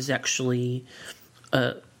 it is actually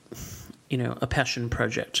a passion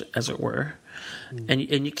project, as it were, and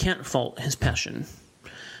you can't fault his passion,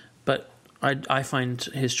 but I find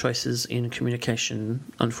his choices in communication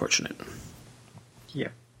unfortunate. Yeah.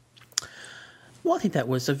 Well, I think that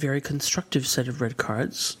was a very constructive set of red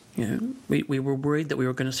cards. We were worried that we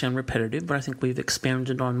were going to sound repetitive, but I think we've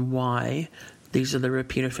expanded on why these are the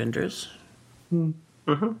repeat offenders.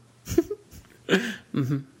 Mm-hmm.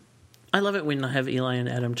 Mm-hmm. I love it when I have Eli and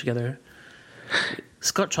Adam together.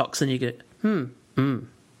 Scott talks and you get,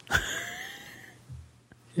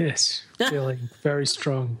 Yes, feeling very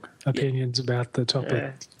strong opinions about the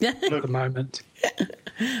topic at the moment.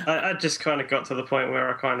 I just kind of got to the point where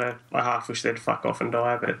I half wish they'd fuck off and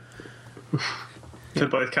die, but for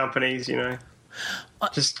both companies,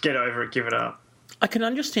 just get over it, give it up. I can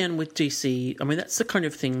understand with DC. I mean, that's the kind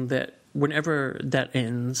of thing that whenever that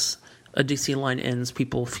ends, a DC line ends,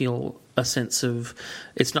 people feel a sense of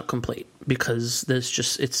it's not complete because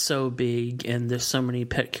it's so big and there's so many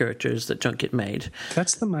pet characters that don't get made.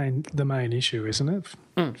 That's the main issue, isn't it?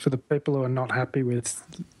 For the people who are not happy with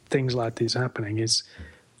things like this happening, is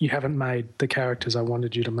you haven't made the characters I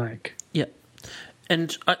wanted you to make. Yeah.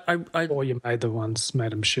 And or you made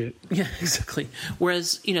them shit. Yeah, exactly.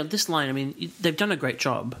 Whereas, this line, they've done a great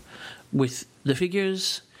job with the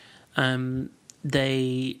figures.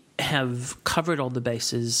 They have covered all the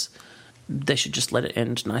bases. They should just let it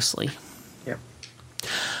end nicely. Yep.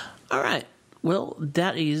 All right. Well,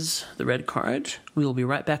 that is the red card. We will be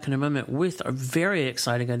right back in a moment with a very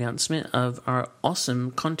exciting announcement of our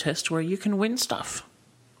awesome contest where you can win stuff.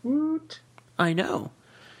 What? I know.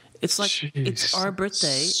 It's like, it's our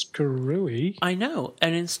birthday. Screwy. I know.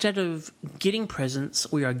 And instead of getting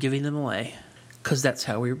presents, we are giving them away. Because that's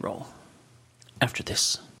how we roll. After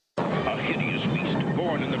this. A hideous beast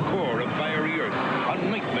born in the core of fiery Earth. A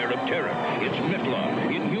nightmare of terror. It's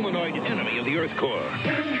Metla, inhumanoid enemy of the Earth core.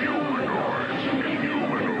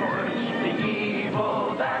 The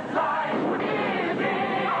evil that lies within.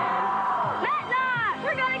 Metla!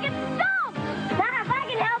 We're gonna get stumped! Not if I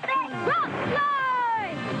can help it! Rock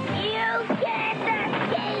slide! You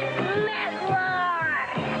can't escape Metla!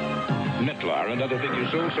 Metla and other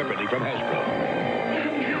figures sold separately from Hasbro.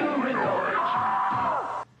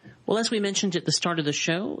 Well, as we mentioned at the start of the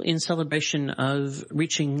show, in celebration of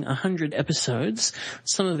reaching 100 episodes,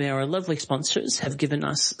 some of our lovely sponsors have given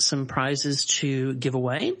us some prizes to give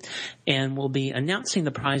away, and we'll be announcing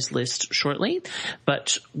the prize list shortly,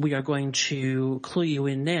 but we are going to clue you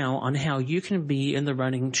in now on how you can be in the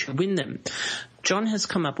running to win them. John has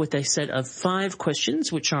come up with a set of 5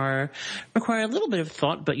 questions which require a little bit of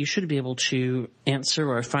thought, but you should be able to answer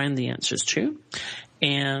or find the answers to.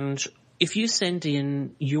 And if you send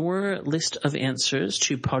in your list of answers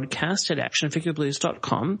to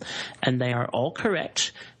podcast@actionfigureblues.com and they are all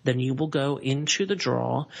correct, then you will go into the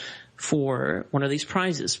draw for one of these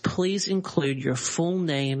prizes. Please include your full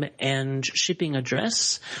name and shipping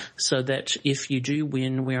address so that if you do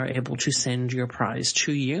win, we are able to send your prize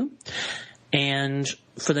to you. And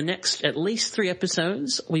for the next at least 3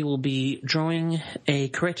 episodes, we will be drawing a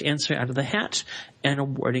correct answer out of the hat and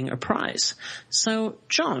awarding a prize. So,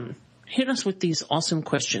 John, hit us with these awesome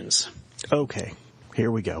questions. Okay,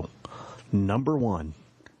 here we go. Number 1.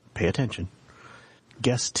 Pay attention.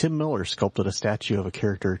 Guess Tim Miller sculpted a statue of a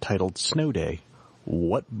character titled Snow Day.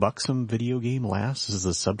 What buxom video game lass is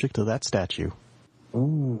the subject of that statue?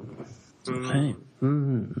 Ooh. Okay.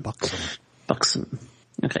 Buxom.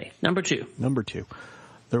 Okay, number 2. Number 2.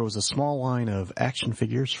 There was a small line of action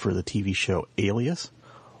figures for the TV show Alias.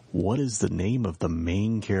 What is the name of the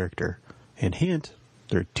main character? And hint,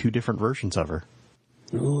 there are 2 different versions of her.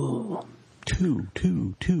 Ooh. Two.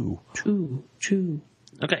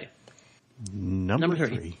 Okay. Number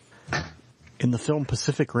 3. In the film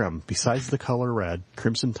Pacific Rim, besides the color red,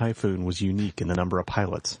 Crimson Typhoon was unique in the number of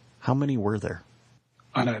pilots. How many were there?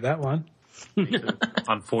 I know that one.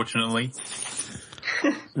 Unfortunately.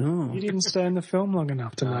 You didn't stay in the film long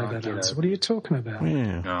enough to know that answer. What are you talking about?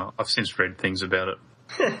 Yeah. No, I've since read things about it.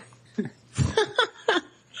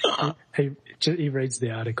 He reads the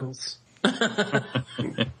articles.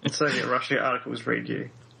 Soviet Russia articles read you.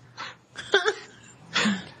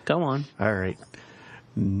 Go on. All right.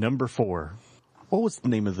 Number 4. What was the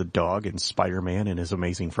name of the dog in Spider-Man and His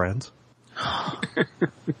Amazing Friends?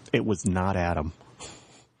 It was not Adam.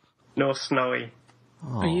 Nor Snowy.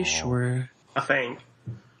 Are you sure? I think.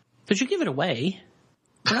 Did you give it away?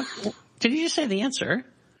 Did you just say the answer?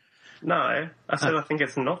 No, I said I think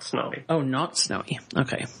it's not Snowy. Oh, not Snowy.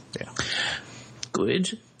 Okay. Yeah.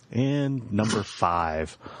 Good. And number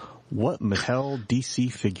 5. What Mattel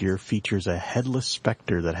DC figure features a headless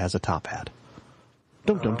specter that has a top hat?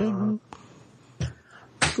 Dun, dun, dun.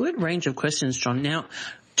 Good range of questions, John. Now,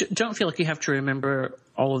 don't feel like you have to remember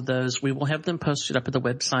all of those. We will have them posted up at the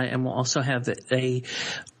website, and we'll also have a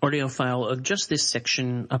audio file of just this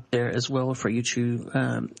section up there as well for you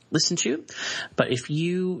to listen to. But if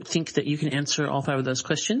you think that you can answer all 5 of those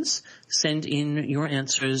questions, send in your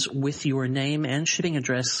answers with your name and shipping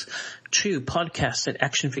address to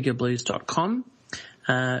podcast@actionfigureblues.com.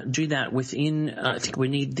 Do that within, I think we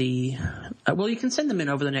need you can send them in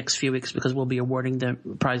over the next few weeks because we'll be awarding the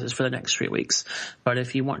prizes for the next 3 weeks. But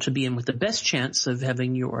if you want to be in with the best chance of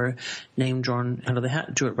having your name drawn out of the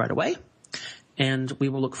hat, do it right away. And we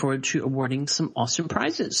will look forward to awarding some awesome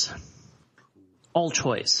prizes. All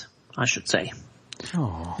toys, I should say.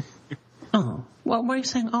 Oh. Oh. Well, why are you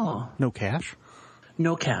saying oh? No cash?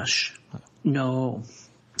 No cash. No.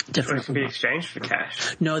 Definitely. It can be exchanged for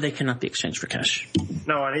cash. No, they cannot be exchanged for cash.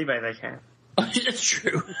 No, on eBay they can. Oh, that's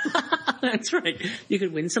true. That's right. You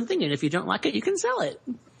could win something, and if you don't like it, you can sell it.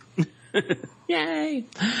 Yay.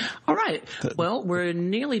 All right. Well, we're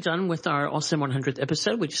nearly done with our awesome 100th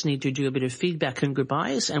episode. We just need to do a bit of feedback and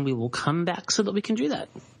goodbyes, and we will come back so that we can do that.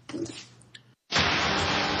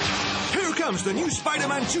 Here comes the new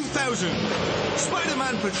Spider-Man 2000.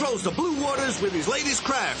 Spider-Man patrols the blue waters with his latest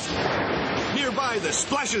craft. Nearby, the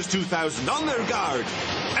Splashers 2000 on their guard.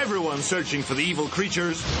 Everyone's searching for the evil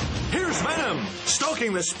creatures. Here's Venom,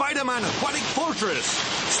 stalking the Spider-Man Aquatic Fortress.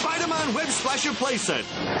 Spider-Man Web Splasher playset.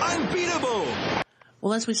 Unbeatable!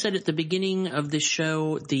 Well, as we said at the beginning of this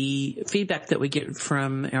show, the feedback that we get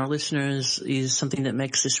from our listeners is something that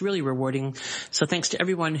makes this really rewarding. So thanks to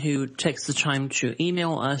everyone who takes the time to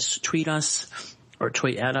email us, tweet us, or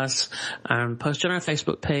tweet at us, post on our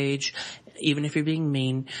Facebook page, even if you're being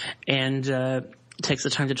mean, and takes the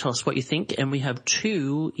time to tell us what you think. And we have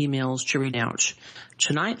 2 emails to read out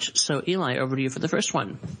tonight. So, Eli, over to you for the first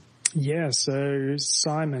one. Yeah, so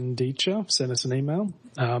Simon Deecher sent us an email.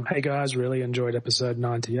 Hey guys, really enjoyed episode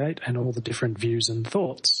 98 and all the different views and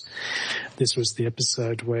thoughts. This was the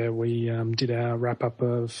episode where we did our wrap-up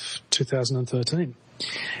of 2013.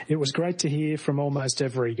 It was great to hear from almost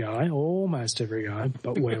every guy,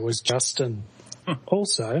 but where was Justin?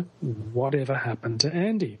 Also, whatever happened to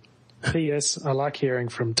Andy? P.S. I like hearing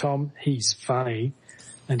from Tom. He's funny,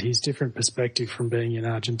 and his different perspective from being in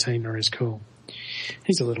Argentina is cool.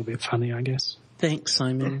 He's a little bit funny, I guess. Thanks,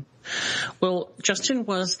 Simon. Well, Justin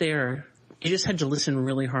was there. You just had to listen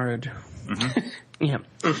really hard. Mm-hmm. Yeah.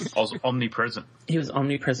 I was omnipresent. He was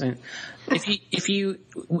omnipresent.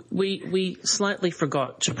 We slightly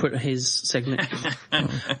forgot to put his segment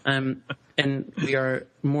in. And we are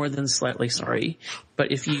more than slightly sorry.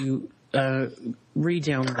 But if you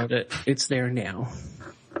re-download it, it's there now.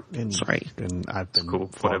 Sorry. And I've been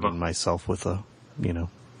flogging myself with a,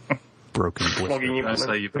 broken blister. I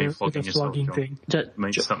say you've been flogging yourself, John. It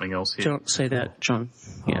means something else here. Don't say that, John.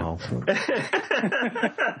 Yeah. Oh.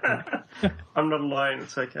 I'm not alone.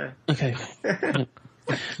 It's okay. Okay.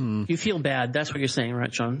 You feel bad. That's what you're saying,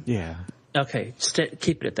 right, John? Yeah. Okay.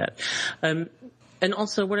 Keep it at that. And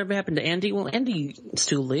also, whatever happened to Andy? Well, Andy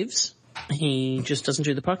still lives. He just doesn't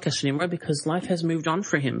do the podcast anymore because life has moved on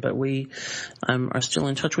for him. But we are still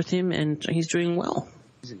in touch with him, and he's doing well.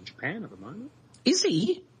 He's in Japan at the moment. Is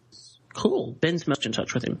he? Cool. Ben's most in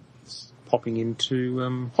touch with him. Popping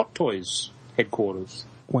into Hot Toys headquarters.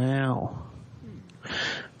 Wow.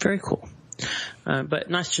 Very cool. But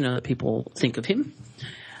nice to know that people think of him.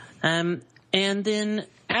 And then,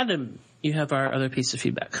 Adam, you have our other piece of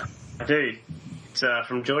feedback. I do. It's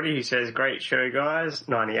from Geordie, who says, great show, guys,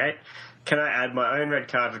 98. Can I add my own red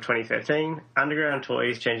card for 2013? Underground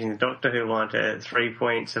Toys changing the Doctor Who line to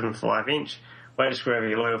 3.75 inch. Way to screw over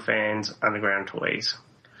your loyal fans, Underground Toys.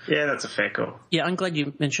 Yeah, that's a fair call. Yeah, I'm glad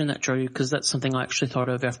you mentioned that, Jody, because that's something I actually thought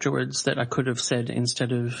of afterwards that I could have said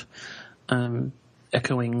instead of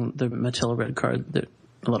echoing the Mattel red card that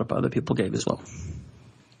a lot of other people gave as well.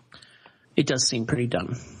 It does seem pretty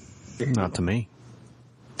dumb. Not to me.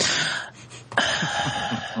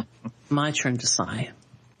 My turn to sigh.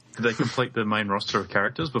 Did they complete the main roster of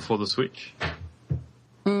characters before the switch?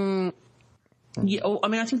 Yeah, I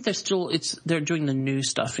mean, I think they're doing the new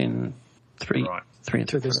stuff in 3 and 4.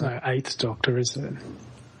 So there's no 8th Doctor, is there?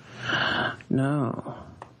 No.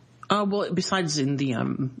 Oh, well, besides in the,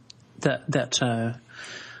 that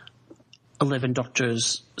 11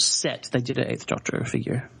 Doctors set, they did an 8th Doctor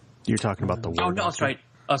figure. You're talking about the War Doctor? That's right.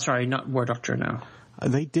 Oh, sorry, not War Doctor, no.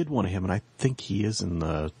 They did one of him, and I think he is in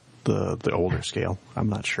the older scale. I'm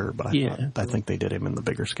not sure, but I think they did him in the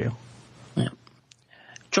bigger scale. Yeah.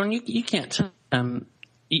 John, you can't,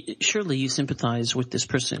 surely you sympathize with this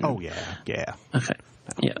person. Oh, yeah. Okay.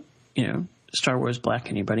 Yeah. Star Wars Black,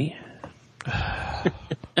 anybody?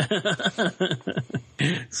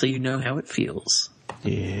 So you know how it feels.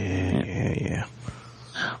 Yeah.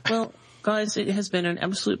 Well, guys, it has been an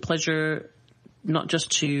absolute pleasure not just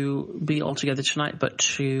to be all together tonight, but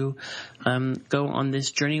to go on this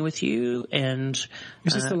journey with you. And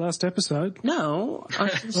is this the last episode? No. Oh,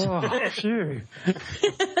 phew.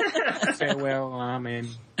 Farewell, amen.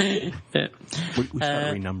 We start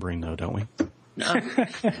renumbering, though, don't we?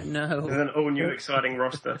 No. There's an all-new exciting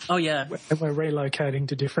roster. Oh, yeah. We're relocating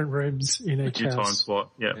to different rooms in each house. Time slot,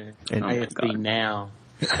 yeah. And AFB now.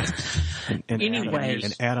 And anyway.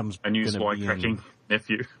 And Adam's a new spy tracking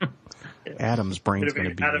nephew. Adam's brain's going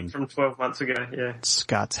to be Adam from 12 months ago, yeah.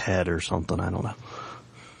 Scott's head or something, I don't know.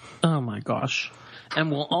 Oh my gosh.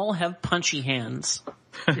 And we'll all have punchy hands.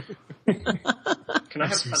 Can I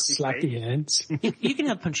have punchy slappy hands? You can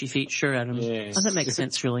have punchy feet, sure, Adam. Yes. That makes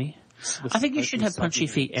sense, really. I think you should have punchy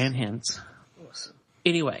feet and hands. Awesome.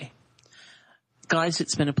 Anyway, guys,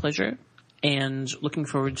 it's been a pleasure, and looking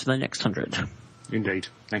forward to the next 100. Indeed.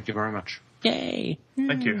 Thank you very much. Yay.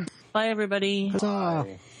 Thank you. Bye, everybody. Huzzah.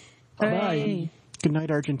 Bye. Good night,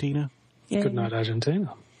 Argentina. Yay. Good night,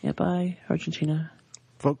 Argentina. Yeah, bye, Argentina.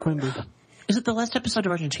 Vote Quimby. Is it the last episode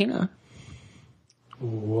of Argentina?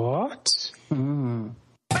 What? Mm.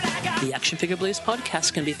 The Action Figure Blues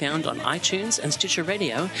podcast can be found on iTunes and Stitcher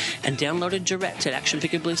Radio and downloaded direct at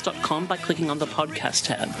actionfigureblues.com by clicking on the podcast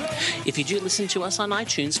tab. If you do listen to us on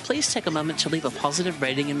iTunes, please take a moment to leave a positive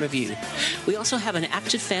rating and review. We also have an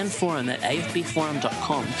active fan forum at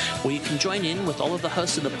afbforum.com where you can join in with all of the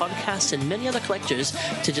hosts of the podcast and many other collectors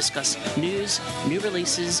to discuss news, new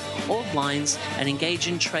releases, old lines, and engage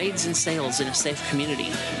in trades and sales in a safe community.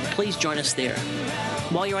 Please join us there.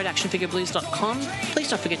 While you're at actionfigureblues.com, please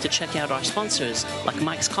don't forget to check out our sponsors like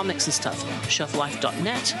Mike's Comics and Stuff,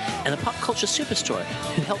 shelflife.net, and the Pop Culture Superstore,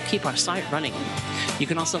 who help keep our site running. You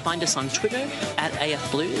can also find us on Twitter at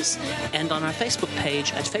AFBlues and on our Facebook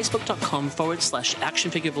page at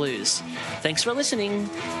facebook.com/actionfigureblues. Thanks for listening.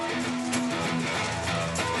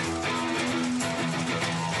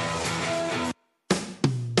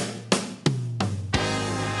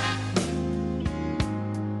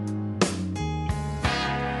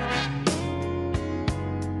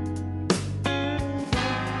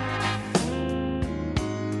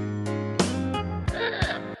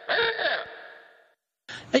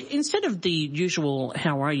 Instead of the usual,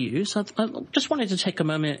 how are you? So I just wanted to take a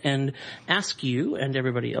moment and ask you and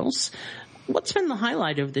everybody else, what's been the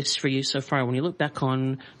highlight of this for you so far? When you look back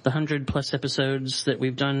on the 100+ episodes that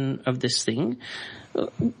we've done of this thing,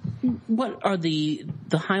 what are the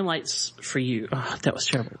highlights for you? Oh, that was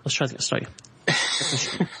terrible. Let's try that story.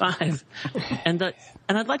 5. And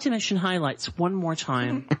I'd like to mention highlights one more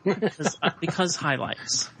time because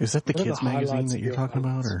highlights. Is that the kids magazine that you're talking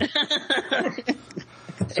about? Or?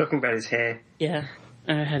 Talking about his hair. Yeah,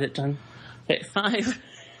 I had it done. Okay, 5,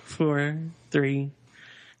 4, 3.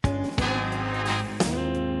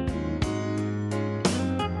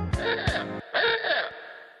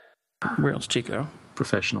 Where else, Chico?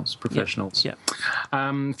 Professionals. Yeah.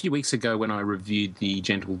 A few weeks ago when I reviewed the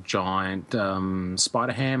Gentle Giant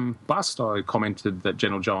Spider-Ham bust, I commented that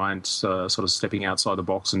Gentle Giant's sort of stepping outside the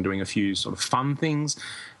box and doing a few sort of fun things.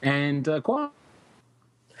 And quite...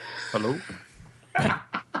 Hello?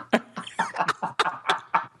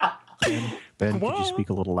 Ben, could you speak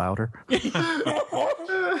a little louder? Tell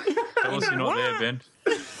us you're not there, Ben.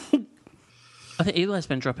 I think Eli's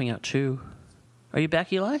been dropping out too. Are you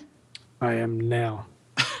back, Eli? I am now.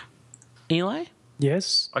 Eli?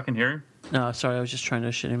 Yes? I can hear him. No, sorry, I was just trying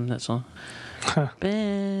to shit him, that's all.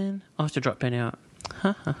 Ben. I'll have to drop Ben out.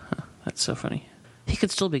 That's so funny. He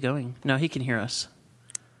could still be going. No, he can hear us.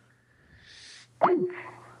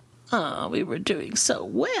 Oh, we were doing so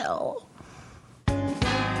well.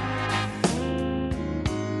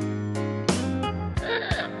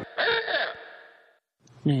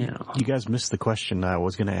 Now, you guys missed the question I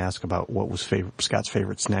was going to ask about what was Scott's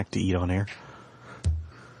favorite snack to eat on air.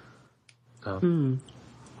 I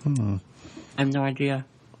have no idea.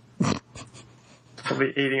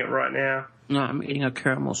 Probably eating it right now. No, I'm eating a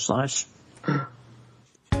caramel slice.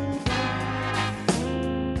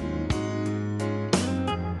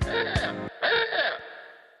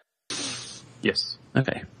 Yes.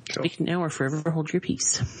 Okay. Sure. Speak now or forever hold your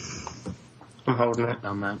peace. I'm holding it.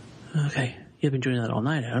 Done that. Okay. You've been doing that all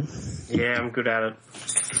night, Adam. Yeah, I'm good at it.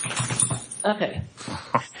 Okay.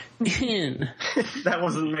 That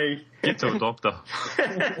wasn't me. Get to a doctor.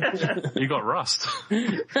 You got rust.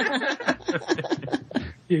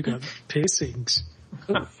 You got piercings.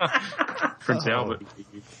 Prince Albert.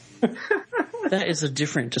 That is a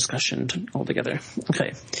different discussion altogether.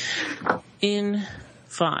 Okay. In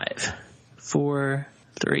 5, 4,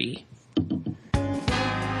 3.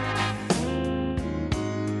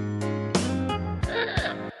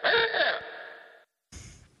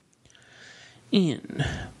 In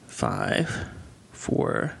 5,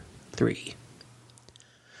 4, 3.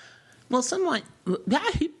 Well, someone...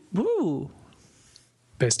 Woo!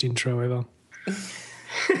 Best intro ever.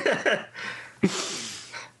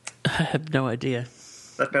 I have no idea.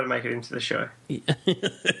 That better make it into the show.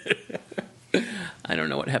 I don't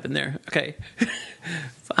know what happened there. Okay.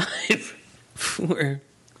 5, 4,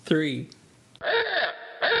 3.